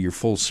second here, your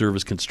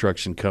full-service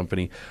construction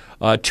company.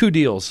 2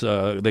 deals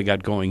they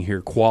got going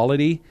here,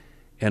 quality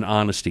and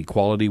honesty.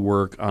 Quality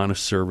work,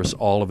 honest service,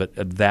 all of it.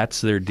 That's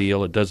their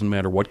deal. It doesn't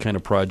matter what kind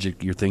of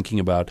project you're thinking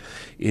about,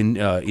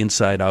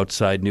 inside,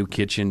 outside, new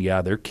kitchen.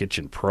 Yeah, they're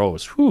kitchen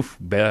pros. Whew.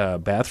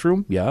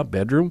 Bathroom, yeah,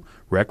 bedroom,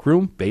 rec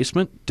room,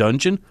 basement,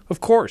 dungeon.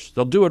 Of course,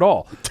 they'll do it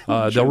all.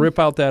 They'll rip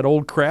out that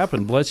old crap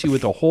and bless you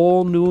with a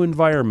whole new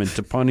environment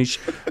to punish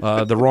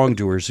the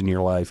wrongdoers in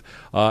your life.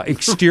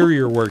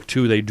 Exterior work,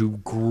 too. They do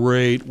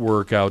great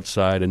work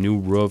outside, a new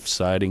roof,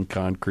 siding,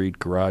 concrete,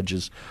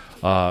 garages.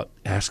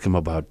 Ask them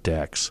about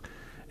decks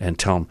and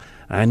tell them,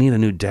 I need a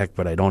new deck,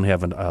 but I don't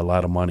have a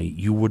lot of money.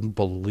 You wouldn't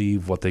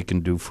believe what they can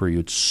do for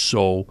you. It's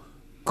so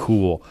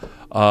cool.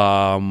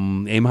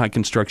 Aim High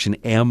Construction,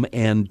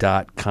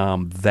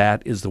 mn.com.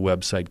 That is the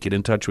website. Get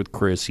in touch with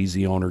Chris. He's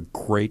the owner.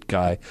 Great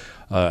guy.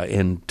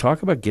 And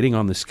talk about getting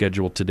on the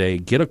schedule today.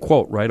 Get a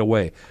quote right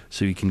away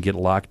so you can get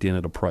locked in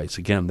at a price.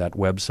 Again, that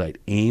website,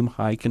 Aim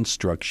High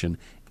Construction,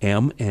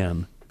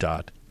 mn.com.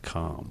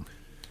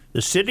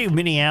 The city of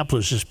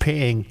Minneapolis is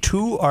paying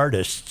 2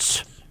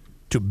 artists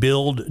to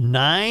build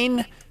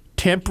 9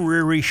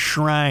 temporary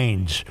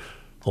shrines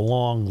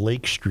along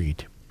Lake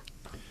Street.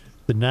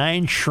 The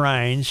 9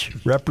 shrines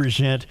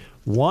represent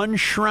 1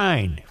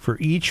 shrine for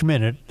each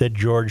minute that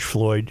George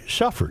Floyd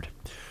suffered.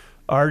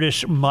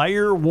 Artist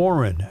Meyer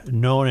Warren,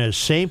 known as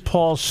St.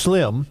 Paul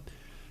Slim,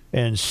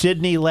 and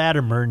Sidney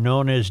Latimer,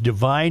 known as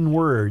Divine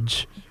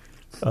Words,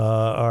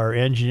 are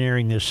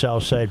engineering this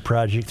Southside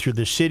project through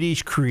the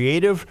city's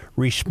Creative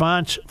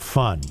Response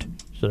Fund.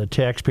 So the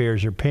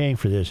taxpayers are paying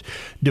for this.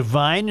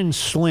 Divine and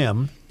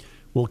Slim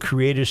will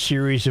create a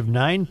series of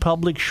 9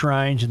 public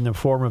shrines in the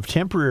form of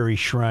temporary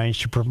shrines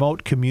to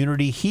promote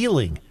community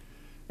healing,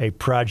 a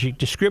project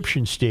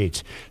description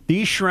states.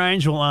 These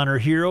shrines will honor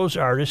heroes,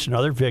 artists, and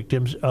other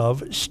victims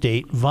of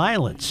state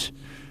violence.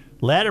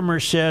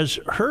 Latimer says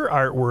her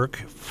artwork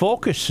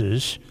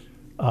focuses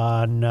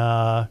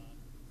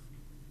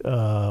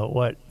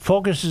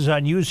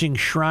on using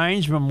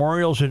shrines,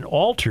 memorials, and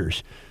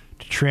altars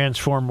to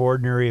transform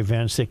ordinary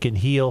events that can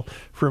heal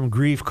from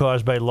grief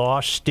caused by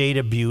loss, state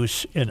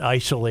abuse, and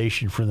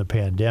isolation from the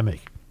pandemic.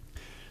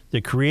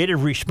 The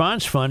Creative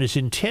Response Fund is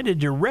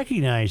intended to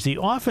recognize the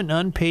often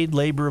unpaid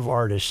labor of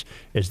artists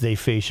as they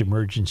face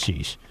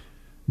emergencies.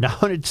 Now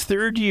in its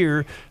 3rd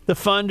year, the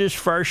fund is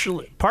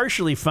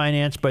partially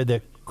financed by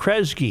the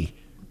Kresge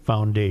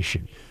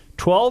Foundation.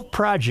 12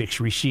 projects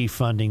received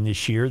funding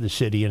this year, the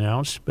city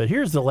announced. But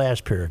here's the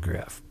last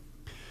paragraph.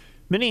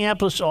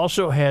 Minneapolis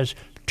also has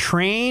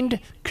trained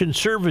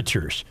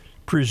conservators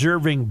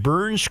preserving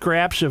burned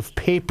scraps of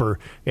paper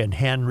and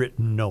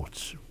handwritten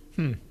notes.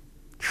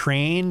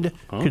 Trained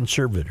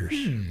conservators.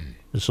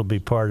 This will be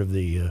part of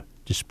the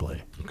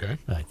display. Okay.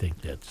 I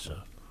think that's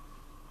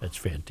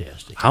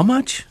fantastic. How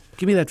much?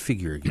 Give me that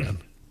figure again.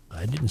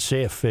 I didn't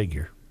say a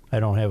figure. I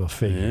don't have a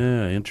figure.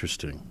 Yeah,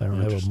 interesting. I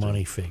don't have a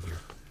money figure.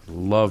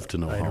 Love to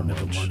know I how don't much.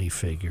 have a money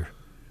figure.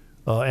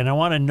 And I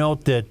want to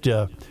note that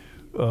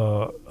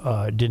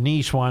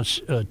Denise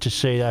wants to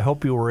say, I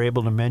hope you were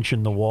able to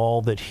mention the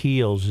Wall That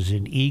Heals is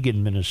in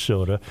Eagan,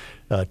 Minnesota,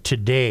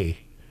 today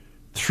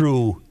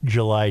through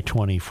July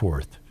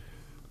 24th.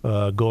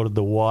 Go to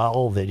the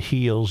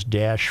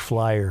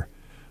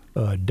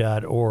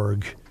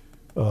wallthatheals-flyer.org.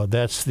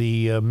 That's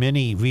the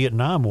mini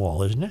Vietnam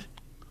Wall, isn't it?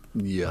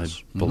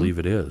 Yes. I believe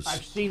it is.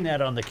 I've seen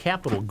that on the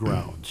Capitol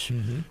grounds.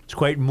 It's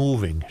quite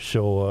moving,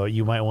 so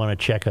you might want to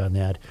check on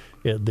that.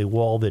 The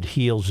Wall That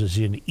Heals is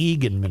in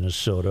Eagan,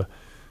 Minnesota,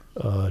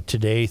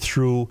 today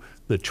through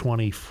the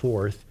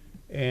 24th.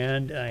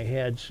 And I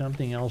had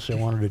something else I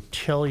wanted to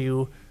tell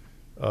you.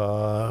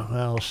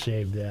 I'll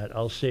save that.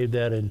 I'll save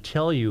that and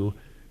tell you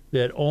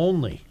that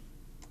only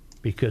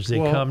because they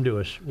come to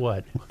us.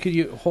 What? Could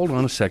you hold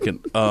on a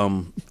second?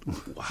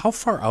 How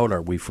far out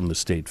are we from the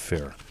state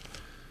fair?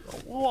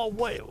 Well,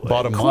 wait,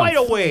 About a quite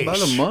month. a ways.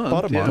 About a month.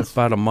 About a month.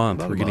 About a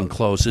month. We're getting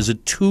close. Is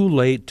it too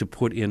late to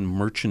put in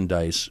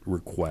merchandise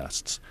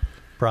requests?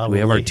 Probably.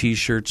 We have our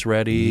T-shirts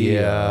ready.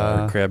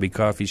 Yeah. Our Krabby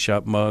Coffee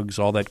Shop mugs,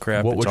 all that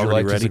crap. What it's would you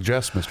already like ready. to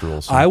suggest, Mr.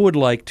 Olson? I would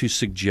like to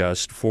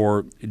suggest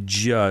for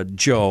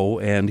Joe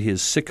and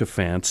his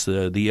sycophants,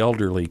 the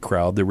elderly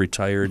crowd, the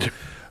retired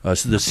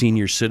the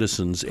senior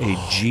citizens a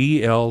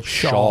GL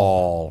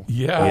shawl.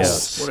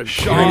 Yes. What a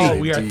shawl.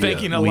 great We are idea.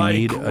 thinking We alike.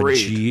 need a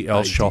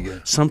GL shawl,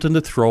 something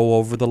to throw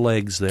over the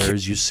legs there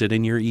as you sit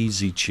in your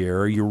easy chair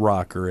or your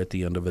rocker at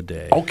the end of a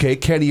day. Okay,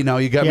 Kenny, now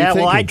you got me Yeah,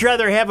 thinking. well, I'd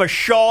rather have a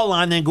shawl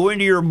on than go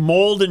into your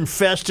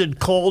mold-infested,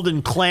 cold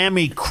and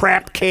clammy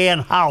crap can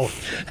house.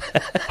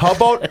 How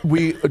about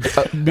we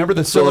remember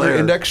the cylinder there.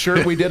 index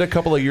shirt we did a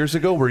couple of years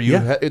ago where you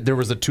Yeah. there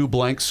was the 2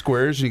 blank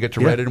squares and you get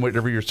to Yeah. write in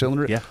whatever your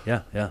cylinder. Yeah.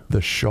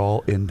 The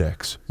shawl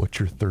index. What's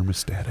your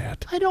thermostat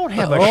at? I don't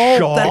have a Oh,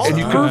 shawl. that's And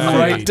you can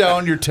write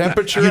down your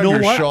temperature You on know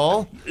your what?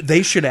 shawl.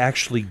 They should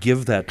actually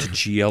give that to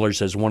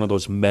GLers as one of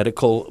those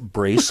medical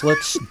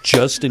bracelets,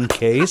 just in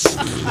case.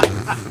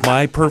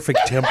 My perfect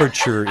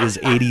temperature is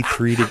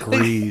 83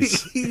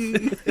 degrees.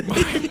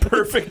 My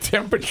perfect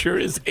temperature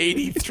is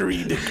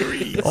 83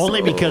 degrees.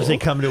 Only because they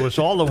come to us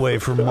all the way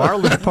from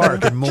Marlin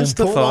Park in Just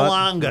a thought.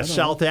 Mpumalanga,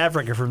 South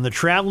Africa, from the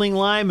Traveling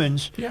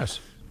Lymans. Yes.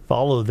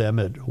 Follow them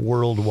at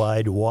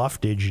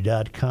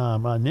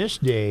worldwidewaftage.com. On this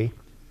day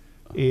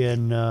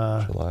in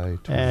July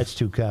 20. that's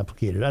too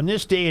complicated. On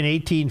this day in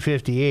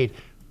 1858,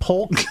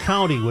 Polk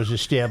County was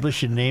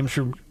established and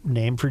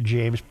named for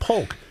James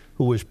Polk,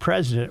 who was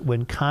president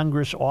when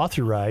Congress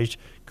authorized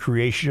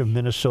creation of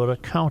Minnesota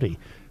County.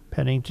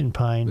 Pennington,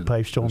 Pine,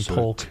 Pipestone, Minnesota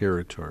Polk.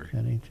 Territory.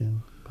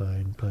 Pennington,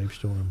 Pine,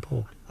 Pipestone, and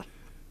Polk.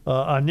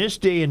 On this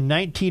day in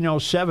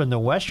 1907, the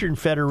Western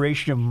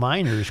Federation of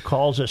Miners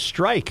calls a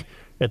strike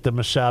at the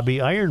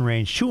Mesabi Iron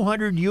Range.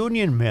 200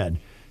 Union men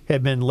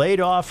had been laid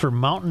off from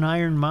Mountain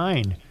Iron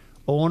Mine,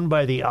 owned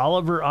by the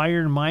Oliver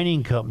Iron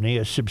Mining Company,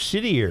 a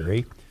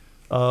subsidiary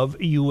of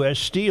U.S.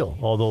 Steel.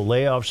 Although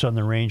layoffs on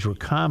the range were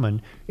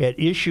common, at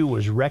issue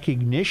was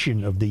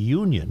recognition of the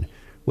Union,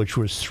 which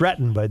was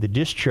threatened by the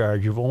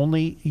discharge of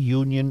only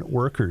Union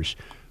workers.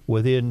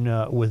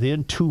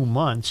 Within 2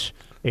 months,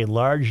 a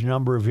large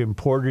number of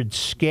imported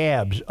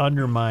scabs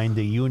undermined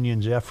the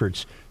Union's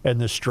efforts, and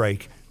the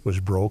strike was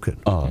broken.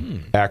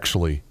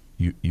 Actually,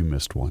 you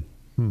missed one.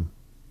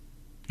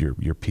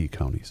 Your P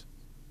counties.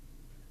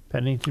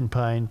 Pennington,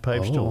 Pine,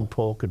 Pipestone,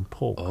 Polk, and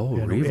Polk. Oh,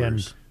 and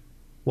Reavers.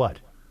 What?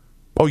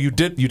 Oh, you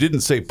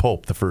didn't say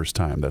Pope the first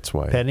time. That's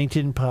why.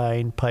 Pennington,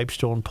 Pine,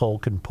 Pipestone,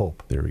 Polk, and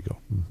Pope. There we go.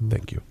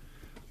 Thank you.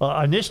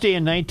 On this day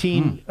in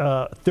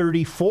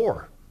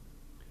 1934,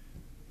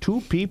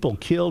 2 people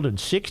killed and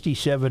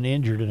 67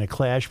 injured in a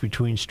clash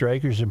between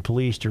strikers and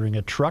police during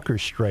a trucker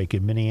strike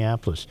in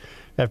Minneapolis.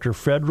 After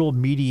federal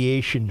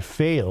mediation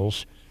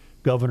fails,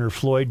 Governor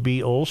Floyd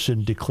B.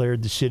 Olson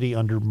declared the city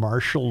under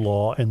martial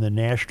law, and the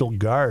National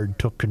Guard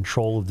took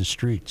control of the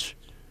streets.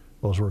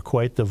 Those were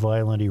quite the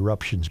violent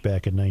eruptions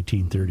back in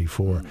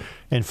 1934.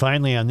 And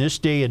finally, on this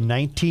day in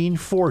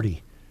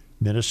 1940,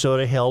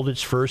 Minnesota held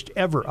its first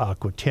ever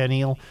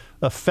Aquatennial,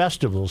 a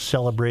festival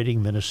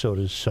celebrating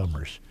Minnesota's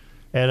summers.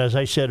 And as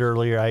I said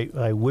earlier,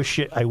 I wish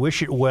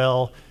it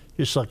well,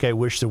 just like I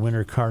wish the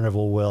Winter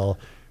Carnival well.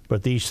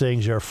 But these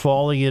things are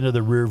falling into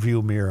the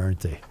rearview mirror, aren't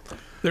they?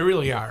 They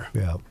really are.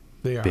 Yeah.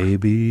 They are.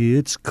 Baby,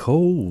 it's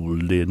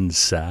cold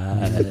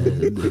inside.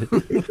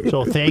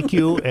 So thank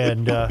you.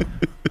 And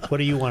what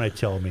do you want to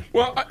tell me?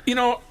 Well,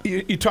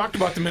 you talked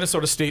about the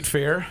Minnesota State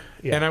Fair,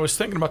 and I was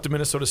thinking about the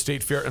Minnesota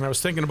State Fair, and I was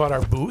thinking about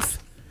our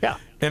booth. Yeah.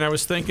 And I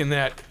was thinking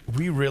that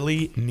we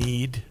really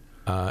need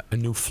a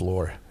new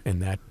floor in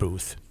that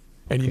booth.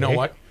 And you know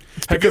what?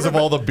 Because of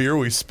all the beer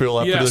we spill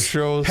after the Yes.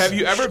 shows. Have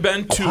you ever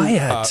been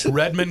to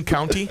Redmond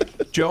County,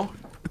 Joe?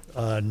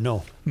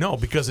 No. No,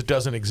 because it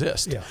doesn't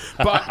exist. Yeah.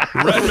 But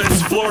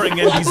Redmond's Flooring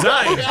and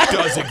Design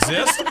does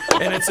exist,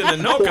 and it's in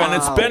Anoka, and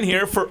it's been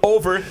here for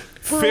over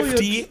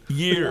 50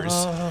 years.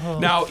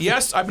 Now,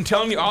 yes, I've been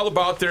telling you all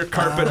about their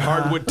carpet,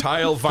 hardwood,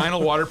 tile,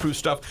 vinyl, waterproof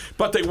stuff,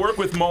 but they work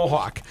with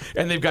Mohawk,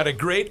 and they've got a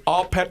great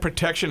all-pet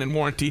protection and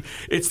warranty.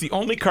 It's the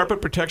only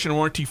carpet protection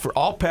warranty for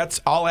all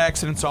pets, all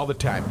accidents, all the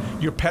time.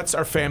 Your pets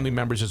are family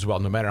members as well.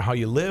 No matter how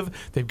you live,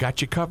 they've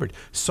got you covered.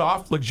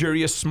 Soft,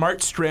 luxurious,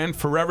 Smart Strand,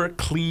 forever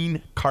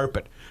clean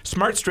carpet.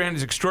 Smart Strand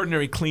is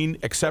extraordinary clean,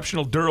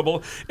 exceptional,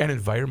 durable, and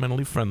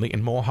environmentally friendly,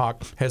 and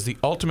Mohawk has the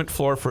ultimate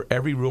floor for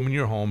every room in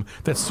your home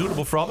that's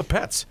suitable for all the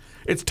pets.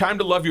 It's time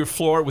to love your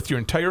floor with your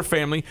entire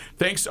family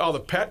thanks to all the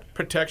pet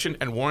protection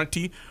and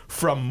warranty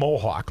from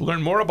Mohawk.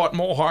 Learn more about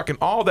Mohawk and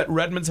all that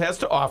Redmond's has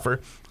to offer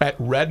at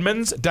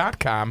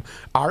redmonds.com,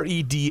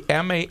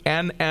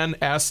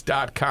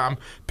 REDMANNS.com.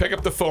 Pick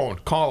up the phone.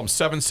 Call them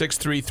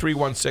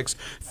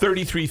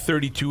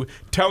 763-316-3332.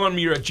 Tell them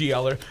you're a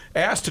GLer.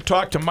 Ask to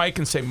talk to Mike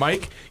and say,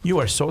 Mike, you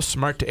are so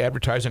smart to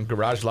advertise on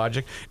Garage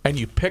Logic, and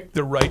you picked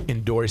the right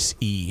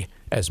endorsee,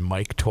 as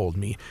Mike told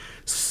me.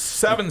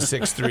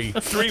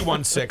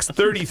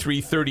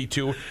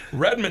 763-316-3332.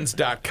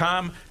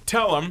 Redmonds.com.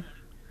 Tell them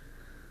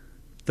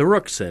the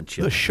Rook sent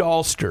you. The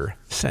Shawlster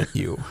sent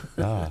you.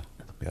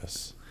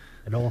 Yes.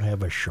 I don't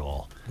have a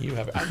shawl. You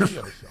have a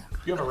shawl.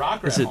 You have a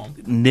rocker Is at it home.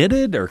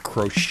 knitted or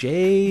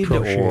crocheted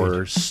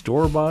or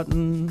store-bought? What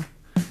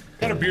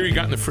kind of beer you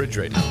got in the fridge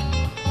right now?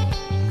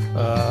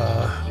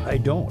 I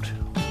don't.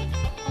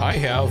 I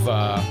have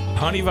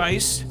Honey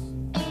Weiss.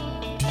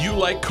 Do you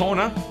like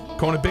Kona?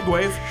 Kona Big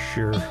Wave?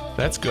 Sure.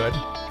 That's good.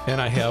 And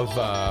I have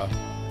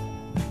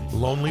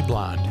Lonely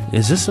Blonde.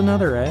 Is this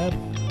another ad?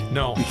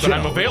 No, but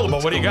I'm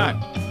available. What do you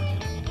got?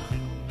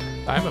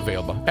 I'm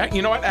available.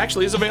 You know what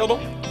actually is available?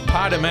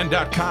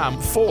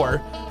 podmn.com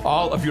for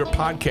all of your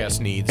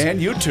podcast needs. And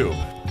YouTube.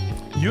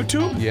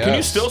 YouTube? Yes. Can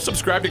you still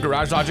subscribe to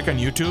Garage Logic on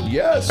YouTube?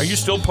 Yes. Are you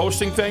still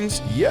posting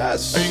things?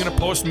 Yes. Are you going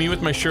to post me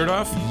with my shirt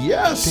off?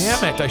 Yes.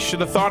 Damn it, I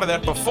should have thought of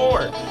that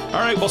before. All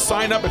right, well,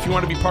 sign up if you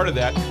want to be part of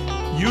that.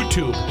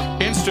 YouTube,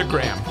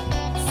 Instagram,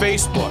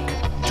 Facebook,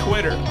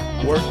 Twitter,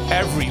 we're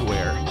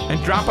everywhere.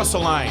 And drop us a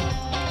line.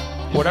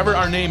 Whatever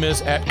our name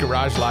is at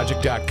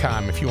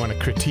garagelogic.com if you want to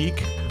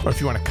critique or if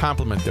you want to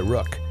compliment the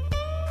Rook.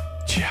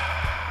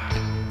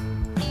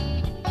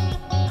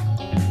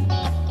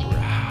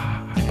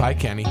 Bye,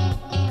 Kenny.